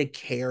try to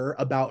care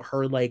about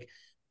her like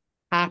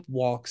path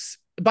walks,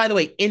 by the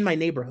way, in my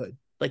neighborhood,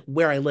 like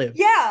where I live,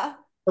 Yeah.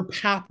 her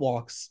path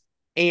walks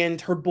and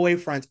her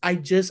boyfriends.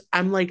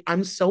 I'm like,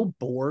 I'm so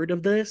bored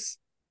of this.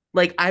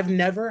 Like, I've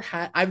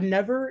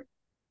never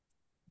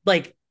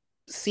like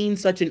seen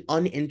such an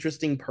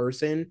uninteresting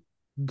person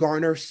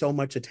garner so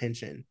much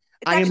attention.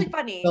 It's I am actually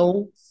funny.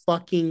 so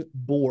fucking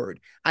bored.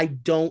 I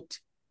don't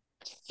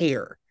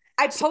care.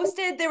 I So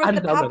posted there was I'm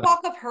the done with pep that.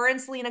 walk of her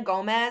and Selena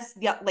Gomez,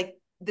 like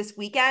this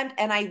weekend,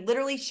 and I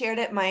literally shared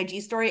it in my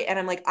IG story, and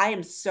I'm like, I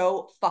am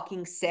so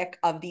fucking sick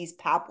of these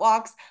pep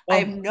walks. I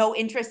have Oh, no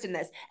interest in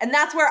this, and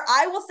that's where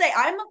I will say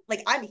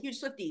I'm a huge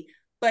Swiftie,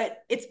 but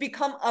it's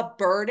become a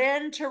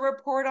burden to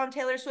report on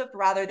Taylor Swift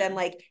rather than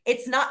like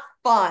it's not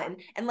fun,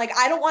 and like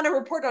I don't want to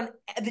report on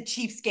the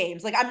Chiefs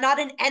games. Like I'm not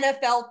an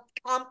NFL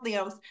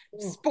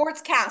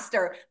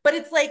sportscaster, but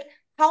it's like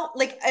how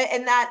like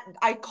and that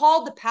I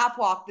called the pap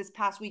walk this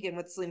past weekend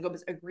with Selena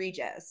Gomez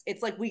egregious.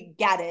 It's like we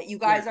get it. You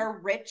Yeah. guys are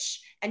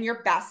rich and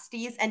you're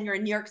besties and you're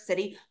in New York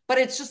City, but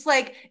it's just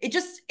like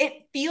it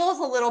feels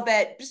a little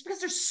bit just because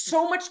there's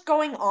so much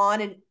going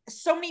on and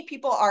so many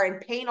people are in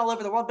pain all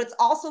over the world, but it's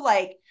also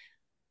like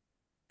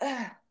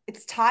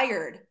it's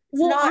tired. It's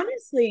Well, not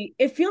honestly,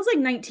 it feels like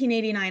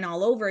 1989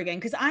 all over again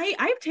because I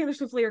have Taylor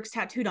Swift lyrics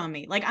tattooed on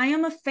me. Like I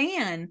am a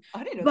fan,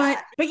 I didn't know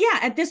but that. yeah,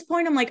 at this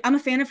point, I'm like I'm a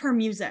fan of her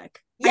music.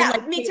 I Yeah,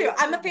 like me too. Taylor's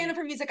I'm a fan music. of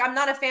her music. I'm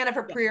not a fan of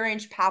her Yeah.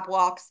 prearranged pop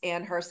walks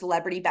and her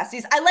celebrity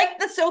besties. I like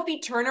the Sophie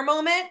Turner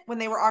moment when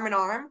they were arm in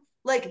arm.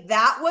 Like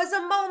that was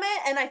a moment,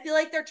 and I feel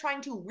like they're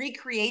trying to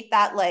recreate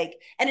that. Like,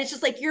 and it's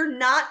just like you're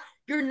not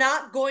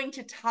going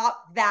to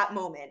top that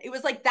moment. It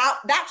was like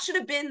that should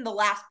have been the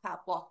last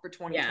pop walk for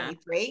Yeah.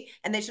 2023,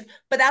 and they should.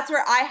 But that's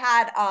where I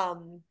had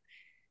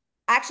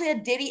actually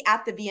had Diddy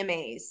at the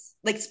VMAs,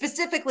 like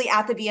specifically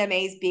at the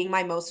VMAs being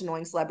my most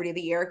annoying celebrity of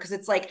the year because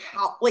it's like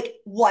how like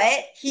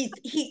what he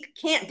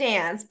can't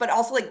dance, but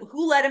also like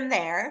who let him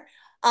there?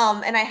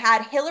 And I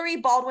had Hillary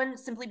Baldwin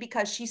simply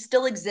because she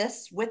still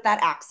exists with that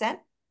accent.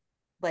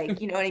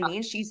 Like, you know what I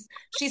mean? She's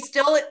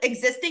still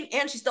existing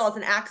and she still has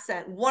an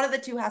accent. One of the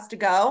two has to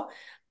go.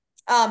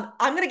 I'm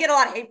gonna get a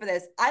lot of hate for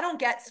this. I don't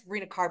get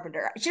Sabrina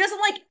Carpenter. She doesn't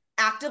like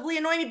actively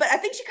annoy me, but I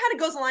think she kind of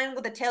goes along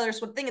with the Taylor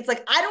Swift thing. It's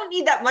like I don't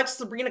need that much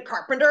Sabrina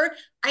Carpenter.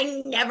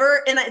 I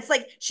never, and it's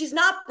like she's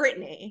not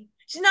Britney.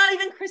 She's not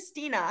even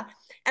Christina.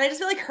 And I just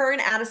feel like her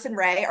and Addison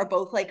Rae are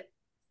both like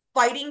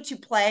fighting to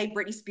play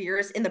Britney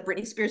Spears in the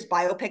Britney Spears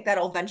biopic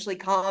that'll eventually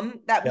come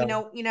that we yeah.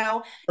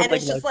 know, Or and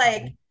like it's just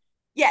like lifestyle.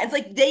 yeah, it's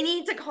like they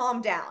need to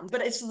calm down.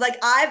 But it's just like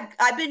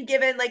I've been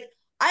given like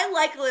I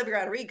like Olivia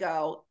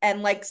Rodrigo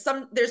and like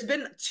there's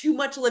been too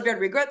much Olivia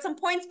Rodrigo at some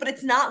points, but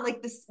it's not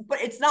like this, but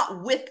it's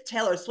not with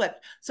Taylor Swift.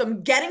 So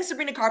I'm getting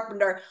Sabrina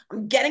Carpenter,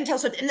 I'm getting Taylor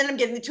Swift, and then I'm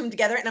getting the two of them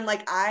together, and I'm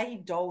like,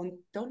 I don't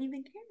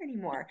even care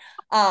anymore.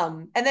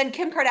 And then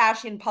Kim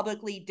Kardashian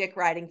publicly dick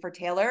riding for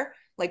Taylor,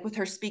 like with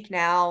her Speak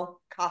Now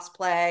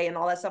cosplay and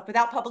all that stuff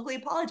without publicly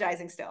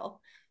apologizing still.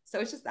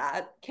 So it's just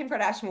that. Kim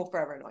Kardashian will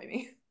forever annoy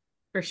me.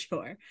 For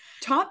sure.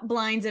 Top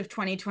blinds of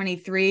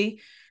 2023.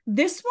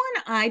 This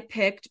one I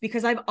picked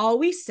because I've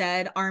always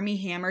said Army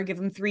Hammer, give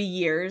him 3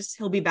 years.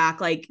 He'll be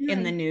back like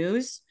in the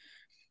news.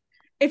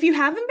 If you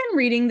haven't been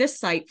reading this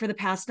site for the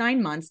past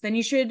 9 months, then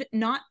you should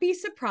not be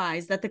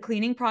surprised that the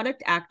cleaning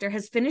product actor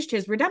has finished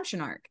his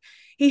redemption arc.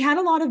 He had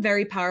a lot of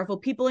very powerful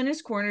people in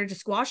his corner to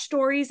squash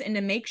stories and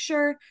to make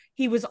sure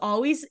he was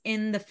always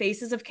in the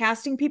faces of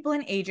casting people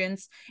and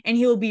agents, and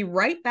he will be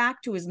right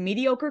back to his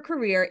mediocre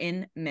career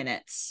in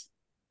minutes.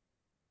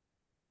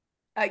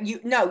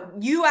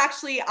 You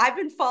actually, I've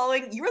been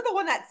following. You were the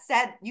one that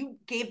said you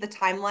gave the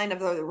timeline of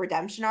the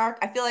redemption arc.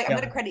 I feel like I'm Yeah.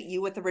 going to credit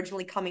you with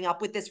originally coming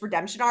up with this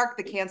redemption arc,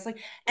 the canceling,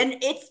 and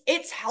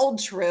it's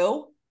held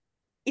true.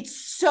 It's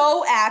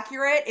so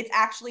accurate. It's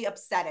actually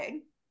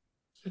upsetting.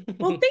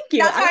 Well, thank you.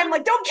 That's why I'm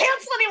like, don't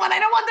cancel anyone. I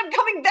don't want them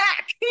coming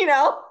back.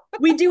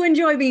 We do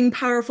enjoy being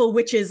powerful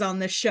witches on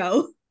this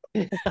show.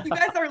 You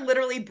guys are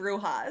literally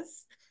brujas.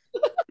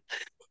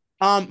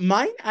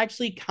 Mine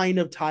actually kind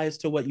of ties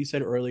to what you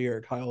said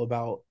earlier, Kyle,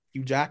 about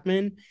Hugh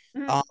Jackman.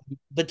 Mhm.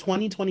 The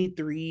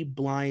 2023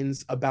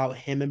 blinds about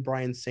him and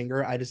Bryan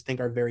Singer, I just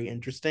think are very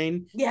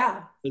interesting.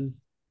 Yeah.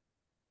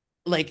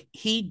 Like,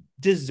 he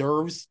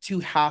deserves to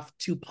have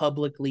to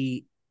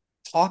publicly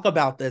talk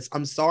about this.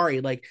 I'm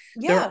sorry. Like,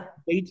 there Yeah. are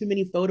way too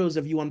many photos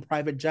of you on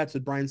private jets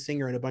with Bryan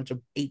Singer and a bunch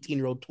of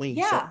 18-year-old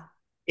tweens. So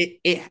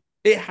Yeah.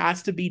 it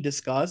has to be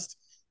discussed.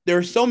 There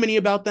are so many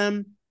about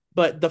them,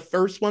 but the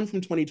first one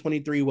from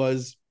 2023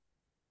 was,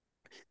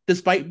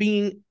 despite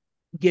being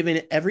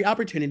given every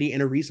opportunity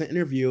in a recent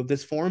interview,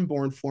 this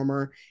foreign-born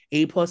former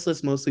A-plus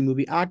list mostly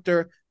movie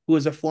actor who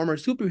is a former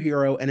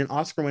superhero and an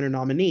Oscar winner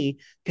nominee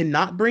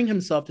cannot bring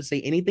himself to say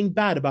anything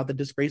bad about the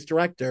disgraced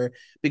director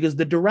because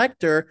the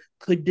director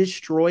could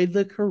destroy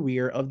the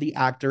career of the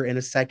actor in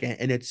a second.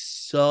 And it's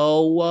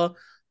so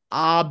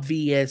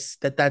obvious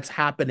that that's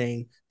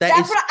happening.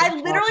 That's So what I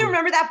literally obvious.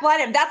 remember that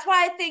blind. That's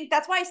why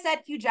I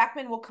said Hugh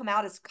Jackman will come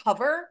out as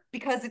cover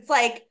because it's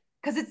like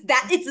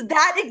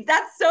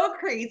that's so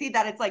crazy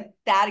that it's like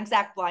that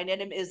exact blind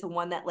item is the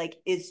one that like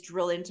is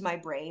drilled into my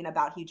brain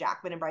about Hugh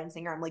Jackman and Bryan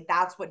Singer. I'm like,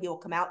 that's what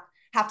he'll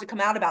have to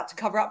come out about to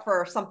cover up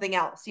for something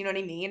else. You know what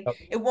I mean?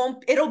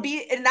 It'll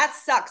be, and that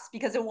sucks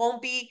because it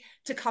won't be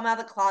to come out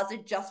of the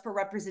closet just for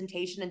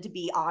representation and to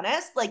be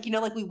honest, like,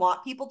 like we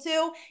want people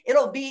to.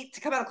 It'll be to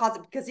come out of the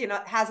closet because, it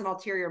has an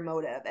ulterior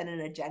motive and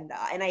an agenda.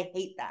 And I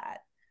hate that.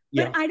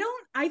 But Yeah.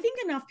 I think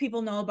enough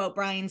people know about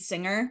Bryan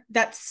Singer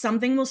that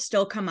something will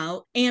still come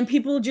out and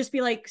people will just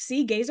be like,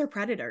 see, gays are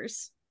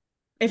predators.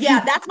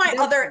 Yeah, that's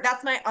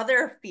my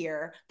other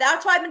fear.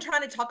 That's why I've been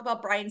trying to talk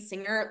about Bryan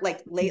Singer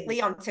like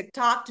lately on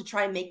TikTok to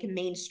try and make him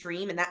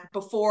mainstream and that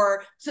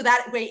before so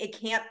that way it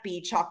can't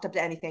be chalked up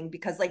to anything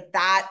because like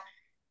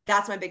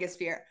that's my biggest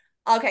fear.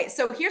 Okay,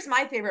 so here's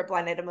my favorite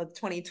blind item of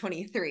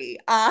 2023.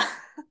 It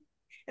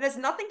has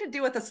nothing to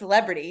do with a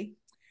celebrity.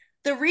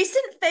 The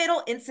recent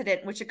fatal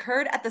incident, which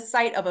occurred at the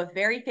site of a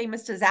very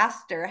famous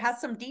disaster, has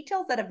some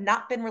details that have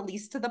not been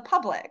released to the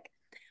public.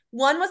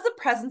 One was the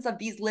presence of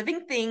these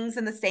living things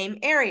in the same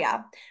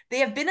area. They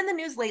have been in the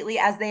news lately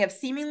as they have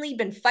seemingly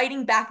been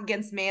fighting back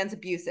against man's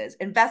abuses.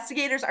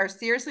 Investigators are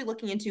seriously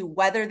looking into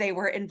whether they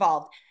were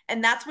involved.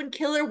 And that's when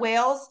killer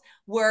whales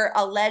were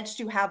alleged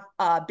to have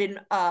been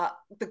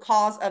the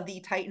cause of the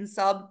Titan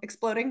sub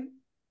exploding.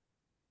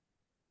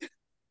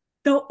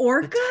 The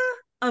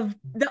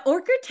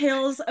orca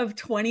tales of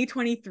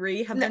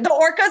 2023 have been The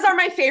orcas are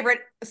my favorite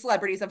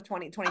celebrities of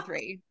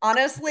 2023.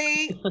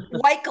 Honestly,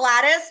 White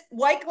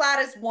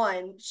Gladys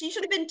won. She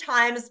should have been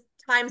times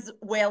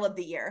whale of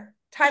the year,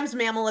 times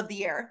mammal of the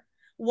year.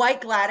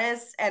 White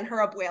Gladys and her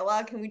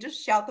abuela. Can we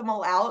just shout them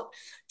all out?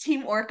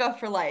 Team Orca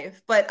for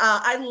life. But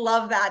I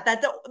love that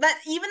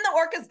even the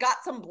orcas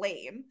got some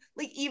blame.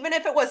 Like even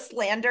if it was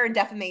slander and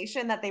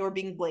defamation that they were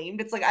being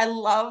blamed, it's like I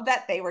love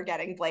that they were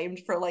getting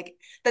blamed for like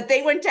that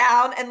they went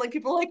down and like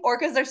people like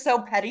orcas are so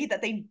petty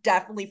that they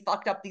definitely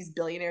fucked up these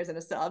billionaires in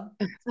a sub.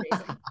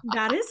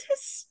 that is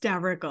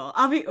hysterical.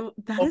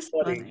 That So is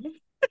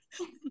funny.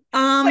 funny.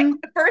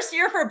 Like the first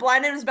year for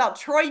blind it was about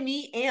Troy,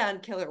 me,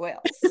 and killer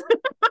whales.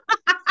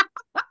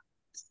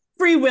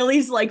 Free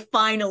Willy's like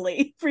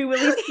finally. Free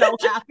Willy's so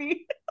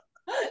happy.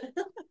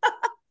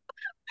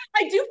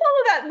 I do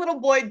follow that little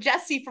boy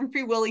Jesse from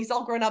Free Willy. He's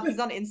all grown up. He's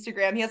on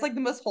Instagram. He has like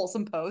the most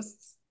wholesome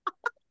posts.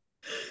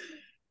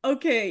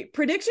 Okay,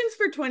 predictions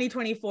for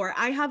 2024.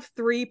 I have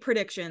 3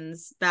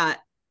 predictions that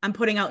I'm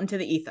putting out into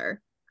the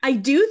ether. I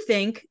do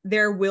think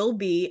there will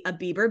be a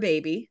Bieber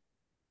baby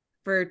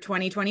for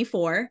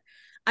 2024.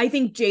 I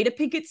think Jada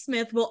Pinkett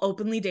Smith will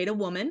openly date a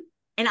woman.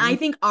 And I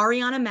think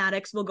Ariana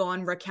Madix will go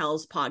on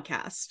Raquel's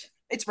podcast.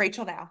 It's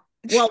Rachel now.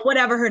 Well,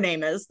 whatever her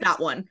name is, that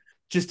one.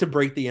 Just to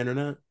break the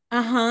internet.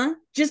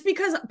 Just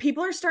because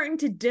people are starting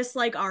to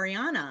dislike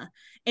Ariana.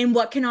 And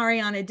what can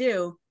Ariana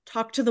do?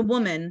 Talk to the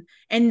woman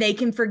and they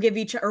can forgive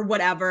each other or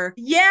whatever.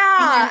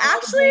 Yeah,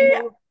 actually,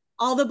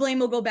 all the blame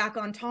will go back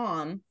on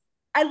Tom.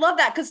 I love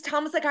that because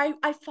Tom was like,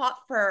 I fought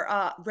for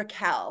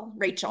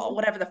Rachel,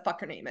 whatever the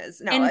fuck her name is.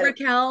 No, And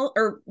Raquel,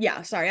 or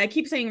yeah, sorry, I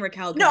keep saying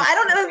Raquel no, because it's I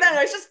don't know.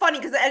 No, it's just funny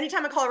because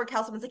anytime I call her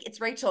Raquel, someone's like,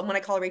 it's Rachel. And when I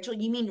call her Rachel,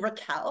 you mean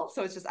Raquel?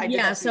 So it's just, I did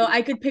yeah, that to so you.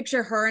 I could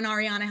picture her and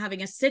Ariana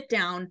having a sit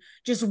down,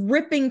 just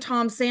ripping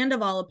Tom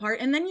Sandoval apart.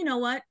 And then you know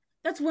what?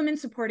 That's women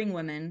supporting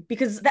women.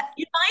 Because That,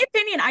 in my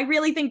opinion, I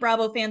really think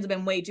Bravo fans have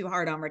been way too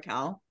hard on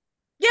Raquel.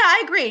 yeah,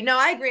 I agree. No,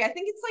 I agree. I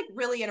think it's like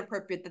really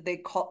inappropriate that they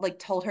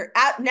told her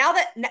now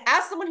that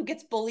as someone who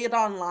gets bullied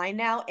online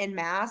now in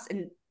mass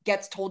and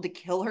gets told to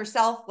kill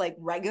herself like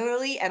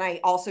regularly, and I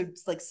also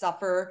like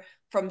suffer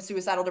from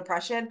suicidal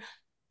depression.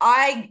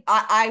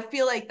 I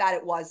feel like that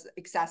it was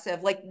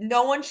excessive. Like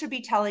no one should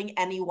be telling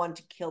anyone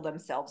to kill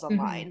themselves Mm-hmm.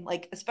 online,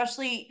 like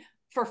especially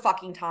for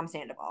fucking Tom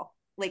Sandoval.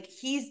 Like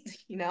he's,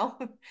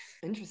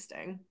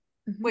 interesting.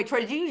 Mm-hmm. Wait,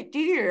 Troy, do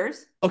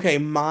yours? Okay,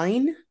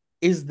 mine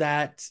is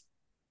that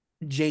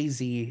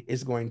Jay-Z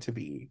is going to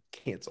be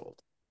canceled.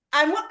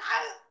 I'm kind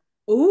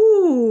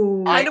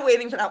Ooh. of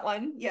waiting for that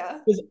one. Yeah.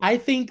 I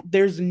think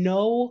there's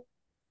no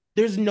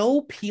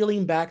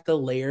peeling back the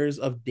layers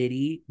of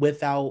Diddy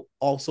without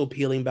also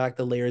peeling back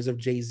the layers of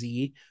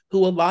Jay-Z,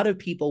 who a lot of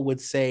people would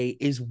say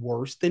is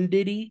worse than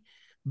Diddy.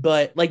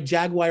 But like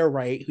Jaguar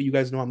Wright, who you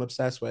guys know I'm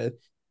obsessed with,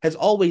 has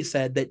always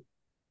said that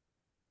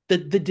the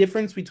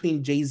difference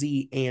between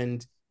Jay-Z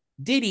and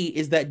Diddy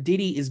is that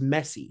Diddy is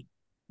messy.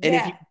 And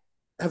if you Yeah.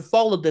 have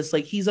followed this,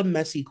 like he's a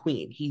messy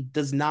queen. He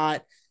does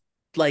not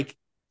like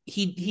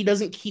he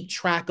doesn't keep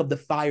track of the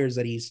fires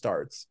that he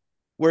starts.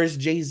 Whereas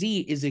Jay-Z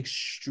is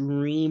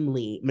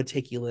extremely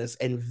meticulous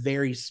and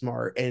very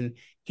smart, and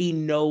he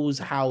knows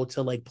how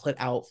to like put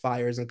out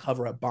fires and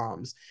cover up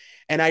bombs.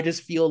 And I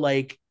just feel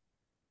like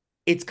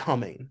it's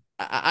coming.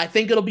 I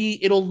think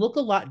it'll look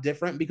a lot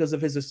different because of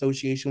his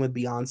association with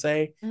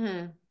Beyonce.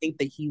 Mm-hmm. Think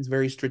that he's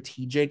very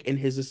strategic in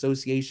his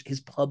association,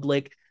 his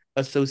public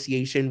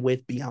association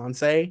with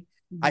Beyonce.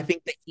 I Mm-hmm.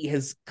 think that he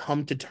has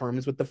come to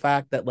terms with the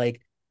fact that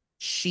like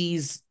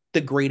she's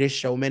the greatest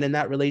showman in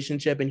that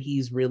relationship, and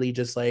he's really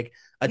just like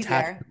He's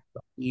attached,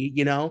 there.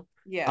 you know. Um,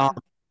 Yeah.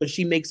 but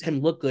she makes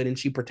him look good and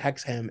she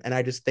protects him, and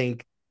I just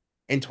think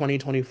in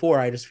 2024,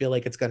 I just feel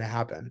like it's gonna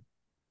happen.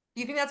 Do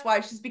you think that's why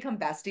she's become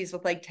besties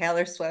with like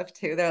Taylor Swift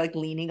too? They're like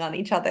leaning on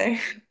each other.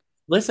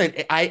 Listen,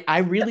 I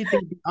really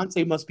think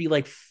Beyonce must be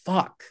like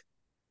fuck,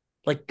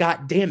 like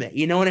god damn it,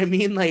 you know what I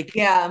mean? Like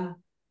Yeah.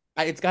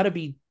 it's got to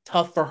be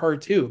tough for her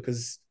too,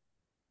 because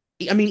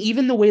I mean,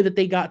 even the way that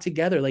they got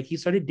together, like he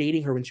started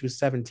dating her when she was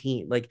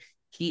 17. Like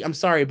I'm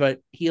sorry, but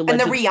he And the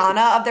allegedly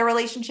Rihanna of their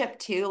relationship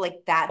too, like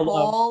that love,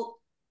 whole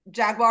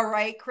Jaguar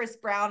Wright, Chris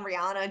Brown,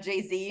 Rihanna,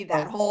 Jay-Z,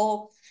 that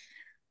whole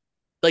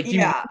like, do you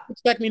really yeah.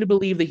 expect me to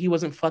believe that he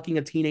wasn't fucking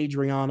a teenage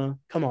Rihanna?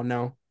 Come on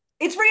now.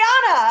 It's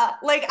Rihanna.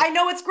 Like I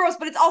know it's gross,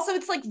 but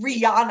it's like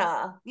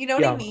Rihanna. You know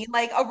what I Yeah, mean?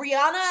 Like a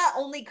Rihanna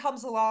only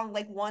comes along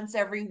like once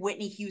every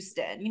Whitney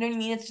Houston. You know what I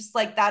mean? It's just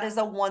like that is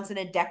a once in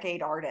a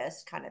decade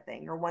artist kind of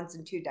thing, or once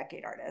in two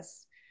decade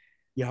artists.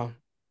 yeah.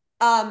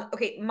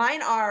 Okay,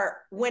 mine are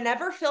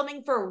whenever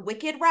filming for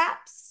Wicked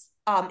Raps,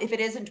 if it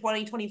is in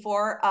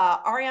 2024,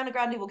 Ariana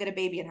Grande will get a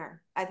baby in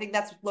her. I think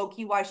that's low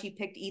key why she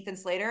picked Ethan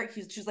Slater.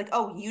 She's like,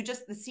 oh,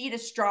 the seed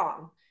is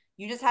strong.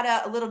 You just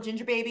had a little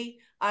ginger baby.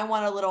 I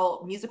want a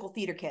little musical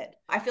theater kid.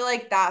 I feel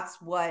like that's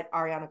what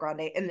Ariana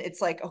Grande, and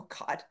it's like, oh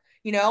God,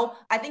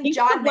 I think Thinking of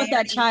John what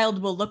Mayer that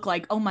child will look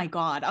like. Oh my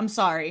God. I'm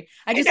sorry.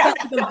 I no, just no, got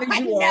like no, a I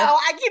visual. know.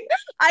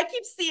 I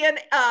keep seeing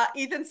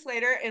Ethan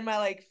Slater in my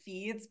like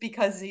feeds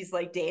because he's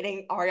like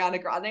dating Ariana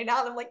Grande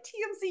now. And I'm like,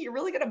 TMZ, you're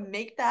really gonna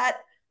make that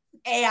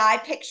AI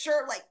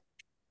picture like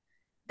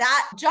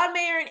that? John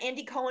Mayer and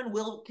Andy Cohen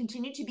will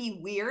continue to be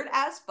weird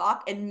as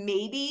fuck, and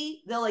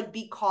maybe they'll like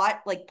be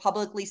caught like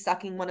publicly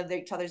sucking one of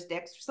each other's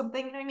dicks or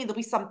something. You know what I mean? There'll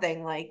be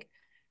something like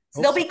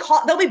so Hope they'll so. be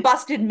caught, they'll be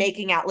busted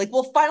making out. Like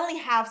we'll finally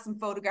have some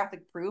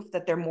photographic proof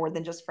that they're more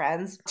than just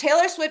friends.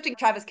 Taylor Swift and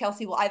Travis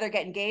Kelce will either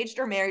get engaged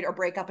or married or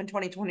break up in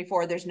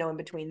 2024. There's no in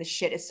between. This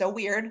shit is so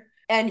weird.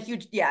 And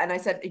and I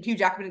said Hugh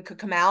Jackman could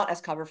come out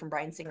as cover from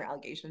Bryan Singer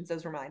allegations.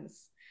 Those were mine.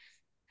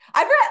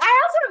 I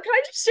also can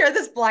I just share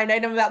this blind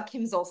item about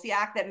Kim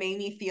Zolciak that made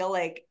me feel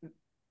like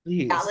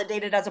Please.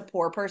 validated as a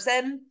poor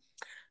person.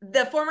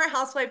 The former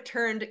housewife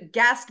turned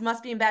guest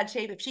must be in bad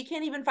shape if she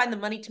can't even find the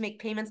money to make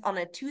payments on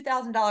a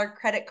 $2,000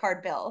 credit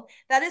card bill.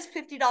 That is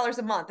 $50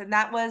 a month. And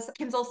that was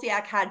Kim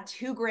Zolciak had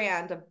 2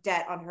 grand of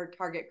debt on her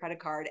Target credit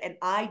card. And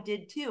I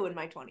did too in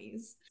my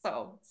 20s.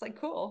 So it's like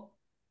cool.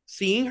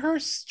 Seeing her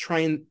try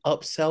and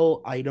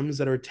upsell items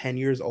that are 10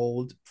 years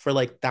old for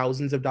like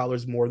thousands of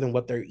dollars more than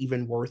what they're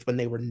even worth when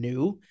they were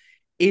new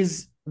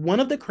is one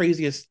of the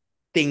craziest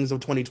things of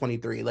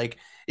 2023. Like,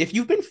 if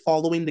you've been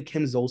following the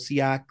Kim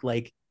Zolciak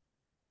like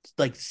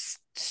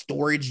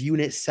storage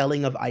unit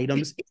selling of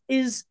items, it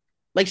is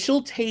like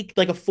she'll take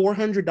like a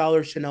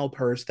 $400 Chanel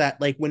purse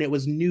that like when it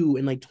was new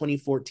in like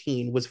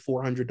 2014 was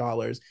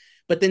 $400,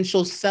 but then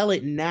she'll sell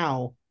it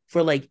now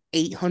for like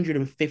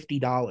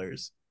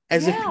 $850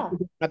 as if Yeah. people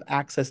don't have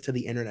access to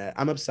the internet.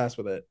 I'm obsessed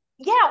with it.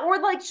 Yeah, or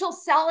like she'll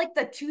sell like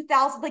the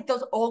 2000, like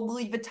those old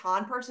Louis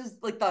Vuitton purses,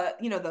 like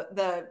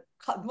the,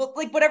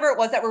 like whatever it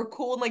was that were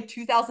cool in like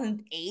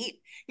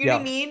 2008. You know what I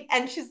Yeah. mean?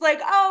 And she's like,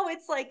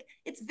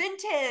 it's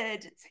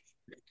vintage.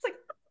 It's like,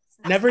 it's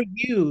not. Never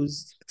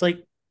used. It's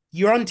like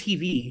you're on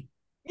TV.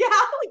 Yeah,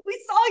 like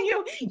we saw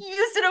you. You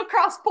used it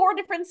across 4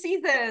 different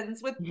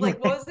seasons with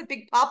like, what was it,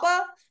 Big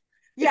Papa?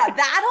 Yeah,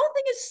 that whole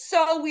thing is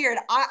so weird.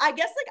 I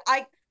guess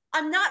like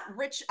I'm not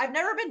rich. I've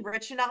never been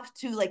rich enough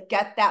to like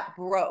get that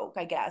broke,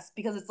 I guess,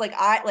 because it's like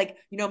I like,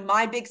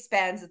 my big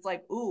spends, it's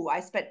like, ooh,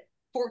 I spent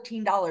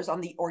 $14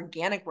 on the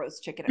organic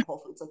roast chicken at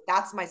Whole Foods. Like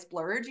that's my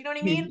splurge, you know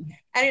what I mean?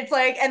 And it's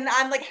like, and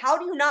I'm like, how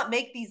do you not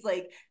make these,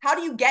 like, how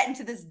do you get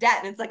into this debt?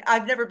 And it's like,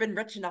 I've never been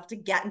rich enough to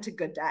get into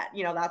good debt.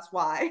 That's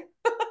why.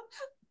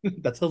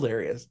 That's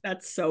hilarious.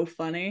 That's so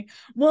funny.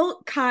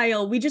 Well,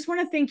 Kyle, we just want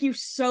to thank you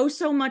so,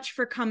 so much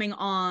for coming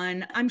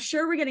on. I'm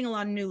sure we're getting a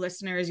lot of new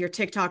listeners, your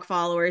TikTok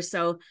followers.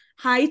 So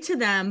hi to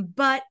them.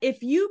 But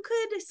if you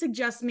could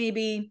suggest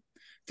maybe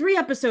 3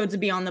 episodes of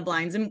Beyond the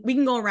Blinds, and we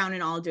can go around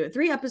and all do it.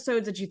 3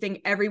 episodes that you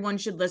think everyone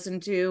should listen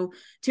to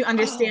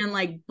understand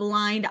like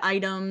blind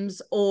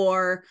items,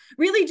 or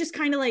really just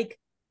kind of like,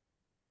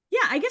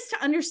 yeah, I guess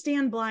to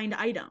understand blind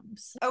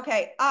items.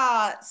 Okay.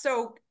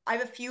 So I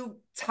have a few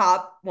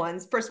top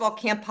ones. First of all,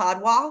 Camp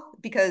Podwall,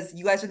 because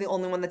you guys are the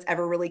only one that's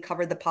ever really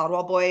covered the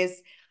Podwall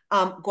boys.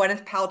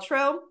 Gwyneth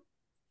Paltrow,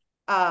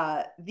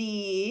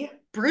 the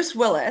Bruce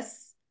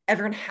Willis.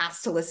 Everyone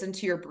has to listen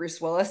to your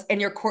Bruce Willis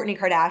and your Kourtney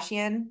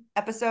Kardashian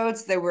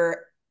episodes. They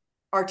were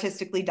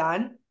artistically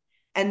done.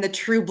 And the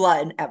True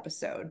Blood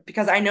episode,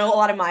 because I know a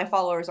lot of my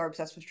followers are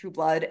obsessed with True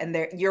Blood, and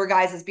your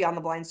guys' Beyond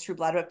the Blinds True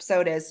Blood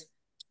episode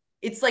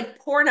it's like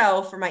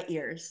porno for my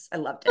ears. I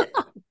loved it.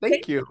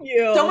 Thank you.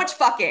 So much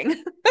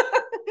fucking.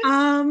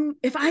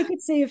 If I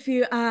could say a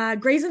few,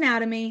 Grey's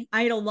Anatomy.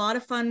 I had a lot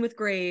of fun with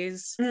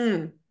Grey's.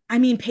 Mm. I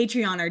mean,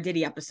 Patreon, our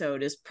Diddy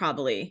episode is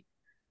probably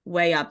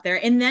way up there.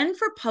 And then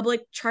for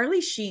public,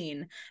 Charlie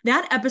Sheen.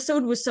 That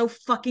episode was so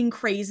fucking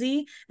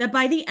crazy that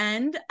by the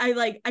end,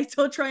 I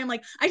told Troy, I'm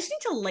like, I just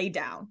need to lay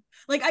down.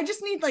 Like, I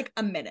just need like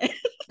a minute.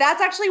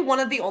 That's actually one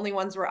of the only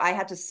ones where I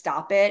had to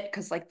stop it,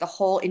 because like the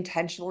whole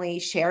intentionally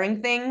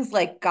sharing things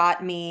like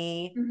got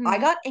me, I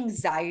got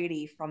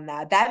anxiety from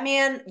that. That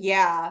man,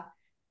 yeah.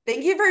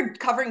 Thank you for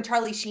covering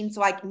Charlie Sheen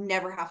so I can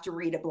never have to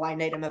read a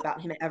blind item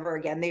about him ever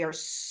again. They are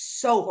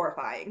so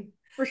horrifying.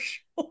 For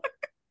sure.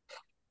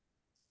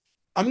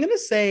 I'm gonna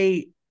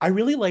say I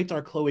really liked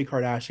our Khloe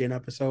Kardashian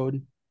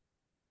episode.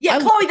 Yeah, I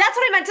Khloe, that's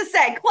what I meant to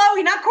say.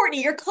 Khloe, not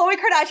Kourtney. Your Khloe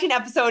Kardashian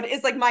episode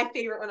is like my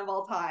favorite one of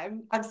all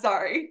time. I'm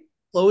sorry.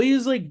 Khloe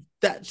is like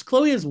that.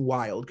 Khloe is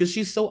wild because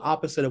she's so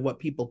opposite of what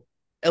people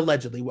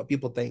allegedly what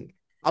people think.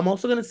 I'm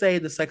also gonna say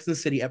the Sex and the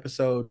City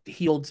episode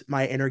healed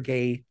my inner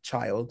gay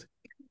child.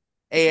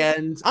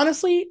 And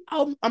honestly,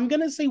 I'm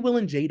gonna say Will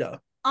and Jada.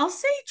 I'll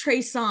say Trey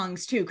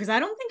Songz too, because I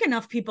don't think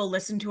enough people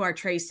listen to our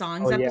Trey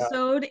Songz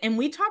episode. And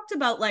we talked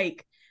about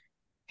like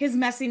his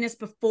messiness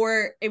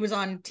before it was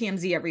on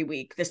TMZ every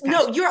week this past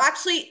No, you're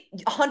actually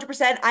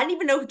 100%. I didn't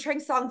even know who Trey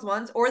Songz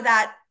was, or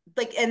that,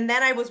 like, and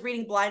then I was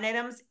reading blind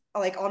items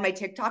like on my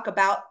TikTok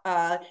about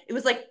it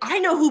was like, I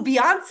know who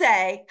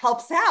Beyonce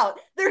helps out.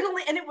 There's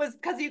only, and it was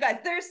because of you guys.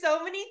 There's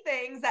so many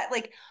things that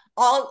like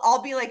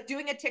I'll be like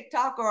doing a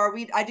TikTok, or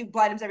I do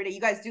blind items every day.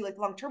 You guys do like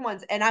long-term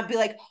ones, and I'd be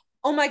like,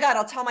 oh my God,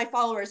 I'll tell my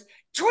followers,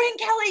 Troy and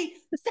Kelly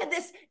said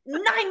this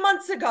 9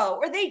 months ago,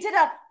 or they did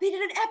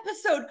an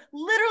episode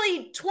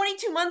literally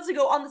 22 months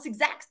ago on this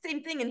exact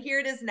same thing, and here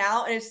it is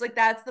now. And it's like,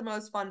 that's the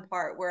most fun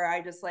part, where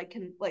I just like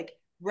can like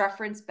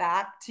reference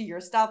back to your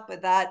stuff.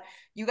 But that,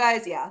 you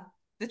guys, yeah,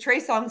 the Trey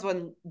Songz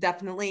one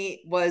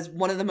definitely was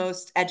one of the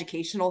most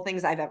educational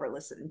things I've ever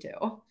listened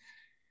to.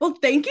 Well,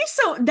 thank you.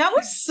 That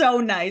was so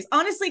nice.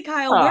 Honestly,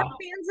 Kyle, we're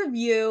fans of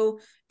you.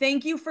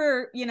 Thank you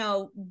for,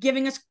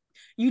 giving us,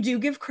 you do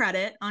give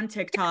credit on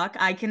TikTok.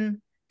 I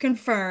can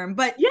confirm,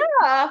 but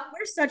yeah,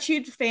 we're such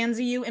huge fans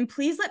of you. And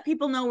please let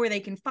people know where they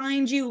can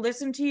find you,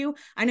 listen to you.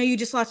 I know you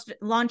just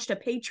launched a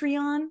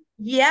Patreon.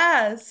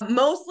 Yes.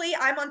 Mostly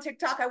I'm on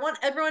TikTok. I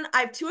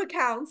have 2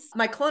 accounts.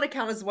 My clone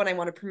account is the one I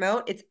want to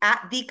promote. It's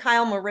at the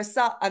Kyle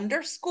Marisa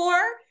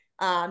 _.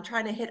 I'm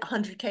trying to hit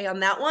 100K on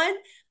that one.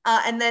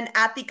 And then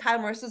at the Kyle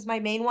Marisa is my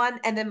main one.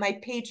 And then my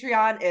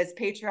Patreon is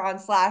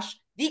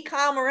Patreon/the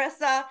Kyle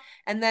Marisa.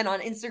 And then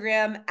on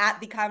Instagram at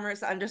the Kyle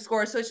Marisa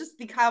 _. So it's just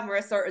the Kyle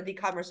Marisa or the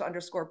Kyle Marisa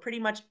 _ pretty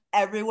much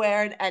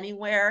everywhere and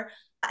anywhere.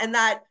 And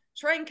that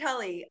Troy and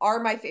Kelly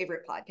are my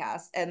favorite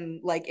podcasts.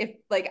 And like, if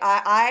like,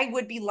 I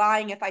would be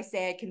lying if I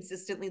say I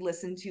consistently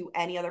listen to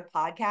any other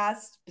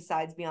podcast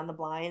besides Beyond the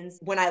Blinds.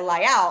 When I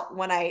lie out,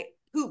 when I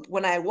poop,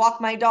 when I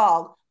walk my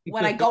dog,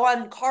 when I go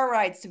on car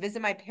rides to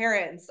visit my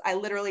parents, I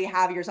literally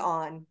have yours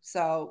on.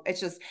 So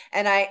it's just,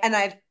 and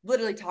I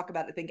literally talk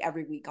about it, I think,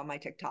 every week on my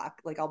TikTok.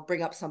 Like, I'll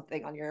bring up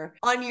something on your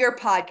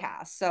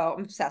podcast. So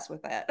I'm obsessed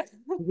with it.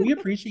 We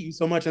appreciate you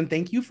so much, and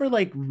thank you for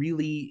like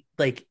really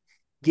like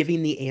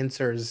giving the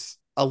answers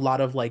a lot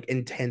of like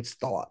intense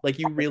thought. Like,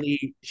 you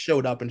really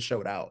showed up and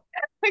showed out.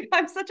 Like,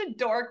 I'm such a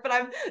dork, but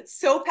I'm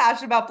so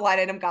passionate about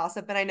blind item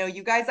gossip, and I know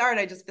you guys are, and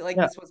I just feel like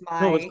Yeah.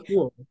 No, it's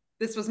cool.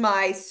 this was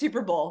my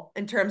Super Bowl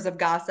in terms of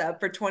gossip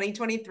for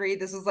 2023.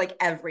 This was like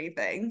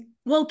everything.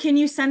 Well, can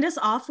you send us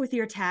off with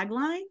your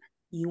tagline?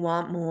 You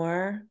want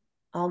more?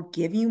 I'll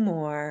give you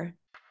more.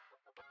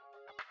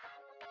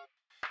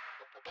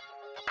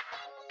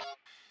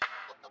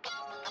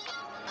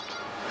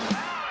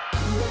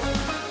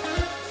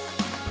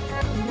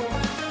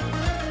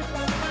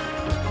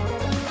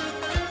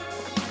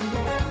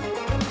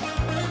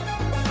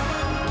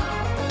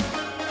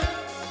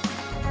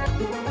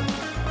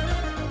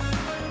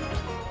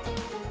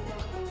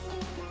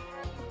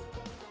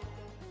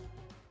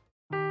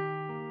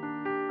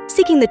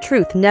 Seeking the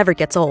truth never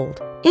gets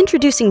old.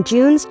 Introducing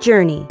June's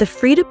Journey, the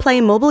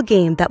free-to-play mobile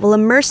game that will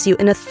immerse you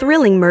in a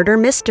thrilling murder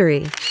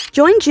mystery.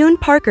 Join June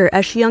Parker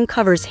as she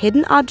uncovers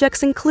hidden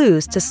objects and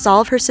clues to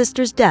solve her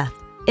sister's death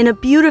in a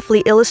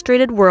beautifully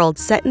illustrated world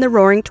set in the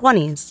Roaring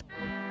 '20s.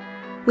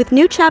 With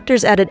new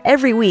chapters added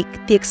every week,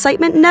 the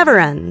excitement never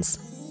ends.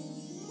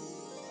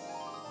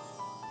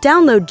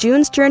 Download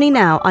June's Journey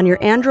now on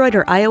your Android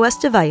or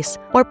iOS device,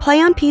 or play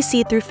on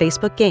PC through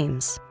Facebook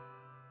Games.